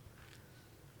process.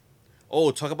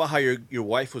 Oh, talk about how your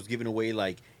wife was giving away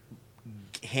like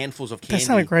handfuls of candy. That's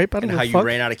not a gripe. I don't and give how a you fuck.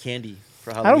 ran out of candy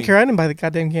for Halloween. I don't care. I didn't buy the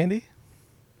goddamn candy.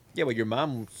 Yeah, but your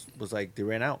mom was like, they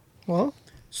ran out. Well,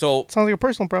 So, sounds like a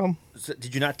personal problem.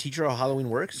 did you not teach her how Halloween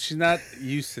works? She's not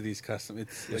used to these customs.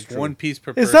 It's like true. one piece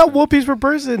per person. It's not one piece per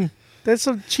person. That's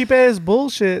some cheap ass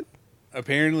bullshit.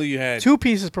 Apparently, you had 2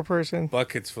 pieces per person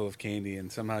buckets full of candy, and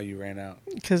somehow you ran out.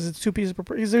 because it's 2 pieces per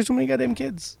person. There's so many goddamn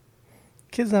kids.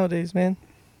 Kids nowadays, man.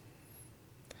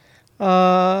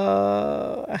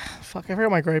 Fuck, I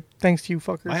forgot my gripe. Thanks to you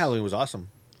fuckers. My Halloween was awesome.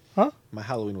 Huh? My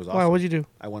Halloween was awesome. Why? What'd you do?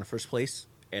 I won first place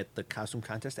at the costume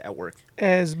contest at work.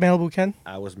 As Malibu Ken?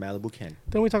 I was Malibu Ken.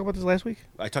 Didn't we talk about this last week?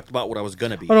 I talked about what I was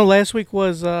gonna be. Oh no, last week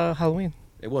was Halloween.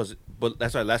 It was, but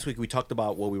that's right. Last week we talked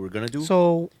about what we were gonna do.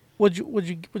 So what'd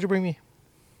you bring me?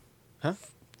 Huh?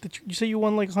 You say you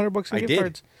won like $100 in I gift did.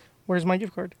 cards. Where's my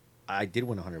gift card? I did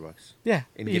win $100. Yeah.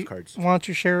 In gift cards. Why don't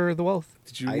you share the wealth?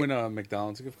 Did you win a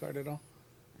McDonald's gift card at all?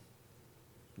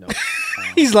 No.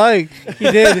 He's lying.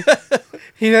 He did.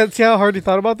 He didn't see how hard he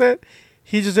thought about that.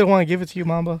 He just didn't want to give it to you,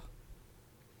 Mamba.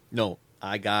 No.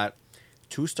 I got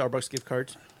 2 Starbucks gift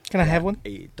cards, Can I have one?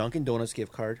 a Dunkin' Donuts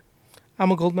gift card.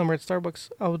 I'm a gold member at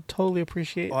Starbucks. I would totally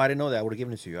appreciate. Oh, I didn't know that. I would have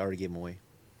given it to you. I already gave them away.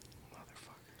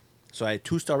 Motherfucker. So I had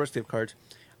 2 Starbucks gift cards,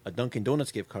 a Dunkin'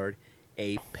 Donuts gift card,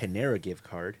 a Panera gift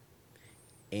card,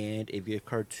 and a gift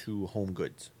card to Home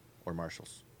Goods or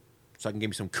Marshalls. So I can give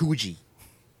me some Coogee.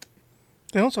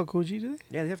 They don't sell Coogee, do they?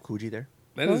 Yeah, they have Coogee there.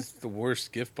 That What? is the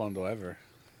worst gift bundle ever.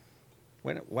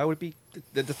 Why would it be?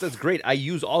 That's great. I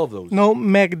use all of those. No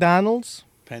McDonald's.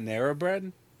 Panera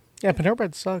bread? Yeah, Panera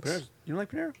Bread sucks. Panera's- You don't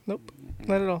like Panera? Nope,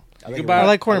 not at all. I You like can it buy- when- I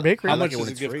like Corner Bakery. How I like much it when is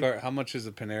a it's gift free. card? How much is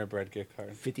a Panera bread gift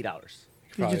card? $50. You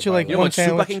Probably get you buy like You know how one much soup I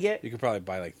sandwich. can get? You could probably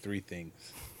buy like 3 things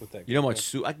with that. You know how gift much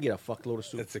soup? I can get a fuckload of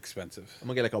soup. card. It's expensive. I'm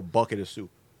gonna get like a bucket of soup.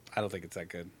 I don't think it's that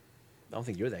good. I don't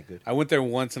think you're that good. I went there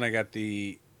once and I got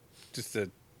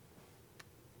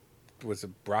was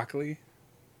it broccoli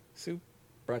soup?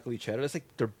 Broccoli cheddar. That's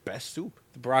like their best soup.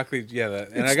 The broccoli, yeah.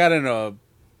 And I got in a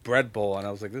bread bowl and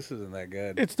I was like, this isn't that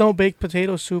good. It's no baked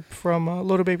potato soup from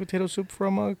loaded baked potato soup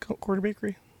from Corner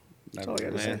Bakery. Not all I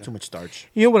gotta good. say. Man, too much starch.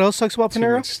 You know what else sucks about Too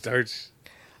Panera? much starch.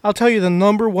 I'll tell you the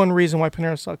number one reason why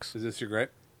Panera sucks. Is this your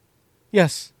gripe?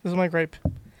 Yes, this is my gripe.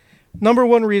 Number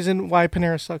one reason why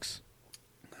Panera sucks.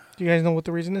 Do you guys know what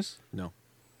the reason is? No.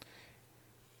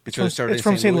 It's Because it started it's in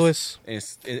from St. Louis. and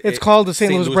It's called the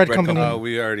St. Louis Bread Company. Oh,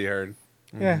 we already heard.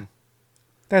 Yeah,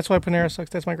 that's why Panera sucks.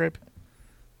 That's my gripe.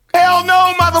 Hell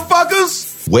no,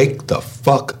 motherfuckers! Wake the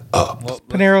fuck up. Well,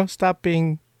 Panera, stop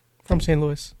being from St.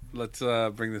 Louis. let's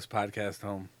bring this podcast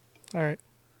home. All right.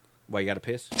 Why, you got to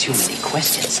piss? Too many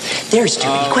questions. There's too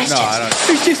many No, questions. I don't.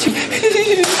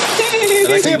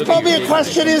 The appropriate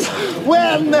question is,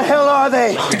 when the hell are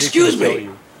they? Excuse me.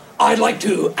 I'd like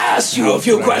to ask you a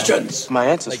few questions. My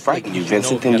answers frighten you,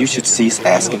 Vincent, then you should cease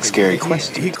asking scary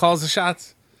questions. He calls the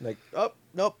shots. Like, oh,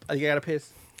 nope. I think I got to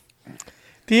piss.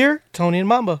 Dear Tony and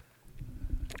Mamba,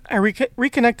 I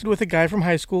reconnected with a guy from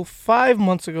high school 5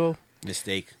 months ago.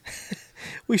 Mistake.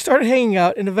 We started hanging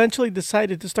out and eventually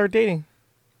decided to start dating.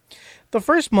 The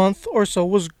first month or so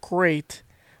was great,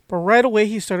 but right away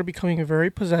he started becoming very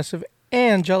possessive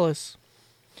and jealous.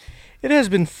 It has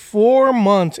been 4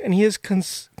 months and he is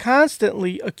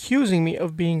constantly accusing me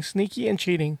of being sneaky and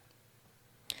cheating.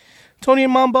 Tony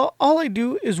and Mamba, all I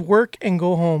do is work and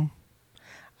go home.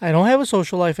 I don't have a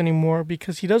social life anymore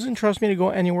because he doesn't trust me to go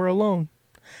anywhere alone.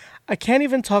 I can't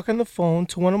even talk on the phone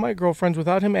to one of my girlfriends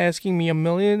without him asking me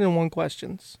 1,000,001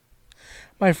 questions.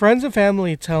 My friends and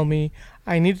family tell me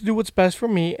I need to do what's best for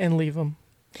me and leave him.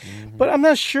 But I'm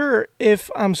not sure if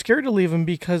I'm scared to leave him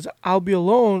because I'll be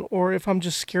alone or if I'm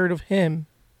just scared of him.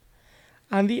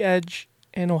 On the edge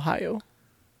in Ohio.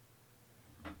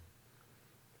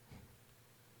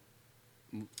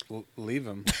 Leave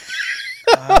him.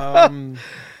 Um,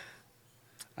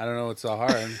 I don't know what's so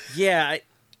hard. yeah,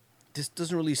 this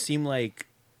doesn't really seem like,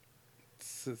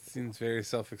 It seems very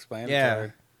self-explanatory.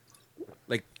 yeah.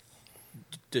 Like,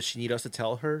 does she need us to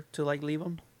tell her to, like, leave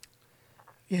him?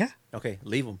 Yeah. Okay,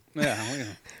 leave him. Yeah.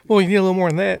 Well, you need a little more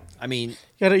than that. I mean,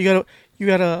 You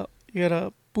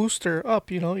gotta boost her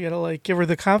up. You gotta like give her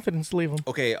the confidence to leave him.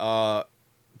 okay,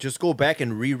 just go back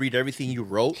and reread everything you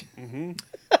wrote.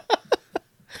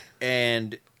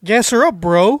 And Gas her up,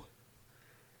 bro.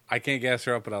 I can't gas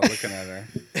her up without looking at her.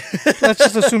 Let's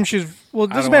just assume she's. Well,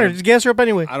 it I doesn't don't matter. wanna- Just gas her up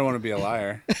anyway. I don't want to be a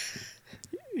liar.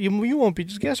 You won't be.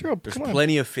 Just gas her up. there's Come on.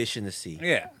 plenty of fish in the sea.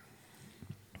 Yeah.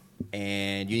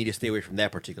 And you need to stay away from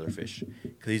that particular fish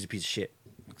because he's a piece of shit.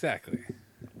 Exactly.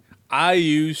 I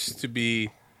used to be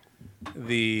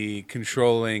the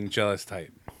controlling, jealous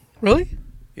type. Really?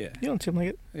 Yeah. You don't seem like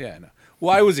it. Yeah, I know.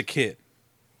 Well, I was a kid.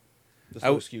 That's I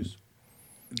no w- excuse.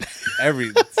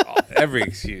 Every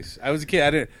excuse. I was a kid.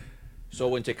 I didn't. So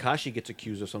when Takashi gets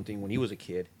accused of something when he was a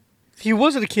kid, He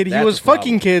wasn't a kid. He That's was a problem.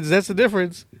 fucking kids. That's the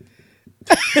difference.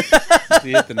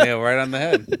 You hit the nail right on the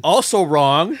head. also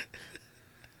wrong.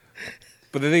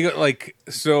 But the thing,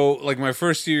 like my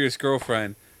first serious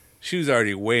girlfriend, she was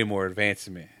already way more advanced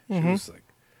than me. She was like,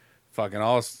 fucking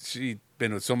all. She'd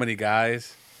been with so many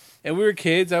guys, and we were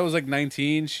kids. I was like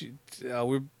 19. She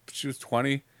was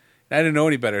 20. And I didn't know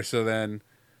any better. So then,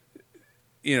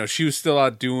 she was still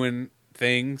out doing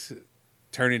things,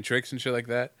 turning tricks and shit like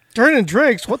that. Turning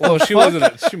drinks. What Well, the she fuck?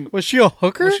 wasn't. Was she a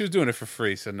hooker? Well, she was doing it for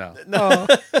free, so no.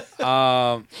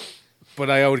 Oh. But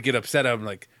I would get upset. I'm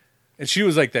like, and she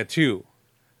was like that too.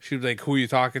 She was like, "Who are you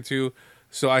talking to?"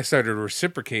 So I started to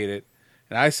reciprocate it,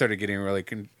 and I started getting really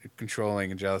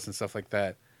controlling and jealous and stuff like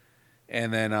that.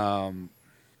 and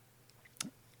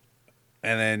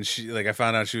then she like I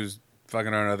found out she was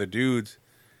fucking around other dudes,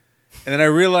 and then I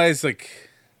realized like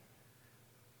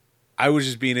I was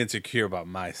just being insecure about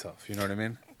myself. You know what I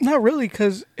mean? Not really,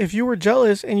 because if you were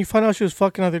jealous and you found out she was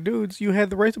fucking other dudes, you had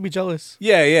the right to be jealous.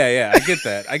 Yeah. I get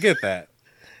that. I get that.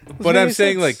 But I'm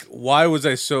saying like, why was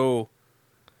I so?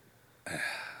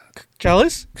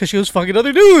 Jealous? Because she was fucking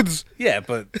other dudes. Yeah,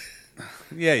 but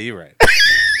yeah, you're right.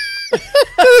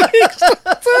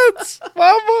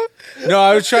 Mama.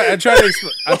 No,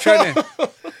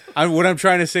 what I'm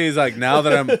trying to say is like now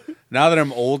that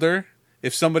I'm older,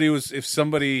 if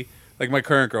somebody like my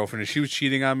current girlfriend, if she was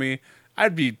cheating on me,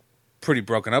 I'd be pretty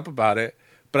broken up about it,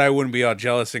 but I wouldn't be all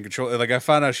jealous and control. Like I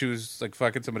found out she was like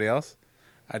fucking somebody else,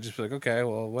 I'd just be like, okay,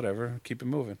 well, whatever, keep it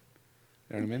moving.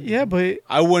 You know what I mean? Yeah, but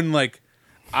I wouldn't like.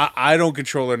 I don't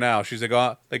control her now. She's like,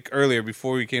 oh, like earlier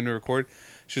before we came to record,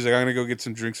 she's like, I'm gonna go get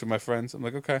some drinks with my friends. I'm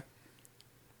like, okay.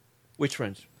 Which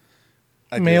friends?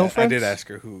 Male friends? I did ask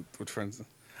her what friends.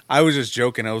 I was just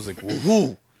joking. I was like,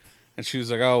 who? And she was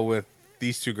like, oh, with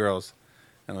these two girls.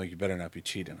 And I'm like, you better not be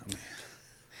cheating on me.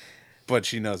 But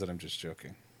she knows that I'm just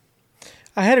joking.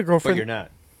 I had a But girlfriend. you're not.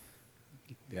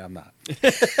 Yeah, I'm not.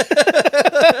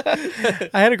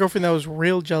 I had a girlfriend that was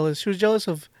real jealous. She was jealous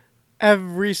of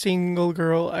every single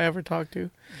girl I ever talked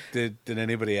to. Did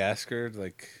anybody ask her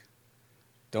like,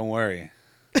 don't worry,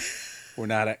 we're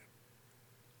not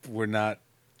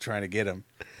trying to get him?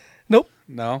 Nope.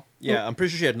 No. Yeah, I'm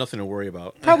pretty sure she had nothing to worry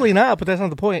about. Probably not, but that's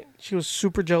not the point. She was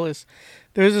super jealous.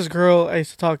 There was this girl I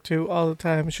used to talk to all the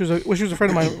time. She was a friend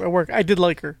of mine at work. I did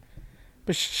like her,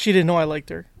 but she didn't know I liked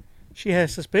her. She had a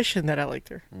suspicion that I liked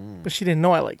her, but she didn't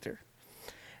know I liked her.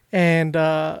 And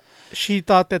she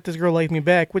thought that this girl liked me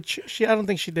back, which I don't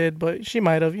think she did, but she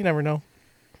might have. You never know.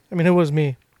 I mean, it was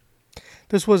me.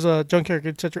 This was a junkyard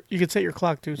you could set your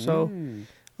clock to, so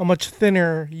a much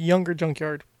thinner, younger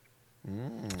junkyard.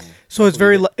 So it's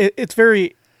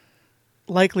very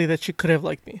likely that she could have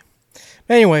liked me.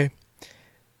 Anyway,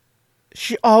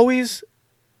 she always,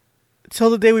 till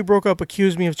the day we broke up,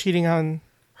 accused me of cheating on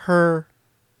her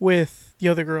with the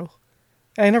other girl.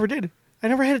 And I never did. I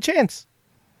never had a chance.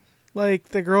 Like,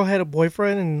 the girl had a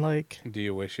boyfriend and, like... Do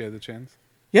you wish you had the chance?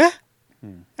 Yeah.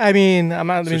 I mean, I'm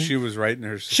not... So she was right in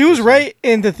her... She was right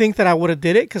in to think that I would have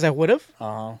did it, because I would have.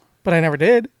 Uh-huh. But I never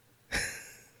did.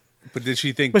 But did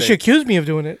she think But she accused me of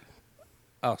doing it.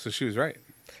 Oh, so she was right.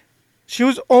 She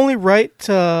was only right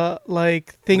to,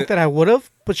 like, think that I would have,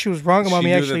 but she was wrong about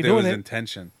me actually doing it.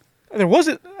 Intention. There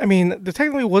wasn't... I mean, there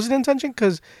technically wasn't intention,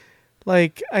 because,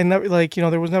 like, I never... Like, you know,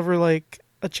 there was never, like,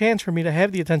 a chance for me to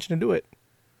have the attention to do it.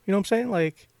 You know what I'm saying?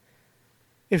 Like,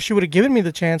 if she would have given me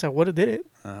the chance, I would have did it.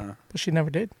 Uh-huh. But she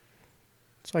never did.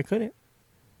 So I couldn't.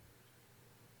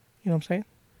 You know what I'm saying?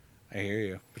 I hear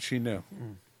you. But she knew.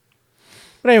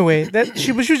 But anyway,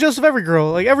 she was jealous of every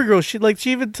girl. Like, every girl. She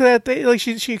even to that day, like,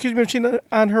 she accused me of cheating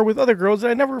on her with other girls that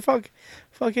I never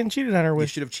fucking cheated on her You with.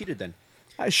 should have cheated then.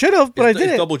 I should have, but I It's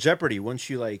didn't. double jeopardy.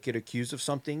 Once you like get accused of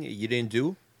something you didn't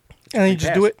do, And then you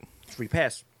just do it. It's free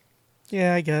pass.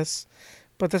 Yeah, I guess.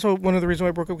 But that's one of the reasons why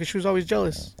I broke up, because she was always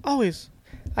jealous. Always.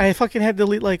 I fucking had to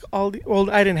delete, like, all the... Well,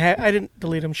 I didn't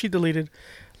delete them. She deleted.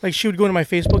 Like, she would go into my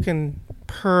Facebook and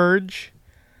purge,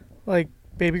 like,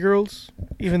 baby girls,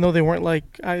 even though they weren't,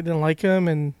 like... I didn't like them,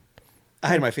 and... I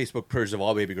had my Facebook purged of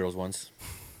all baby girls once.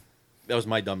 That was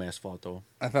my dumbass fault, though.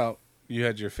 I thought you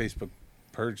had your Facebook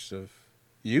purged of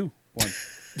you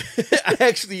once. I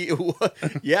actually...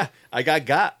 Yeah, I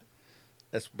got.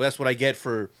 That's what I get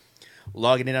for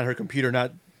logging in on her computer,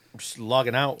 not just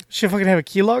logging out. She fucking have a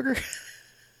keylogger?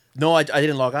 No, I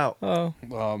didn't log out. Oh.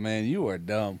 Oh, man, you are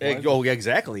dumb. Oh, yeah,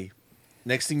 exactly.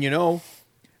 Next thing you know,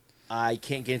 I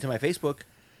can't get into my Facebook,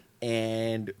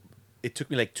 and it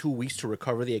took me like 2 weeks to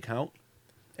recover the account.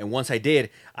 And once I did,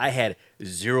 I had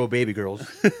 0 baby girls.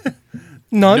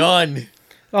 None.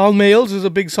 All males is a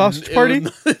big sausage party?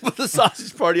 But the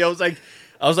sausage party, I was like,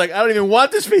 I don't even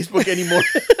want this Facebook anymore.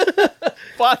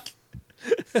 Fuck.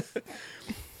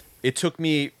 It took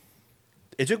me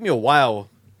a while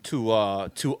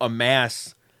to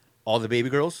amass all the baby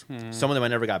girls. Some of them I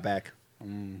never got back.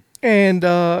 And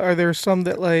are there some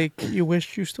that, like, you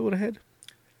wish you still would have had?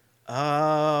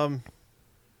 I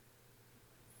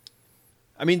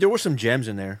mean, there were some gems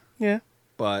in there, Yeah.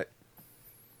 but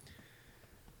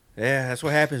yeah, that's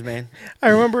what happens, man. I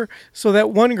remember, so that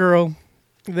one girl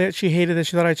that she hated that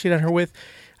she thought I cheated on her with,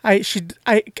 I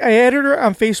added her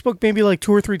on Facebook maybe like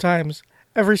 2 or 3 times.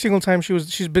 Every single time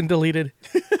she's been deleted.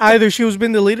 Either she was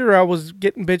been deleted or I was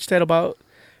getting bitched at about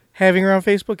having her on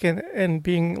Facebook and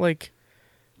being like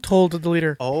told to delete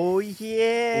her. Oh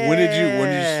yeah. When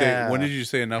did you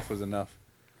say enough was enough?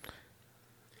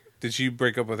 Did she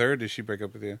break up with her? Or did she break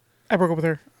up with you? I broke up with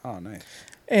her. Oh, nice.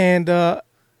 And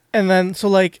then so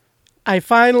like I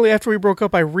finally, after we broke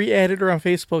up, I re-added her on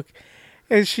Facebook,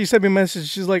 and she sent me a message.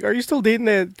 She's like, "Are you still dating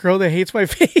that girl that hates my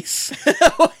face?"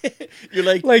 You're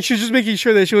like, Like she was just making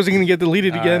sure that she wasn't gonna get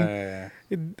deleted again. Yeah.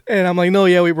 And I'm like, "No,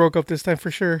 yeah, we broke up this time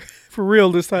for sure, for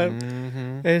real this time."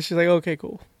 And she's like, "Okay,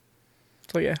 cool."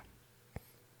 So yeah,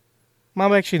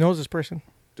 Mom actually knows this person.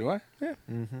 Do I? Yeah.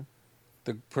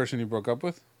 The person you broke up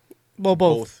with? Well,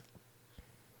 both.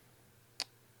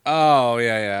 Oh,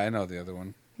 yeah. I know the other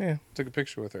one. Yeah, Took a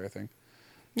picture with her, I think.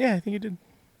 yeah, I think you did.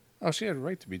 Oh, she had a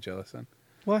right to be jealous then.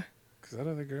 Why? Because that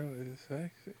other girl is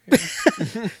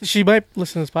sexy. She might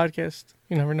listen to this podcast.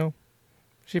 You never know.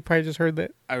 She probably just heard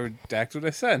that. I redact what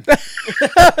I said.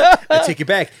 I take it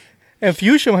back. And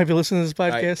Fuchsia might be listening to this All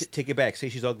right, podcast. take it back. Say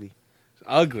she's ugly.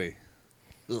 Ugly.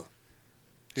 Ugh.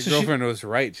 Your So girlfriend was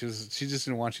right. She just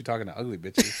didn't want you talking to ugly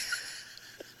bitches.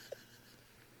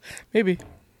 Maybe.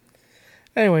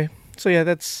 Anyway, so yeah,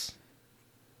 that's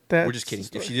We're just kidding.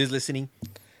 If she is listening,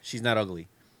 she's not ugly,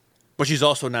 but she's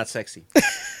also not sexy.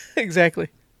 Exactly.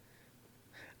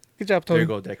 Good job, Tony. There you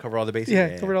go. Did I cover all the bases?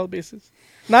 Yeah, covered all the bases.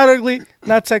 Not ugly,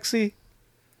 not sexy.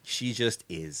 She just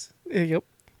is. Yep.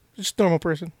 Just a normal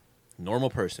person. Normal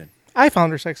person. I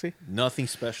found her sexy. Nothing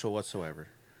special whatsoever.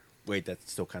 Wait,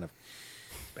 that's still kind of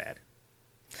bad.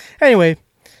 Anyway,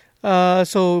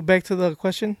 so back to the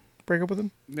question. Break up with him?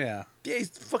 Yeah. Yeah,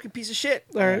 he's a fucking piece of shit.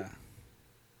 All right. Yeah.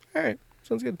 All right.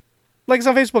 Sounds good. Like us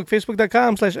on Facebook,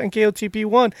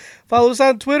 facebook.com/NKOTP1. Follow us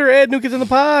on Twitter at New Kids in the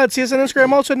Pod. See us on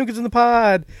Instagram, also at New Kids in the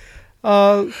Pod.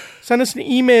 Send us an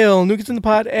email,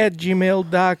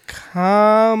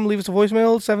 newkidsinthepod@gmail.com. Leave us a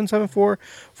voicemail,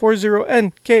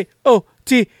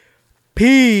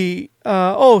 774-40-NKOTP.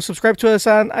 Subscribe to us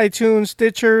on iTunes,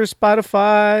 Stitcher,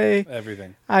 Spotify,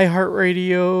 Everything.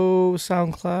 iHeartRadio,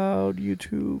 SoundCloud,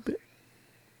 YouTube.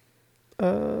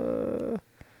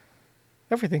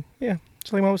 Everything. Yeah.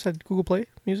 So like Mama said, Google Play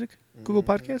Music, Google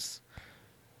Podcasts.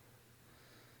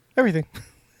 Everything.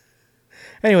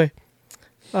 Anyway,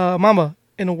 Mama,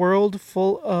 in a world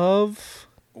full of...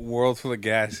 World full of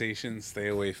gas stations. Stay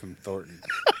away from Thornton.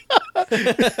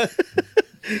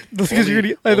 Because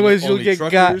otherwise you'll Only get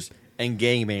got. truckers and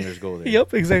gangbangers go there.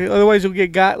 Yep, exactly. Otherwise you'll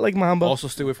get got like Mamba. Also,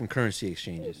 stay away from currency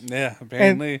exchanges. Yeah, and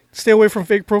apparently. stay away from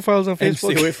fake profiles on And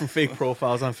Facebook. stay away from fake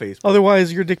profiles on Facebook.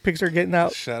 Otherwise your dick pics are getting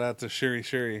out. Shout out to Shuri.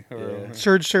 Or Yeah.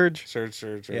 Surge. Surge. Or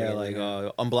Yeah, whatever.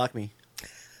 like unblock me.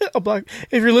 Unblock.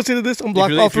 If you're listening to this, unblock If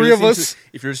you're- all if you're three of listening us.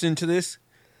 if you're listening to this,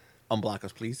 unblock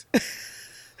us, please.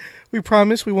 We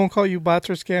promise we won't call you bots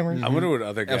or scammers. I wonder what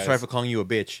other I'm guys. sorry for calling you a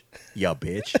bitch. Yeah,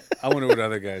 bitch. I wonder what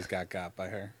other guys got by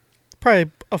her. Probably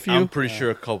a few. I'm pretty sure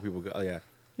a couple people got. Oh, yeah.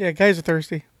 Yeah, guys are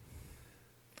thirsty.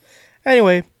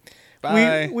 Anyway,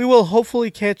 Bye. we will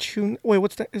hopefully catch you.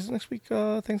 Wait, is next week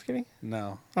Thanksgiving?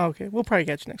 No. Oh, okay, we'll probably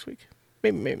catch you next week.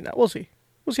 Maybe not. We'll see.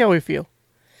 We'll see how we feel.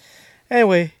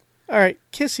 Anyway, all right,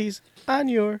 kissies on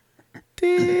your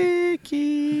dickies.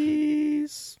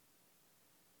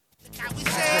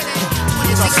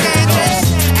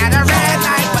 At a red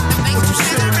light, but the things you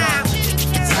sit around,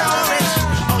 it's so rich.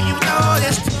 Oh, you know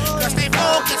this. Cause they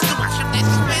focus to watch them, they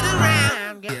spin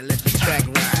around. Yeah, let the track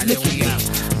ride. Here we go.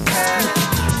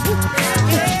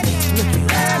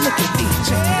 Look at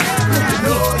DJ. Look at me.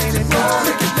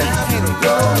 Look at Look it up. Look it up.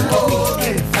 Look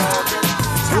it up.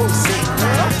 Can't you see?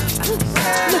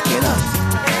 Check it out.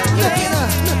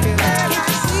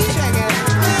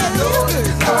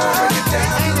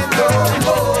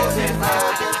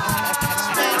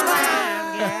 Spin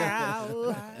around,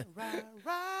 girl.